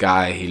bad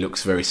guy, he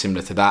looks very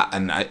similar to that,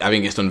 and I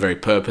think it's done very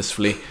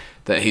purposefully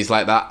that he's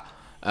like that.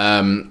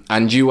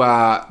 And you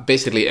are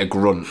basically a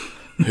grunt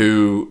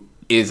who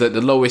is at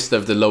the lowest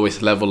of the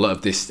lowest level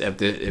of this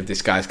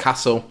guy's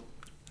castle.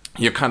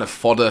 You're kind of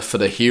fodder for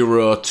the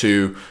hero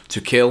to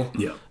kill,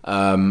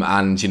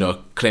 and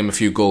claim a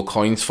few gold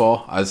coins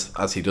for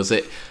as he does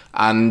it.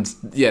 And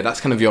yeah, that's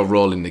kind of your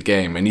role in the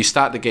game. And you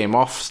start the game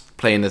off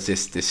playing as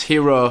this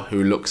hero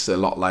who looks a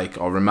lot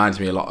like, or reminds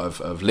me a lot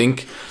of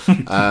Link.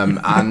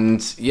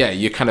 And yeah,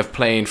 you're kind of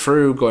playing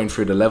through, going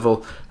through the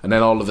level, and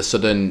then all of a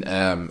sudden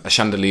a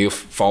chandelier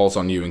falls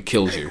on you and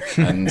kills you.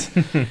 And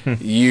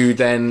you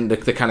then,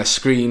 the kind of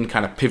screen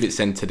kind of pivots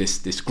into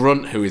this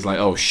grunt who is like,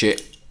 oh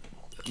shit,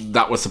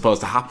 that was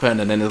supposed to happen.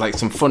 And then there's like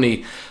some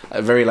funny,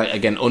 very like,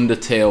 again,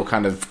 Undertale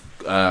kind of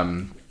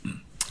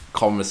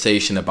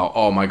conversation about,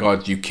 oh my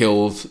god, you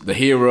killed the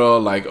hero,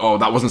 like, oh,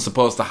 that wasn't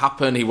supposed to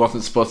happen, he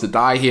wasn't supposed to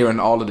die here,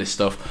 and all of this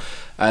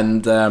stuff.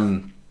 And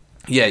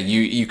yeah,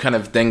 you kind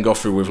of then go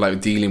through with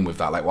like dealing with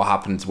that, like what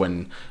happens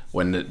when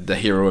the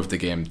hero of the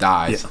game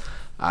dies.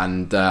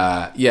 And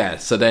yeah,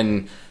 so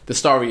then the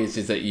story is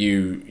that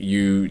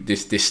you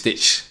this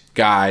Stitch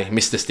guy,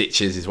 Mr.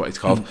 Stitches is what he's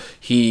called,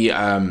 he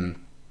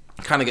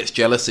kind of gets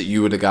jealous that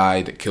you were the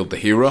guy that killed the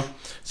hero.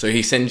 So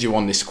he sends you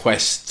on this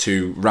quest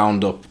to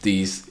round up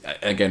these,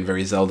 again,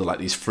 very Zelda, like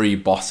these 3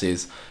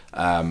 bosses,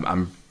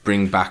 and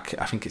bring back,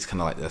 I think it's kind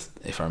of like this,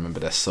 if I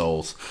remember, their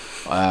souls,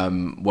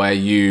 where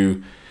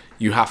you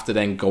have to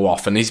then go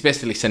off, and he's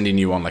basically sending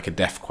you on like a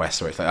death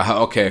quest, where it's like,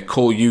 okay,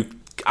 cool, you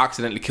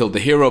accidentally killed the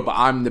hero, but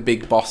I'm the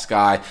big boss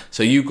guy,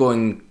 so you go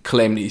and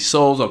claim these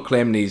souls, or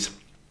claim these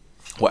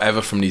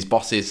whatever from these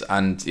bosses,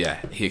 and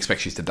yeah, he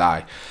expects you to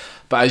die.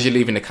 But as you're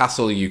leaving the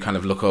castle, you kind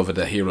of look over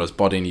the hero's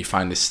body and you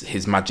find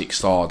his magic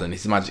sword, and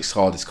his magic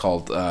sword is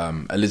called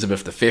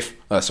Elizabeth the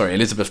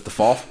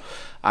Fourth,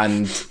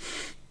 and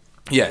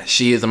yeah,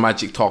 she is a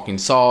magic talking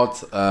sword,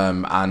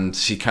 and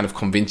she kind of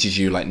convinces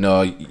you, like,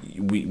 no,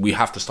 we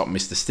have to stop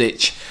Mr.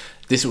 Stitch.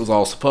 This was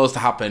all supposed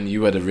to happen.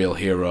 You were the real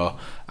hero,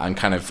 and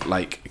kind of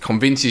like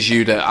convinces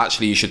you that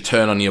actually you should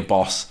turn on your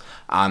boss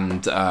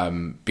and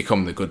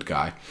become the good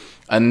guy.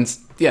 And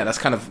yeah, that's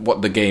kind of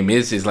what the game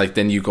is like,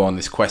 then you go on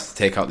this quest to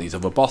take out these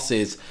other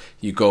bosses,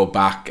 you go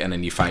back and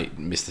then you fight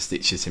Mr.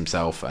 Stitches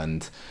himself,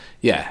 and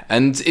yeah,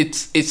 and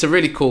it's a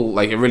really cool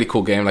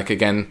game, like,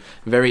 again,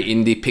 very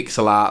indie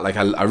pixel art, like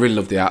I really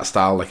love the art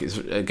style, like it's,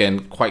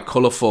 again, quite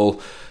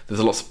colourful, there's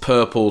lots of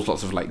purples,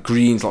 lots of like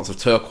greens, lots of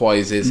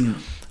turquoises,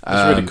 It's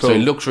really cool. So it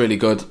looks really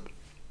good.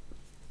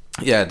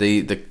 Yeah,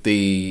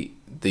 the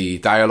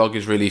dialogue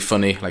is really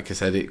funny. Like I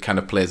said, it kind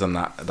of plays on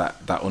that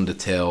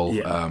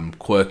Undertale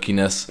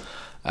quirkiness,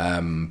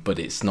 but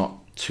it's not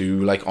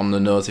too like on the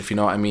nose, if you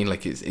know what I mean.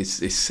 Like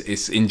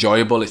it's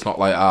enjoyable. It's not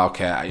like,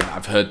 okay,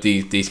 I've heard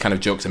these kind of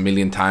jokes a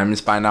million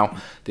times by now.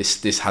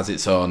 This has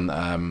its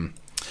own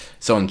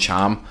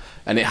charm,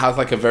 and it has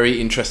like a very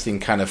interesting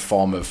kind of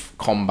form of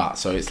combat.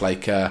 So it's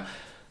like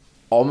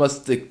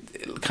almost like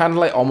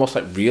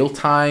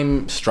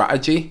real-time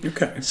strategy.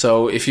 Okay.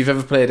 So if you've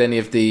ever played any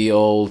of the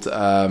old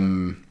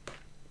Paper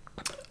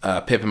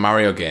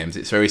Mario games,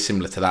 it's very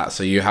similar to that.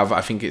 So you have,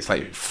 I think it's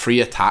like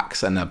 3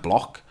 attacks and a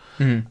block.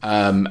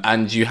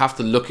 And you have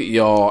to look at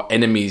your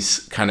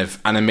enemies' kind of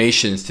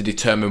animations to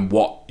determine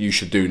what you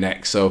should do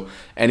next. So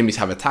enemies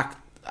have attack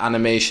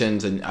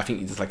animations, and I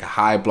think there's like a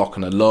high block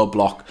and a low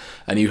block,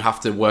 and you have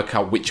to work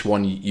out which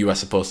one you are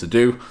supposed to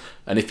do.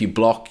 And if you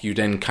block, you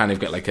then kind of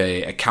get like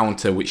a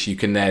counter, which you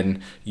can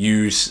then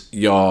use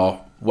your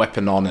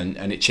weapon on,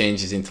 and it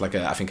changes into like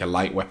I think a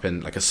light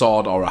weapon, like a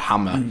sword or a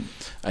hammer.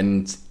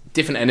 And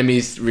different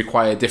enemies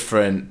require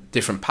different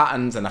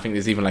patterns, and I think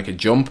there's even like a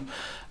jump.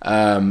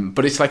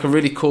 But it's like a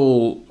really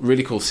cool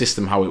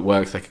system how it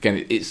works. Like,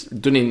 again, it's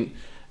done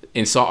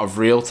in sort of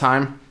real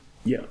time.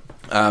 Yeah.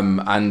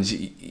 and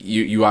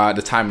you are,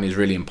 the timing is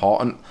really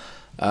important.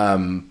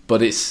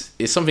 But it's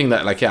something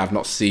that, like, I've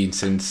not seen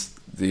since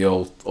the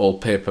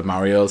old Paper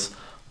Marios,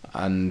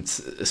 and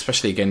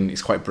especially, again,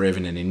 it's quite brave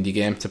in an indie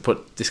game to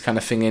put this kind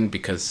of thing in,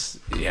 because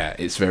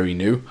it's very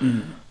new.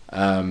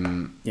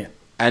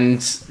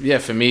 And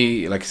for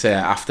me, like I say,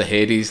 after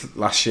Hades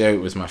last year, it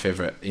was my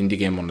favourite indie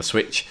game on the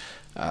Switch.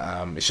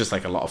 It's just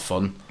like a lot of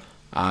fun,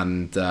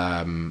 and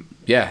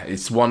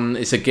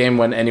it's a game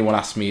when anyone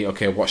asks me,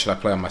 okay, what should I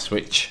play on my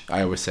Switch,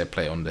 I always say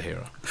play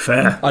Underhero.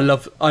 Fair. I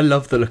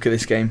love the look of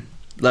this game.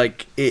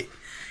 Like,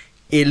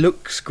 it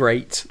looks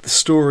great. The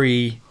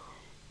story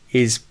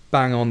is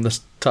bang on the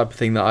type of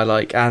thing that I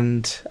like,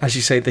 and as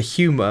you say, the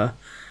humour,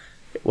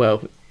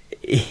 well,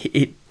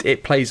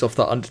 it plays off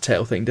that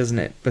Undertale thing, doesn't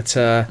it? But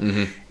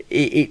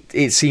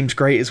it seems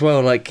great as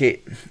well. Like,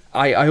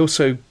 I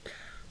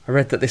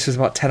read that this was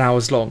about 10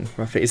 hours long.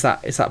 Is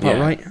that about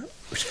right?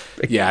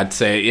 Yeah, I'd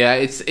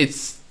say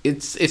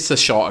it's a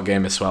shorter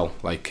game as well.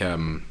 Like,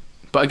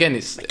 but again,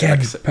 it's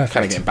kind of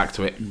getting back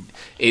to it.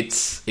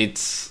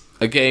 It's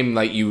a game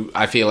like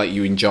I feel like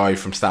you enjoy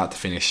from start to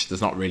finish.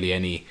 There's not really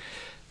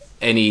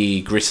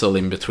any gristle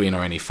in between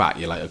or any fat.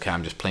 You're like, okay,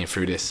 I'm just playing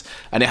through this,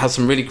 and it has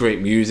some really great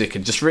music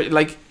and just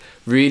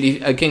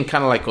really, again,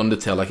 kind of like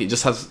Undertale. Like, it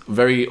just has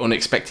very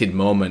unexpected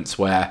moments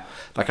where,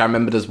 like, I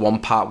remember there's one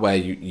part where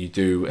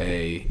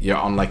you're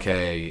on like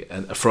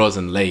a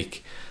frozen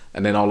lake,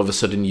 and then all of a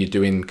sudden you're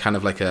doing kind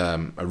of like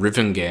a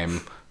rhythm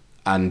game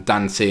and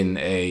dancing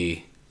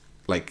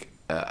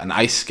an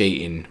ice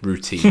skating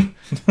routine.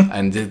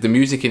 And the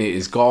music in it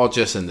is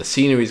gorgeous, and the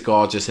scenery is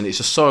gorgeous, and it's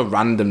just so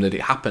random that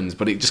it happens,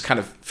 but it just kind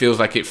of feels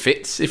like it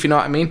fits, if you know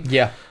what I mean.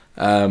 Yeah.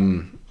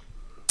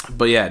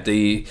 But yeah,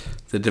 the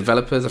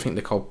developers, I think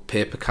they're called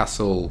Paper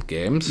Castle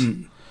Games,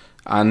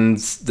 and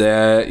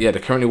they're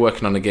currently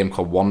working on a game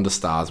called Wonder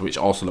Stars, which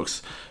also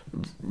looks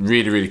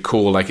really, really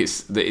cool. Like,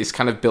 it's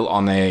kind of built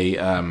on a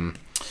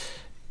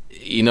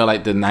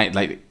like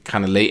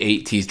kind of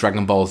late 80s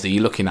Dragon Ball Z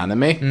looking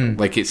anime.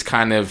 Like, it's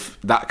kind of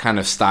that kind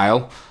of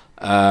style,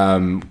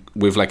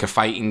 with like a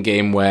fighting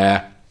game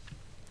where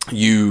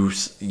you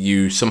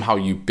somehow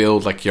you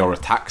build like your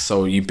attacks.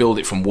 So you build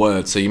it from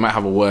words. So you might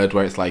have a word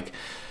where it's like,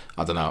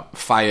 I don't know,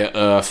 fire,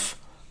 earth,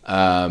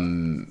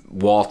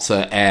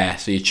 water, air.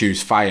 So you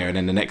choose fire, and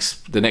then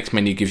the next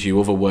menu gives you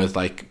other words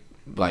like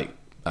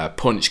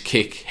punch,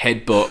 kick,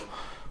 headbutt,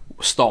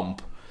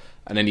 stomp,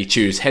 and then you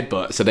choose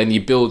headbutt. So then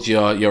you build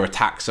your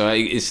attack. So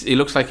it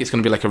looks like it's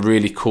going to be like a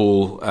really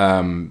cool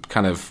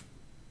kind of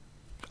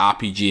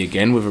RPG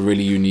again, with a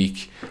really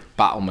unique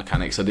battle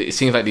mechanic. So it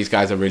seems like these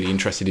guys are really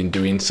interested in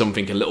doing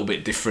something a little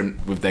bit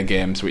different with their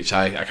games, which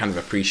I kind of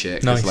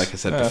appreciate, because like I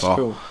said before,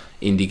 cool.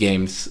 Indie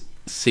games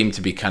seem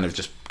to be kind of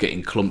just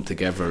getting clumped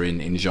together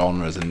in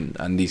genres,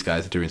 and these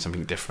guys are doing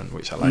something different,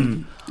 which I like.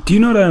 Do you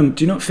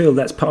not feel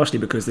that's partially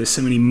because there's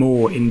so many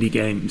more indie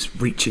games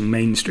reaching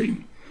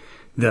mainstream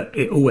that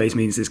it always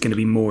means there's going to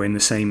be more in the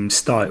same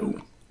style?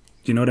 Do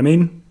you know what I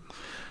mean?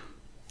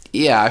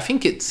 Yeah, I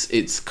think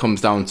it's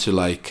comes down to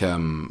like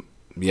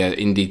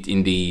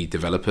indie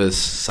developers'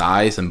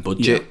 size and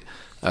budget,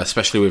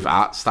 especially with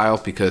art style,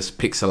 because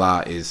pixel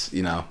art is,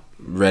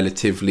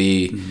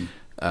 relatively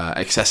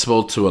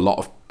accessible to a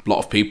lot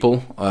of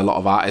people, a lot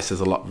of artists.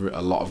 There's a lot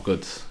of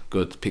good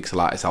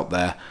pixel artists out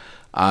there,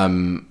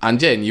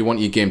 and you want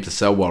your game to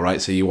sell well, right?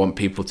 So you want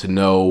people to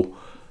know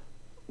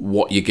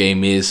what your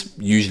game is,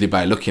 usually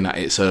by looking at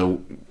it.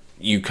 So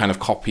you kind of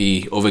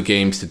copy other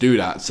games to do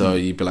that. So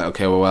you'd be like,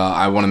 okay, well,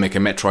 I want to make a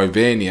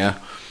Metroidvania.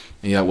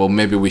 Yeah, well,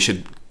 maybe we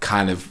should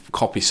kind of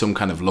copy some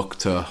kind of look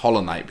to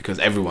Hollow Knight, because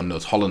everyone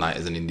knows Hollow Knight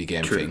as an indie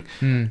game thing,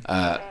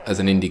 as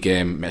an indie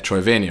game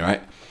Metroidvania,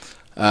 right?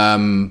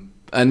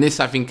 And this,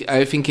 I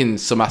think in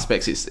some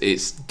aspects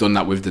it's done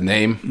that with the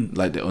name,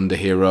 like the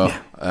Underhero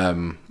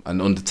and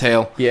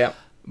Undertale. Yeah.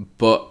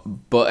 But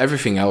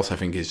everything else, I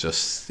think, is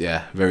just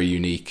very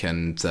unique,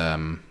 and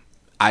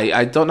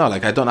I don't know,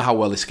 like, I don't know how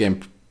well this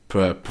game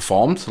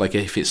performed, like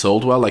if it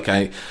sold well. Like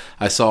I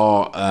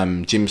saw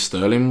Jim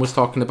Sterling was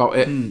talking about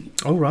it.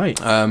 Oh right.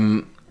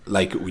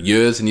 Like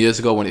years and years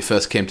ago when it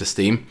first came to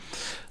Steam,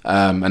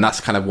 and that's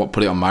kind of what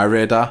put it on my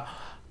radar.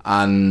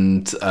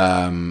 And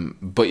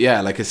but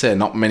like I said,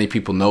 not many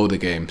people know the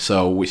game,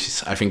 so which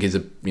is, I think, is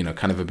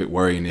kind of a bit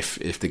worrying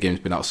if the game's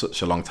been out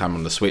such a long time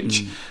on the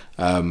Switch.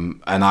 And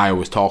I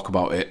always talk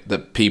about it,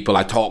 that people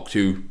I talk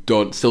to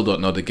still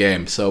don't know the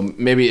game, so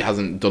maybe it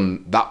hasn't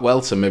done that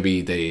well, so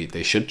maybe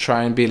they should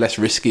try and be less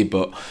risky.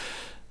 But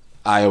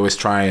I always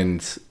try and,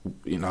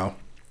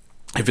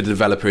 if a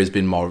developer is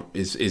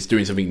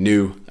doing something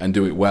new and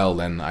do it well,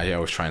 then I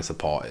always try and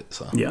support it.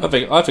 So I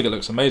think it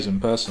looks amazing.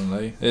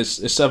 Personally,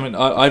 it's something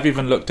I've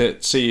even looked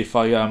at, see if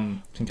I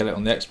can get it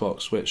on the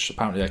Xbox, which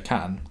apparently I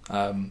can.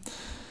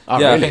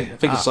 Really? I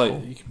think it's like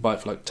you can buy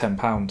it for like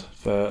 £10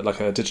 for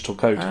like a digital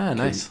code.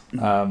 Nice.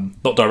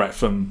 Not direct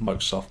from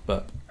Microsoft,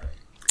 but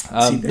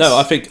no,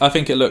 I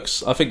think it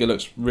looks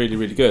really,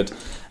 really good.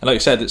 And like you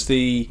said, it's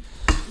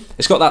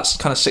got that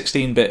kind of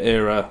 16-bit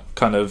era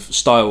kind of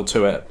style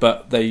to it,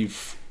 but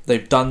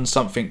they've done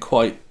something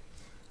quite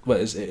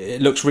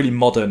it looks really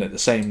modern at the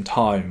same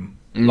time.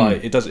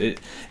 Like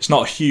it's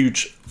not a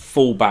huge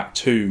fallback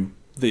to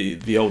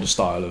the older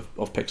style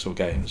of pixel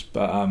games.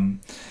 But one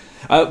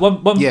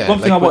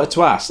thing I wanted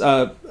to ask,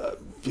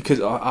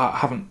 because I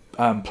haven't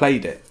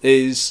played it,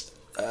 is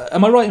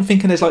am I right in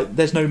thinking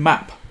there's no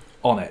map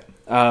on it?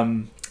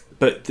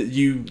 But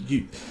you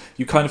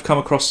kind of come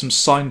across some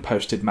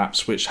signposted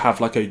maps which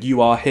have like a "you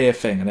are here"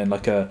 thing, and then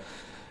like a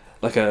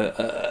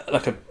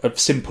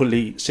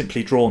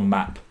simply drawn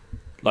map,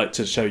 like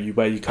to show you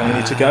where you kind of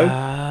need to go.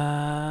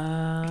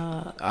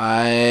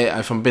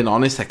 If I'm being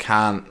honest, I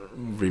can't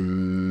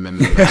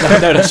remember.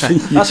 No,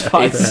 that's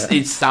fine.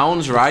 It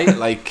sounds right.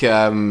 Like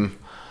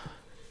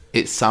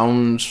it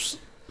sounds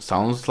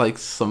like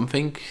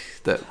something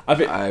that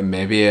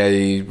maybe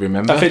I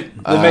remember. I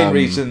think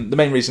the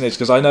main reason is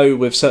because I know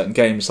with certain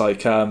games,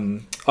 like I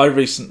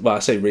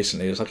say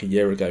recently, it was like a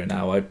year ago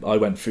now. I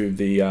went through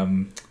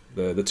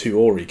the two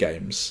Ori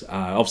games.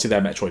 Obviously,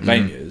 they're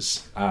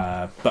Metroidvanias.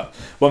 But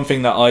one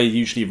thing that I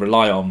usually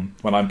rely on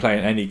when I'm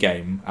playing any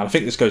game, and I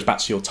think this goes back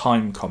to your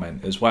time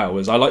comment as well,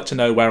 is I like to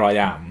know where I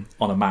am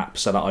on a map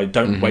so that I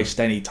don't waste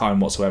any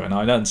time whatsoever. And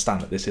I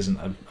understand that this isn't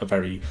a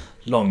very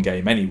long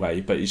game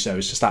anyway, but it's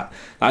just that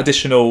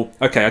additional,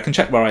 okay, I can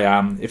check where I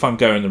am. If I'm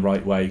going the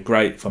right way,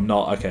 great. If I'm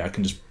not, okay, I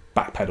can just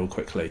backpedal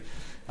quickly.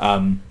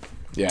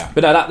 Yeah.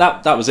 But no,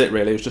 that was it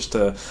really. It was just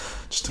to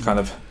kind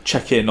of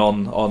check in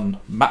on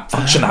map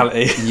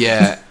functionality.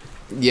 Yeah.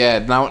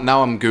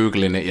 Now I'm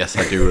googling it. Yes,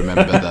 I do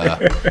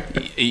remember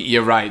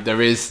you're right.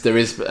 There is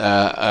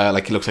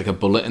like it looks like a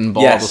bulletin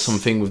board or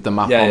something with the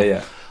map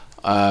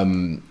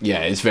on. Yeah.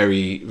 It's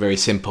very, very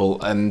simple.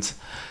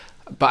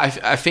 But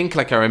I think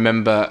like I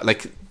remember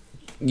like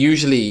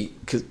usually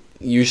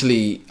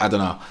I don't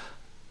know.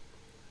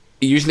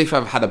 Usually if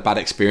I've had a bad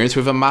experience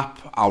with a map,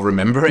 I'll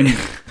remember it.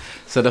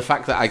 So the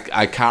fact that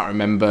I can't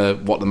remember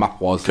what the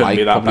map was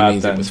probably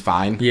means it was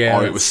fine,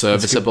 or it was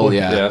serviceable.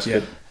 Yeah,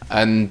 good.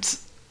 And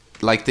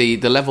like the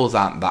levels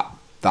aren't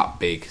that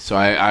big. So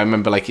I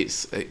remember like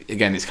it's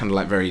kind of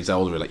like very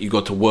Zelda. Like you go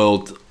to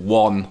World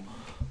 1,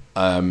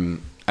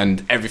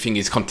 and everything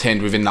is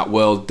contained within that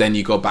world. Then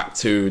you go back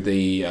to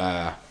the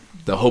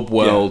hub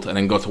world, and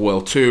then go to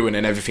World 2, and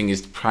then everything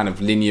is kind of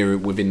linear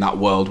within that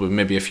world with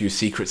maybe a few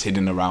secrets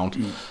hidden around.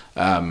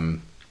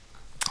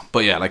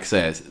 But yeah, like I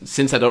said,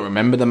 since I don't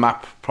remember the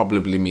map,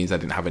 probably means I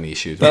didn't have any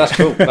issues. That's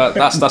cool.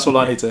 That's all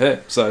I need to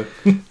hear. So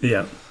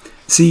yeah.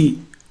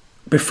 See,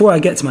 before I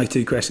get to my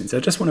two questions, I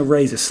just want to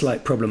raise a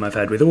slight problem I've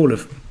had with all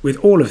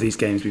of these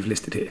games we've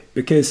listed here.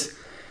 Because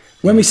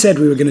when we said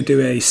we were going to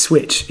do a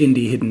Switch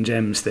Indie Hidden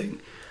Gems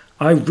thing,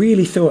 I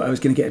really thought I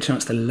was going to get a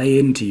chance to lay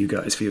into you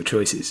guys for your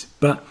choices.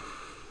 But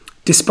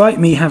despite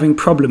me having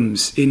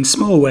problems in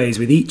small ways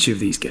with each of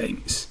these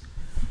games,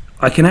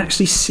 I can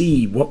actually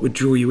see what would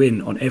draw you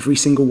in on every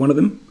single one of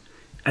them.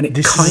 And it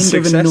kind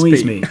of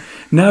annoys me.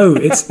 No,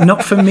 it's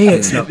not for me,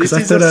 it's not, because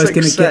I thought I was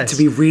going to get to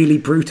be really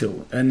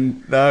brutal.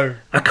 And no,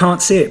 I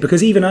can't see it,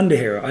 because even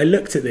Underhero, I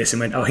looked at this and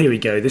went, oh, here we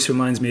go. This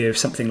reminds me of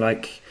something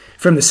like,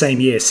 from the same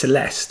year,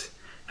 Celeste.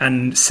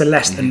 And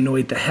Celeste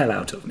annoyed the hell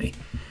out of me.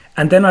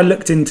 And then I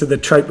looked into the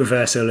trope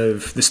reversal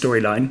of the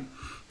storyline,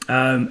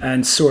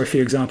 and saw a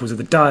few examples of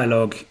the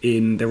dialogue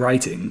in the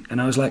writing. And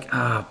I was like,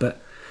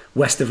 but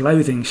West of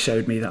Loathing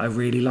showed me that I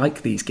really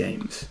like these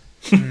games.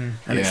 And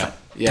it's like,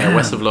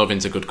 West of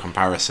Loathing's a good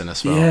comparison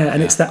as well. Yeah,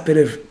 and it's that bit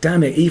of,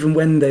 damn it, even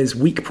when there's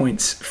weak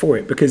points for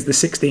it, because the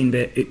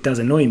 16-bit, it does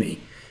annoy me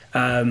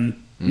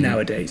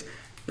nowadays.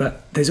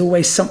 But there's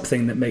always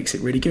something that makes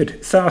it really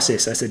good.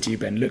 Tharsis, I said to you,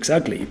 Ben, looks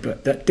ugly,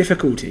 but that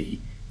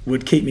difficulty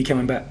would keep me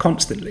coming back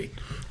constantly.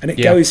 And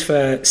it goes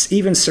for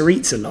even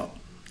Sarit's a lot.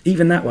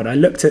 Even that one, I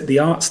looked at the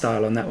art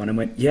style on that one and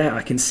went, yeah,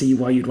 I can see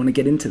why you'd want to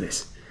get into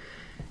this.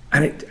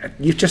 And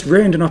you've just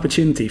ruined an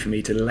opportunity for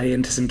me to lay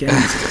into some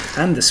games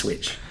and the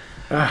Switch.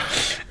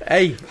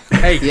 Hey,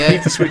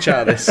 leave the Switch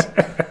out of this.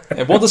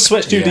 What does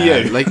Switch do to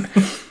you? Like,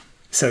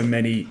 so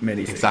many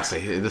things.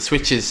 Exactly. The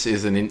Switch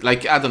is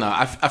like, I don't know.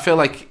 I feel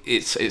like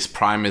its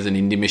prime as an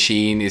indie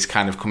machine is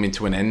kind of coming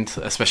to an end,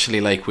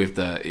 especially like with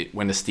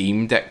when the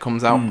Steam Deck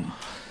comes out.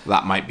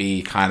 That might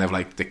be kind of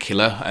like the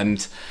killer.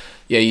 And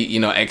yeah,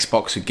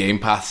 Xbox with Game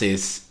Pass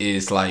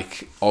is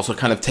like also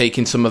kind of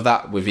taking some of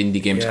that with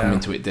indie games coming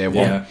to it day one.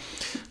 Yeah.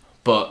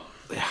 But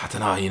I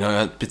don't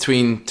know,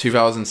 between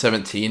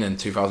 2017 and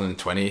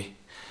 2020,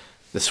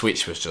 the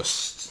Switch was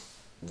just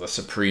the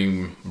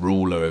supreme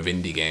ruler of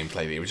indie games.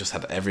 Like it just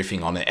had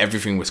everything on it.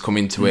 Everything was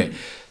coming to it.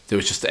 There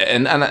was just,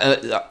 and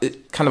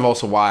it kind of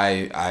also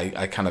why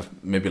I kind of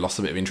maybe lost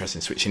a bit of interest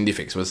in Switch Indie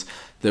Fix was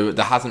there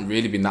hasn't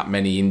really been that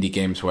many indie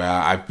games where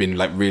I've been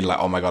like really like,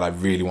 oh my god, I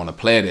really want to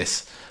play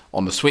this.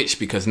 on the Switch,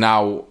 because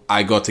now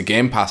I go to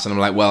Game Pass and I'm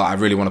like, well, I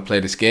really want to play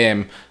this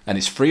game and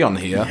it's free on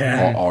here,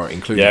 or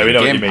included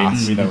in Game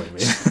Pass. We know what you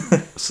mean.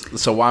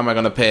 So why am I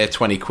going to pay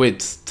 20 quid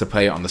to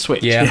play it on the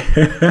Switch? Yeah.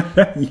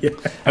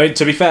 I mean,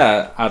 to be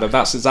fair, Adam,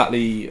 that's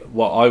exactly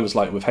what I was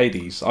like with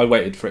Hades. I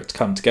waited for it to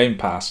come to Game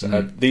Pass.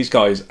 These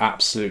guys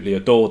absolutely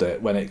adored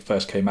it when it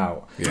first came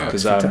out. Yeah,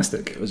 because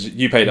fantastic.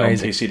 You played it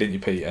Amazing. on PC, didn't you,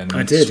 Pete? And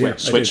I did,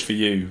 Switch for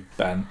you,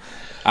 Ben.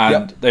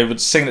 And they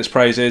would sing its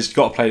praises. You've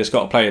got to play this,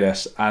 got to play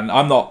this. And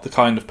I'm not the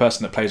kind of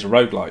person that plays a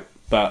roguelike,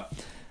 but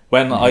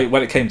when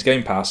it came to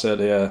Game Pass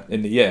earlier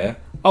in the year,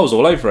 I was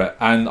all over it,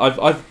 and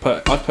I've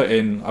put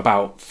in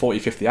about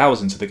 40-50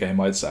 hours into the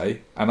game, I'd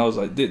say, and I was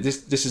like,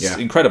 this is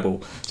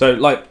incredible. So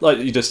like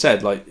you just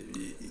said, like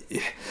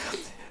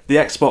the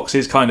Xbox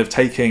is kind of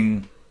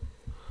taking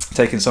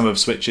some of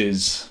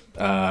Switch's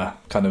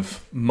kind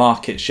of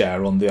market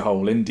share on the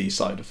whole indie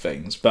side of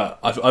things, but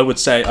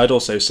I'd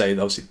also say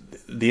that obviously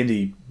the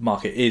indie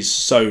market is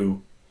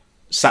so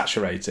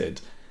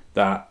saturated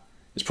that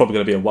it's probably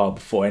going to be a while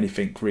before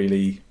anything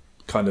really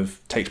kind of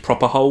takes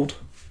proper hold.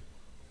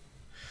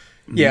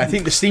 Yeah, I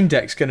think the Steam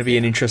Deck's going to be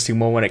an interesting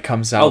one when it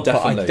comes out. Oh,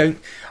 definitely.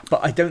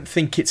 But I don't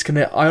think it's going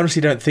to. I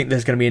honestly don't think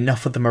there's going to be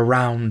enough of them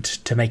around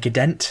to make a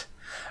dent.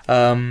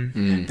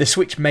 The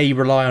Switch may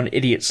rely on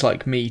idiots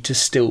like me to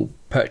still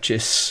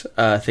purchase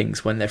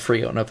things when they're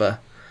free on other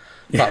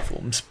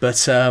platforms,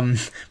 but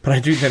I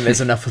do think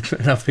there's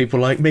enough people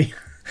like me.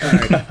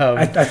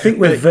 I think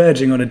we're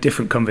verging on a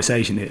different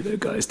conversation here, though,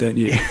 guys, don't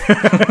you?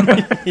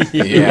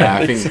 Yeah,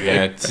 I think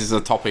this is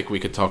a topic we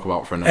could talk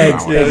about for another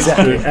hour.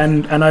 Exactly,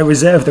 and I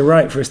reserve the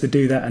right for us to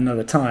do that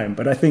another time.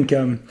 But I think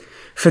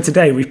for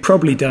today, we've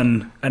probably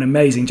done an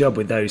amazing job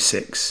with those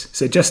 6.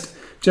 So just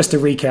to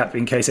recap,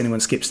 in case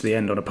anyone skips to the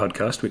end on a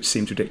podcast, which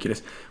seems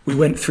ridiculous, we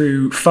went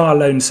through Far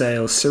Lone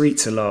Sails,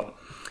 Sarit's a Lot,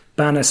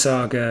 Banner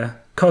Saga,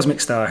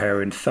 Cosmic Star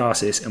Heroine,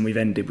 Tharsis, and we've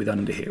ended with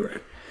Underhero.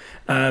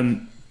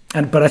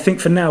 But I think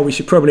for now we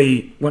should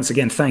probably once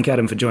again thank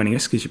Adam for joining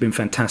us, because you've been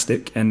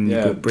fantastic and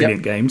you've got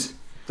brilliant games.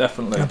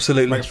 Definitely,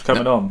 absolutely. Thanks for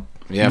coming on.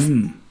 Yeah,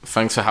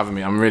 thanks for having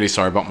me. I'm really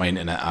sorry about my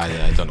internet.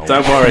 I don't know.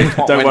 Don't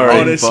worry.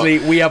 Honestly,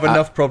 we have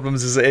enough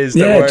problems as it is.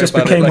 Yeah, it just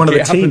became one of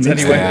the teams.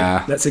 Anyway.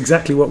 Yeah. That's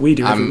exactly what we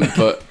do.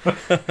 But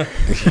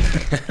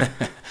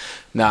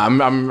no,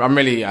 I'm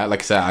really like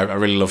I said, I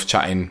really love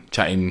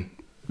chatting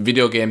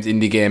video games,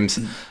 indie games,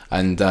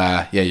 and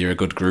you're a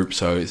good group,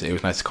 so it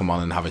was nice to come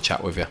on and have a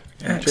chat with you.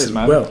 Cheers,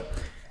 man. Well,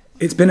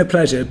 it's been a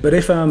pleasure, but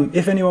if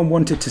anyone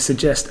wanted to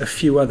suggest a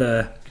few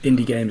other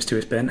indie games to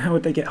us, Ben, how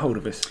would they get hold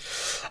of us?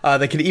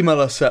 They can email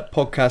us at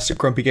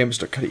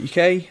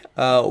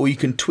podcast@grumpygamers.co.uk, or you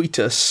can tweet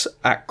us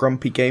at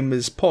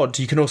grumpygamerspod.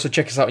 You can also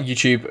check us out on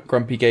YouTube at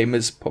Grumpy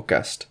Gamers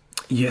Podcast.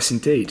 Yes,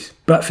 indeed.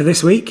 But for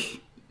this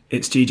week,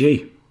 it's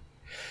GG.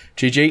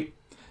 GG.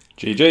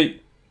 GG.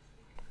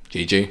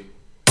 GG.